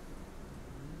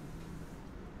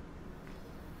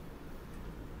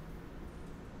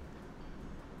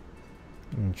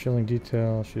 In chilling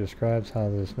detail, she describes how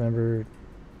they dismembered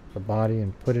the body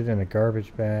and put it in a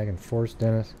garbage bag and forced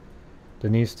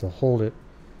Denise to hold it.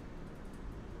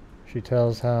 She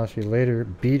tells how she later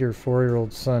beat her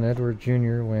 4-year-old son Edward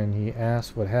Jr. when he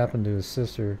asked what happened to his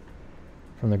sister.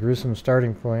 From the gruesome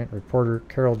starting point, reporter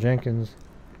Carol Jenkins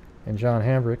and John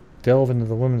Hambrick delve into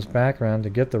the woman's background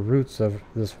to get the roots of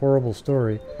this horrible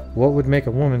story. What would make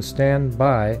a woman stand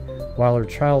by while her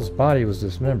child's body was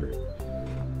dismembered?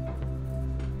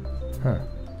 Huh.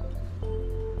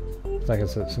 It's like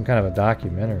it's some kind of a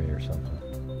documentary or something.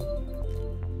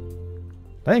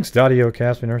 Thanks, Daudio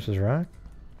Caspi Nurses Rock.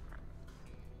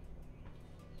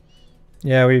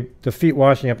 Yeah, the feet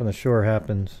washing up on the shore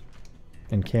happens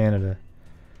in Canada.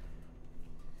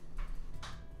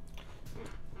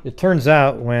 It turns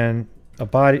out when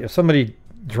if somebody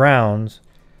drowns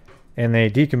and they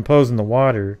decompose in the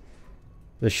water,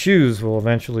 the shoes will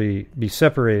eventually be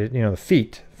separated, the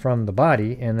feet from the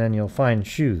body, and then you'll find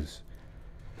shoes,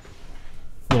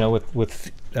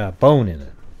 with bone in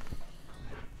it.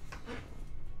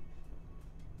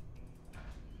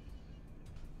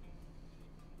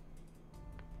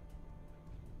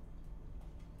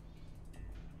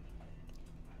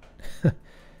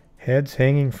 Heads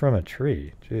hanging from a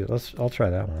tree. Gee, I'll try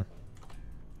that one.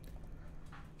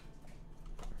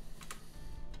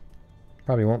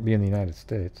 Probably won't be in the United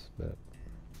States, but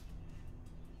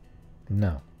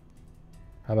no.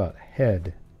 How about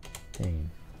head hanging?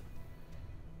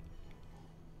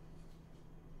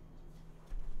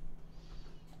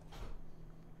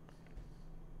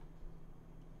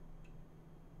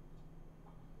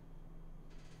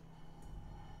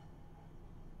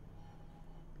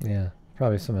 Yeah,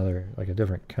 probably some other, like a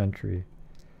different country.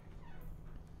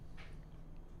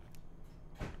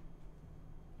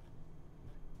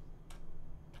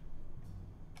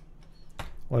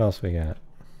 What else we got?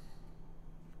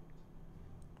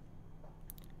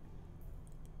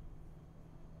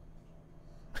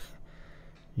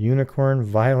 Unicorn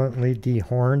violently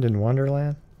dehorned in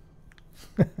Wonderland?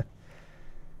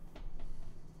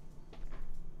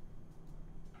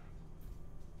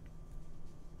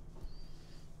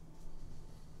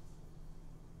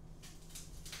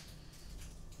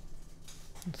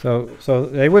 So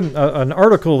they wouldn't, an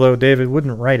article though, David,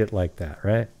 wouldn't write it like that,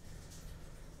 right?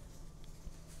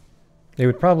 They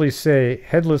would probably say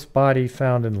headless body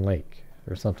found in lake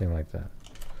or something like that.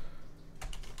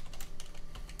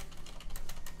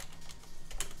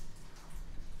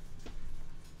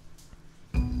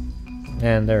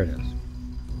 And there it is.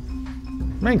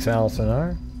 Thanks, Allison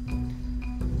R.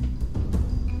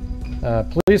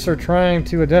 Police are trying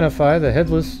to identify the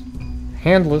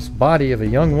handless body of a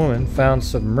young woman found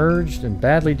submerged and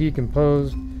badly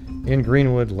decomposed in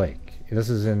Greenwood Lake. This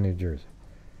is in New Jersey.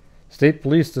 State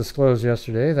police disclosed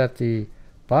yesterday that the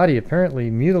body,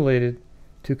 apparently mutilated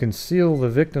to conceal the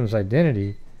victim's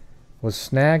identity, was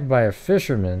snagged by a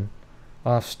fisherman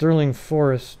off Sterling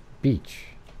Forest Beach.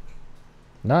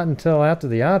 Not until after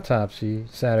the autopsy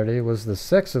Saturday was the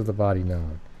sex of the body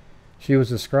known. She was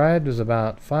described as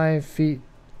about 5 feet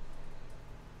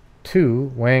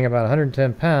 2, weighing about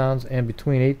 110 pounds, and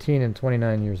between 18 and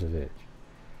 29 years of age.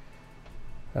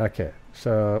 Okay,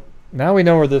 so now we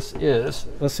know where this is.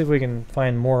 Let's see if we can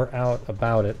find more out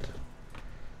about it.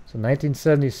 So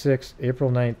 1976,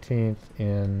 April 19th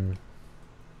and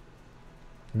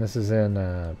this is in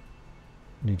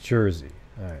New Jersey.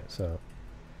 All right, so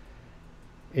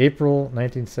April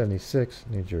 1976,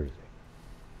 New Jersey.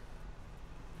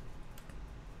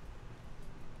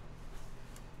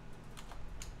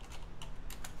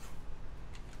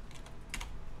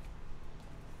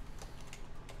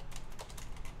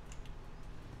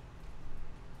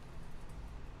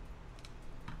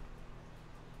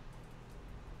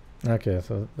 Okay,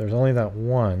 so there's only that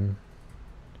one.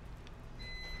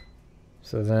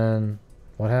 So then,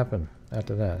 what happened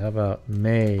after that? How about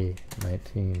May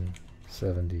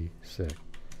 1976?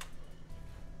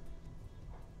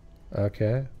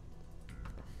 Okay.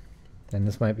 And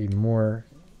this might be more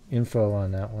info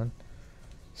on that one.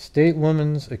 State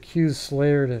woman's accused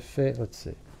slayer to fate. Let's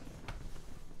see.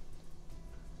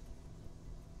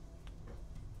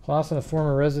 Clausen, a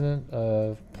former resident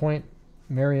of Point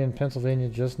Marion, Pennsylvania,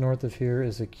 just north of here,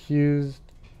 is accused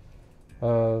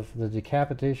of the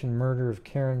decapitation murder of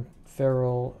Karen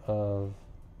Farrell of...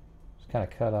 It's kind of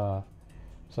cut off.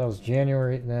 So that was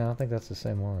January... No, I think that's the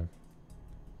same one.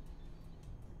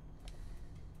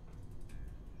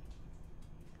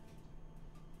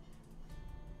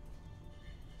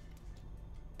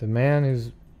 The man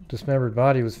whose dismembered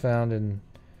body was found in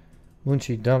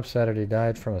Munchie Dump Saturday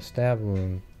died from a stab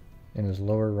wound in his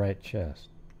lower right chest.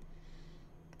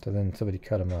 So then somebody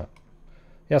cut him up.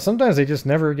 Yeah, sometimes they just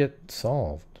never get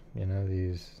solved. You know,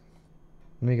 these...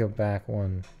 Let me go back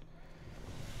one.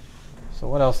 So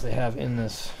what else they have in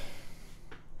this?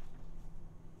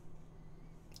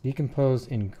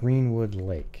 Decomposed in Greenwood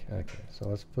Lake. Okay, so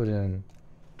let's put in...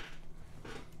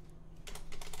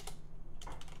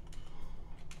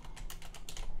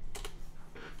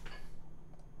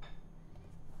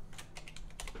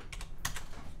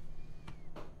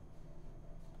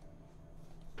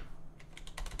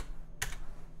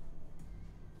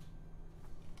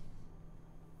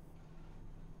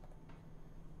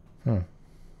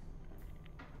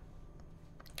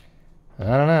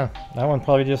 I don't know. That one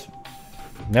probably just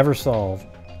never solved.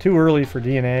 Too early for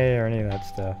DNA or any of that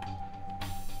stuff.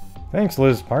 Thanks,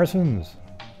 Liz Parsons.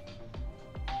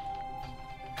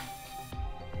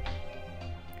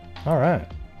 All right.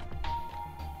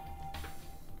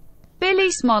 Billy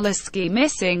Smolensky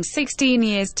missing 16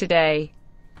 years today.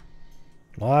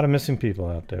 A lot of missing people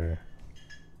out there.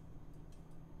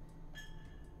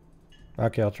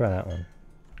 Okay, I'll try that one.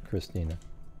 Christina.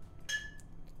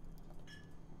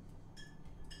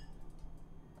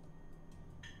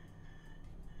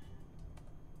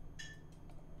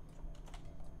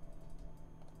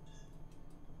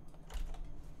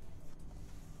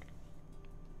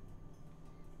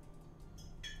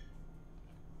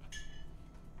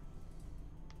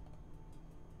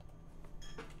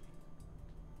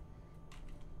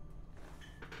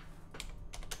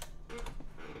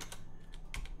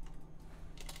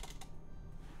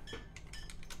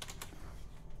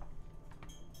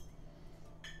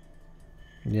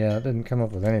 Yeah, it didn't come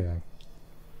up with anything.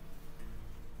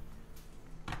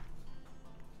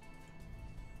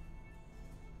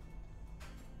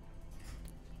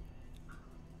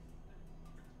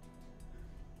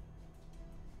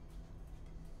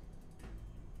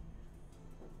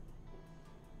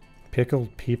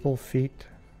 Pickled people feet?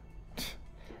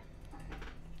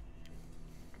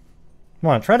 Come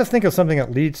on, try to think of something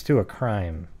that leads to a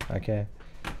crime, okay?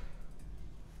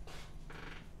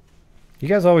 You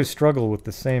guys always struggle with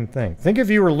the same thing. Think if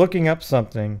you were looking up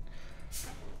something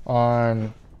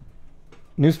on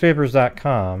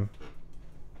newspapers.com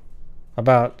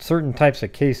about certain types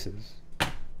of cases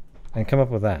and come up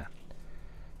with that.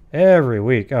 Every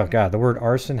week. Oh, God, the word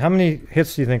arson. How many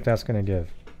hits do you think that's going to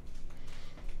give?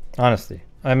 Honestly.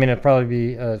 I mean, it'll probably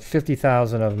be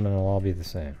 50,000 of them and it'll all be the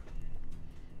same.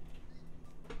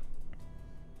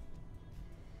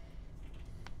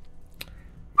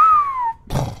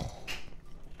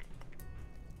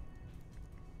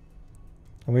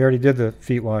 And we already did the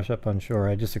feet wash up on shore.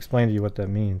 I just explained to you what that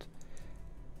means.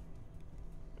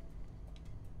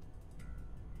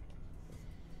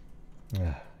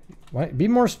 Be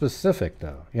more specific,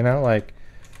 though. You know, like,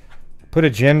 put a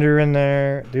gender in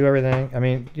there, do everything. I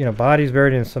mean, you know, bodies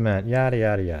buried in cement, yada,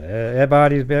 yada, yada.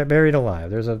 Bodies buried alive.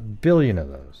 There's a billion of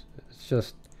those. It's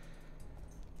just...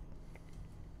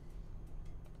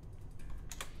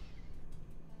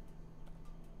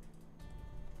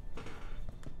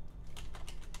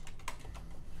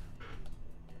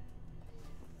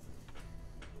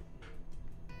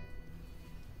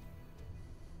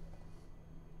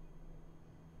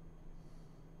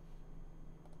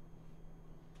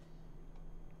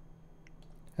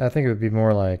 I think it would be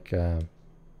more like yeah,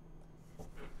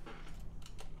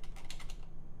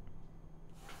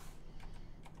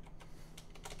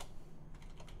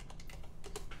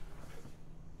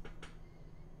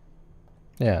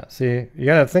 see, you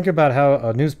gotta think about how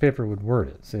a newspaper would word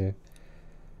it. See,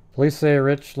 police say a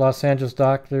rich Los Angeles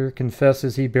doctor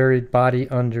confesses he buried body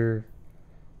under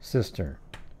cistern.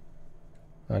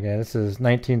 Okay, this is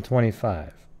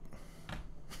 1925.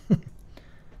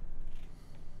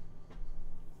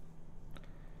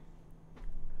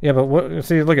 Yeah, but what?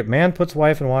 See, look at man puts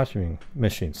wife in washing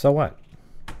machine. So what?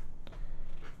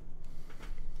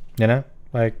 You know,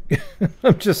 like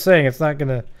I'm just saying, it's not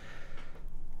gonna.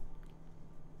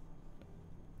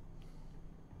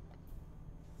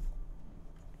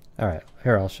 All right,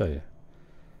 here I'll show you.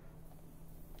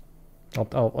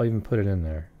 I'll even put it in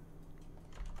there.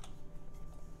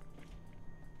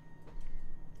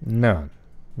 None,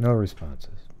 no responses.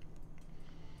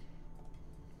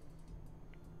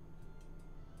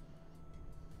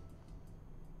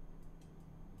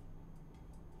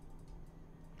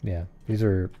 Yeah, these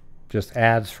are just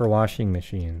ads for washing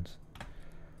machines.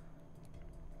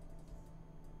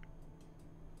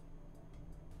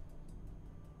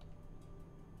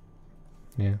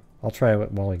 Yeah, I'll try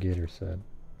what Wally Gator said.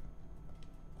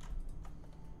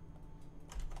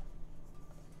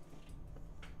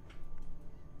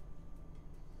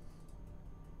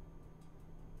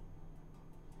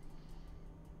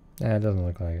 Nah, it doesn't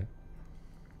look like it.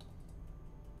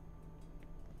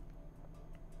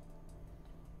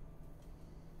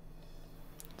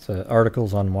 It's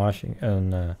articles on washing,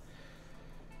 and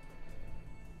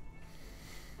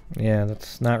yeah,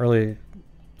 that's not really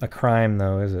a crime,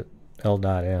 though, is it?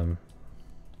 L.M.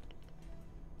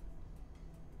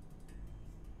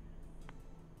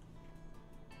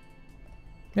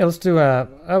 Yeah, let's do,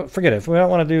 oh, forget it. If we don't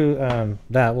want to do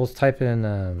that, we'll type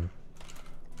in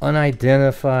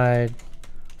unidentified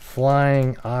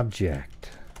flying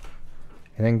object.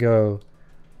 And then go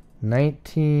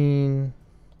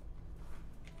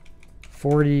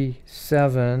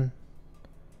 1947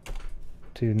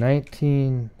 to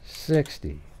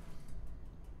 1960.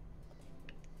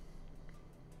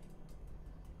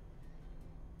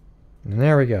 And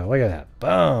there we go. Look at that.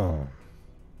 Boom.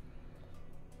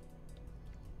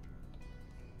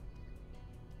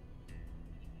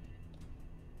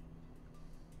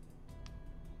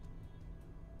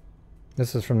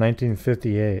 This is from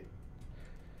 1958.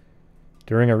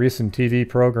 During a recent TV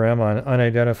program on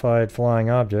unidentified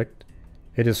flying object,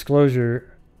 a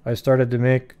disclosure I started to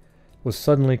make was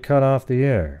suddenly cut off the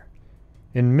air.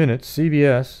 In minutes,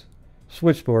 CBS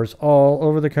switchboards all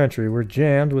over the country were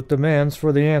jammed with demands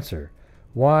for the answer.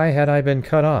 Why had I been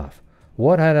cut off?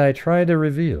 What had I tried to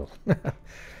reveal?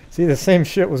 See, the same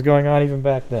shit was going on even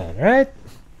back then, right?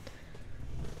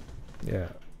 Yeah.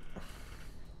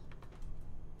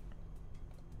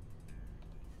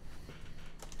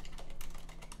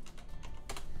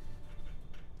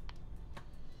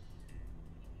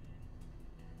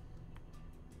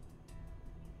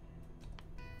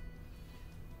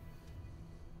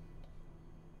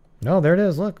 No, there it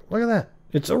is. Look at that.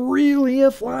 It's really a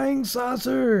flying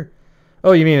saucer.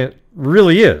 Oh, you mean it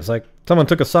really is? Like someone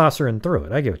took a saucer and threw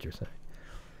it. I get what you're saying.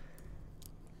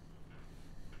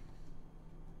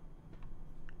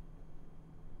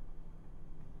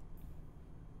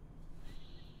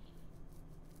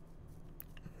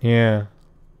 Yeah.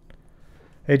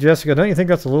 Hey, Jessica, don't you think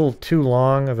that's a little too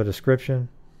long of a description?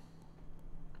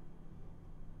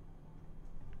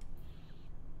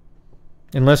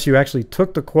 Unless you actually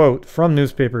took the quote from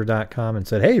newspaper.com and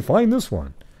said, hey, find this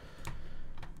one.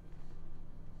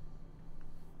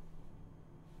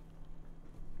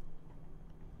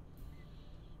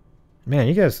 Man,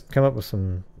 you guys come up with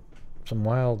some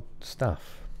wild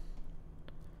stuff.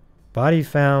 Body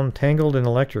found tangled in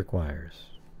electric wires.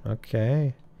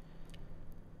 Okay.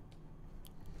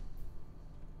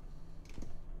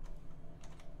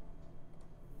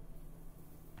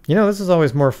 You know, this is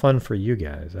always more fun for you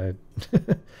guys. I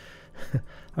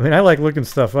mean, I like looking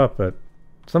stuff up, but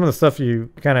some of the stuff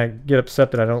you kind of get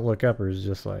upset that I don't look up is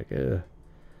just like, ugh.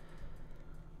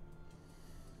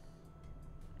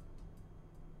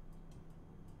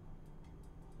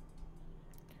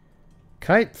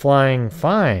 Kite flying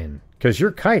fine, because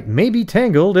your kite may be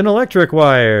tangled in electric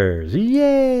wires.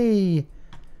 Yay!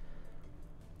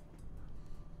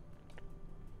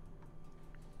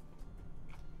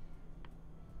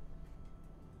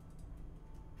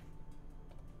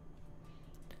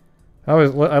 I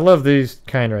love these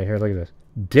kind right here. Look at this.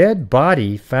 Dead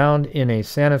body found in a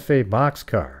Santa Fe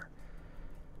boxcar.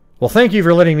 Well, thank you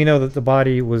for letting me know that the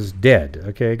body was dead,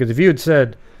 okay? Because if you had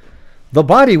said, the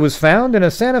body was found in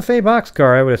a Santa Fe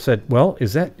boxcar, I would have said, well,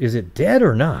 is it dead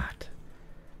or not?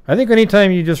 I think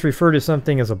anytime you just refer to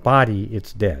something as a body,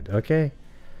 it's dead, okay?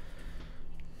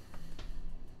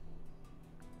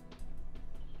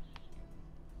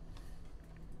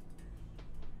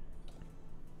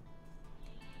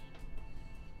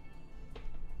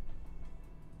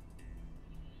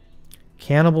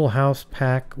 Cannibal house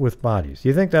pack with bodies. Do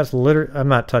you think that's literally... I'm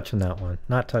not touching that one.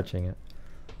 Not touching it.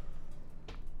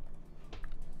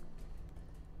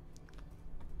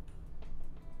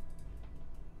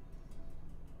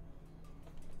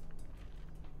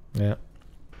 Yeah.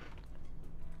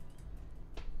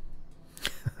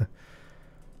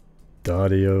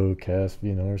 Daudio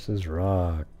Caspian horses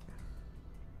rock.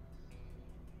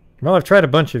 Well, I've tried a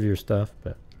bunch of your stuff,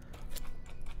 but...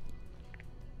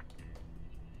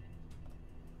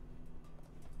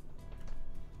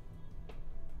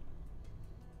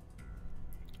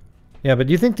 Yeah, but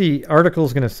do you think the article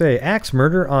is going to say axe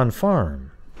murder on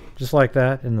farm? Just like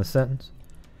that in the sentence?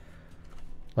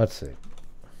 Let's see.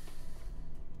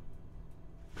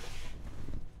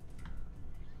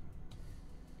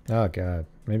 Oh, God.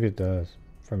 Maybe it does.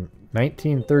 From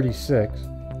 1936.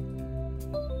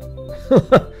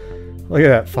 Look at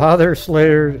that. Father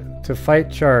slayer to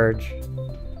fight charge.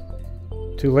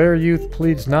 Tulare youth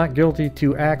pleads not guilty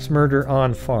to axe murder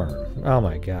on farm. Oh,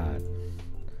 my God.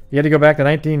 You had to go back to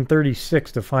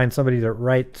 1936 to find somebody that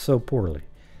writes so poorly.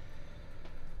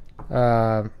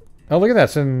 Oh, look at that.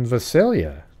 It's in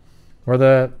Visalia. Or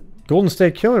the Golden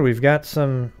State Killer. We've got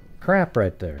some crap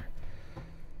right there.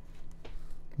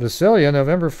 Visalia,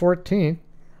 November 14th.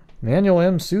 Manuel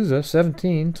M. Souza,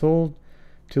 17, told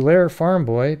Tulare farm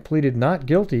boy pleaded not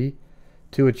guilty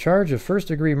to a charge of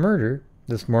first-degree murder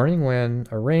this morning when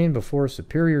arraigned before a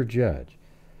superior judge.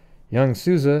 Young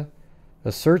Souza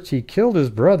asserts he killed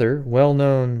his brother,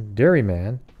 well-known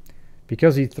dairyman,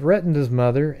 because he threatened his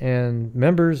mother and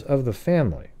members of the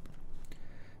family.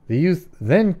 The youth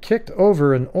then kicked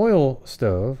over an oil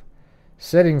stove,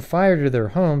 setting fire to their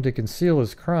home to conceal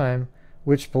his crime,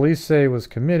 which police say was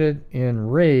committed in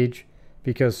rage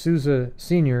because Souza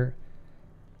Sr.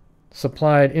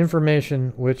 supplied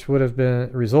information which would have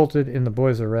resulted in the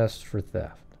boy's arrest for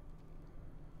theft.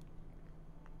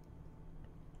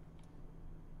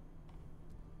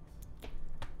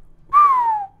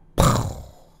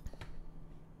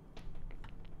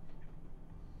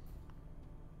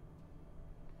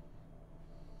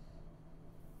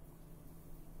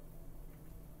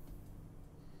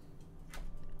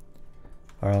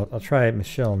 All right, I'll try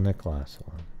Michelle Nicholas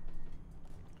one.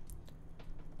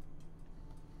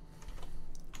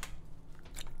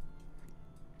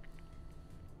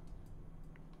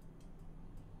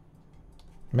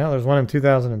 Now there's one in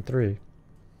 2003.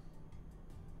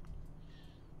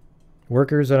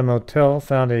 Workers at a motel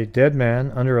found a dead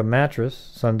man under a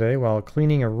mattress Sunday while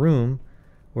cleaning a room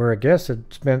where a guest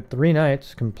had spent 3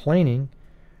 nights complaining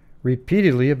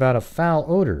repeatedly about a foul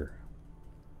odor.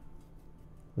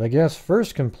 The guest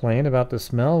first complained about the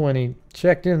smell when he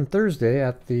checked in Thursday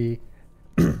at the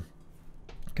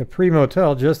Capri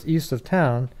Motel just east of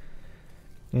town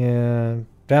in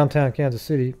downtown Kansas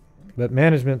City, but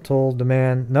management told the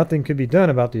man nothing could be done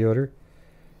about the odor.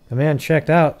 The man checked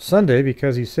out Sunday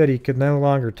because he said he could no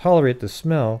longer tolerate the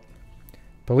smell.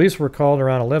 Police were called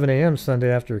around 11 a.m. Sunday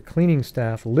after cleaning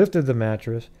staff lifted the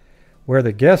mattress where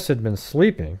the guests had been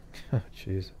sleeping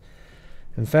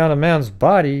and found a man's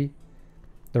body.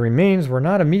 The remains were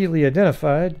not immediately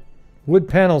identified. Wood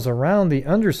panels around the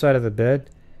underside of the bed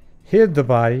hid the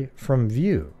body from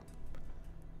view.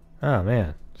 Oh,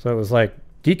 man. So it was like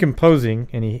decomposing,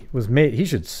 and he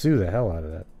should sue the hell out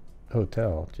of that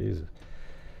hotel. Jesus.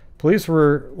 Police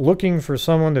were looking for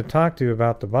someone to talk to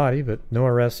about the body, but no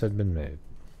arrests had been made.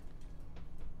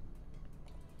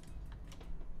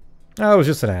 Oh, it was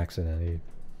just an accident.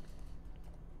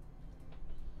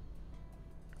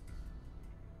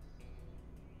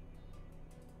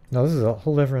 No, this is a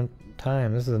whole different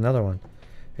time. This is another one.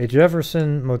 A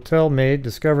Jefferson motel maid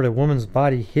discovered a woman's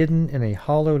body hidden in a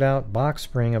hollowed-out box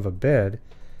spring of a bed.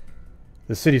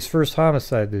 The city's first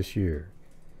homicide this year.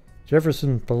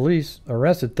 Jefferson police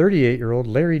arrested 38-year-old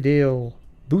Larry Dale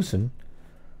Booson,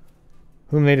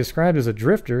 whom they described as a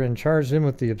drifter, and charged him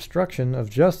with the obstruction of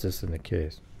justice in the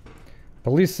case.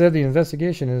 Police said the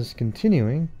investigation is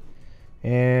continuing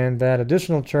and that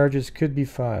additional charges could be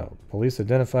filed. Police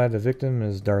identified the victim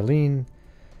as Darlene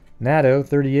Nadeau,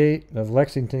 38, of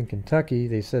Lexington, Kentucky.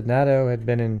 They said Nadeau had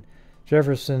been in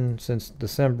Jefferson since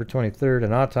December 23rd.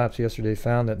 An autopsy yesterday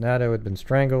found that Nadeau had been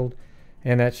strangled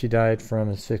and that she died from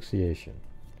asphyxiation.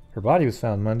 Her body was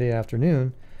found Monday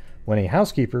afternoon when a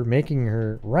housekeeper making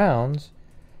her rounds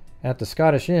at the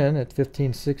Scottish Inn at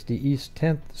 1560 East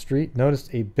 10th Street noticed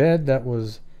a bed that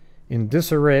was in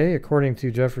disarray, according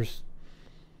to Jeffersonville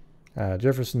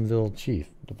chief.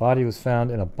 The body was found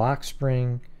in a box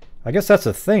spring. I guess that's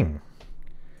a thing.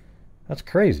 That's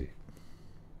crazy.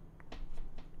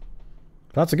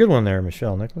 That's a good one there,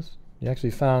 Michelle Nicholas. You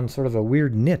actually found sort of a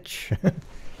weird niche.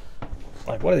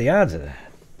 Like, what are the odds of that?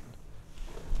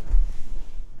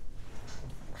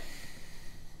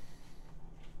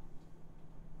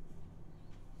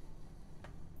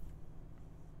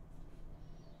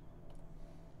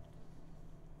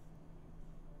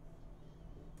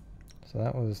 So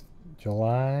that was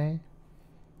July.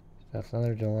 That's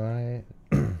another July.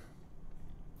 So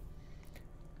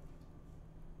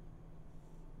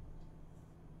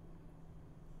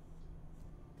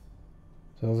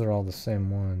those are all the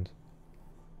same ones.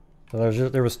 So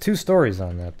there was 2 stories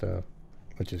on that, though,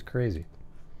 which is crazy.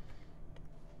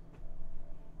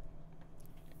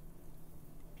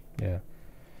 Yeah.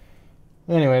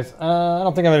 Anyways, I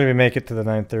don't think I'm going to make it to the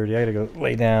 9:30. I got to go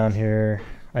lay down here.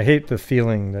 I hate the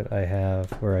feeling that I have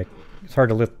where it's hard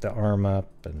to lift the arm up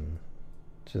and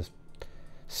it just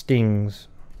stings.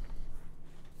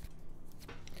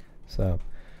 So,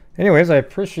 anyways, I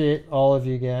appreciate all of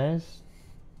you guys.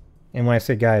 And when I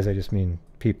say guys, I just mean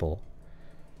people.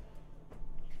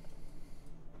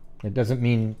 It doesn't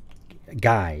mean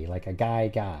guy, like a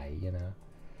guy, you know.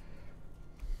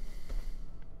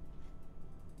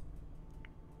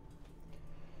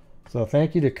 So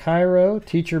thank you to Cairo,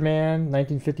 Teacher Man,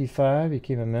 1955,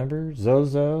 became a member.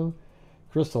 Zozo,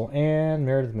 Crystal Ann,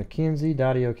 Meredith McKenzie,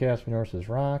 Dadio Caspian Horses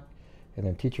Rock, and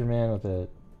then Teacher Man with a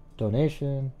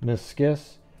donation. Miss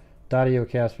Skiss, Dadio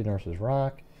Caspian Horses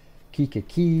Rock, Kika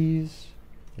Keys,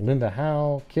 Linda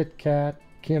Howell, Kit Kat,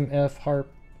 Kim F.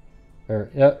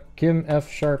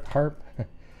 Sharp Harp,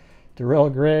 Darrell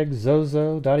Gregg,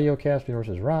 Zozo, Dadio Caspian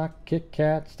Horses Rock, Kit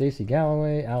Kat, Stacy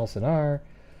Galloway, Allison R.,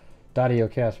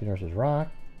 Dadio Caspian Horses Rock,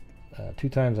 2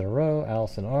 times in a row,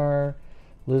 Allison R.,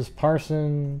 Liz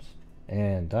Parsons,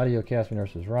 and Dadio Caspian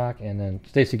Horses Rock, and then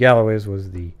Stacy Galloway's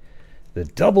was the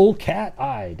double cat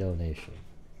eye donation.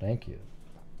 Thank you.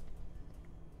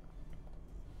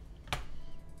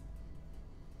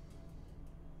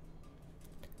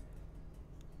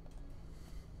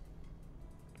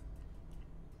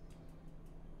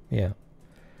 Yeah.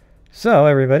 So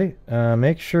everybody,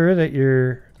 make sure that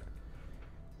you're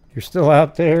still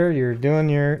out there, you're doing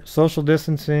your social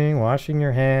distancing, washing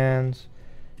your hands,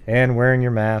 and wearing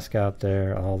your mask out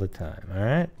there all the time, all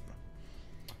right?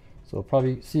 So we'll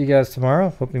probably see you guys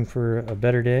tomorrow, hoping for a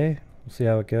better day. We'll see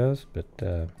how it goes,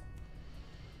 but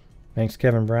thanks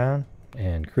Kevin Brown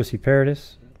and Chrissy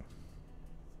Paradis.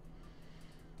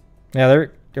 Yeah,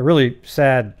 they're really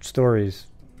sad stories.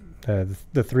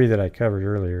 The 3 that I covered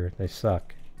earlier, they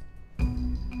suck.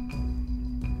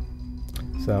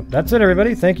 So that's it,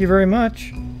 everybody. Thank you very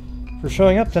much for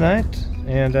showing up tonight,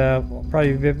 and we'll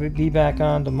probably be back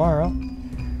on tomorrow.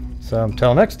 So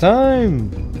until next time,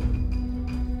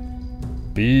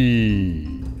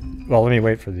 well, let me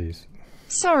wait for these.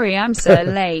 Sorry I'm so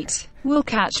late. We'll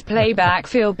catch playback.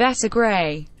 Feel better,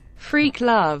 Gray. Freak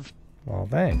love. Well,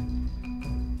 thanks.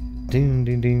 Ding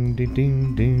ding ding ding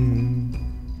ding ding.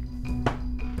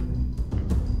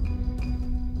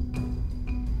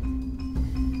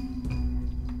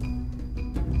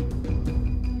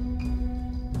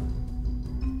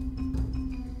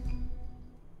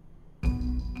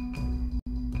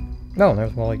 No,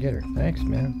 there's Wally Getter. Thanks,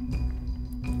 man.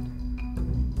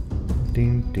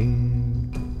 Ding,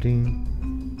 ding, ding.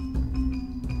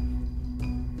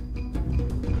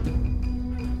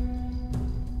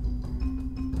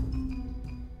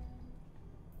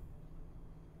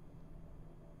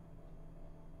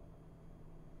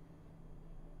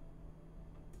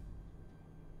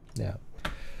 Yeah.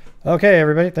 Okay,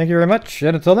 everybody. Thank you very much.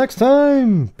 And until next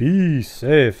time, be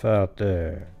safe out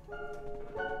there.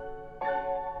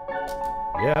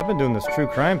 Yeah, I've been doing this true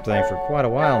crime thing for quite a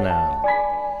while now.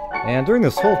 And during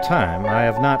this whole time, I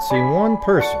have not seen one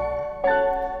person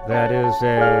that is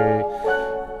a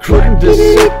crime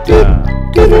dissector,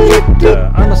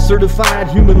 I'm a certified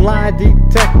human lie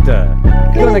detector.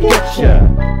 Gonna get ya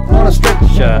on a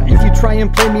stretcher if you try and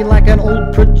play me like an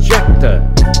old projector.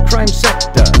 Crime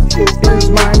sector is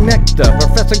my nectar.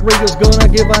 Professor Gregor's gonna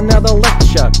give another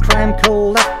lecture. Crime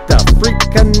collector, freak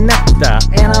connector,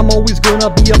 and I'm always gonna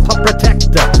be a pup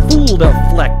protector. Fool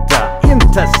deflector,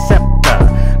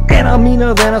 interceptor, and I'm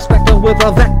meaner than a spectre with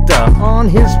a vector on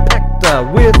his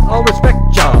pector. With all respect,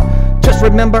 y'all, just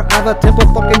remember I've a temple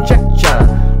fucking check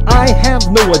ya. I have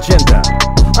no agenda,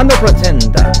 I'm no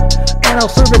pretender, and I'll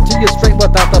serve it to you straight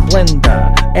without the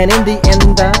blender. And in the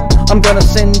end, I'm gonna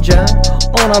send ya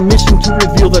on a mission to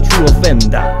reveal the true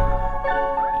offender.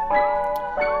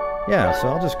 Yeah, so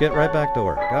I'll just get right back to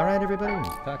work. All right, everybody?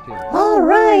 Talk to you. All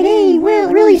right, hey,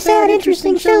 well, really sad,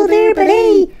 interesting show there, but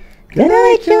hey, good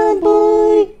night, John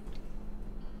boy.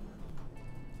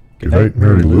 Good night,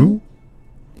 Mary Lou.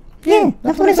 Yeah,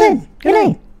 that's what I said. Good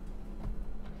night.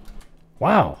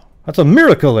 Wow, that's a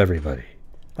miracle, everybody.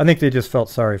 I think they just felt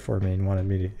sorry for me and wanted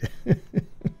me to...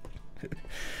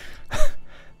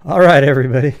 All right,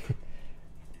 everybody.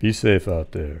 Be safe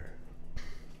out there.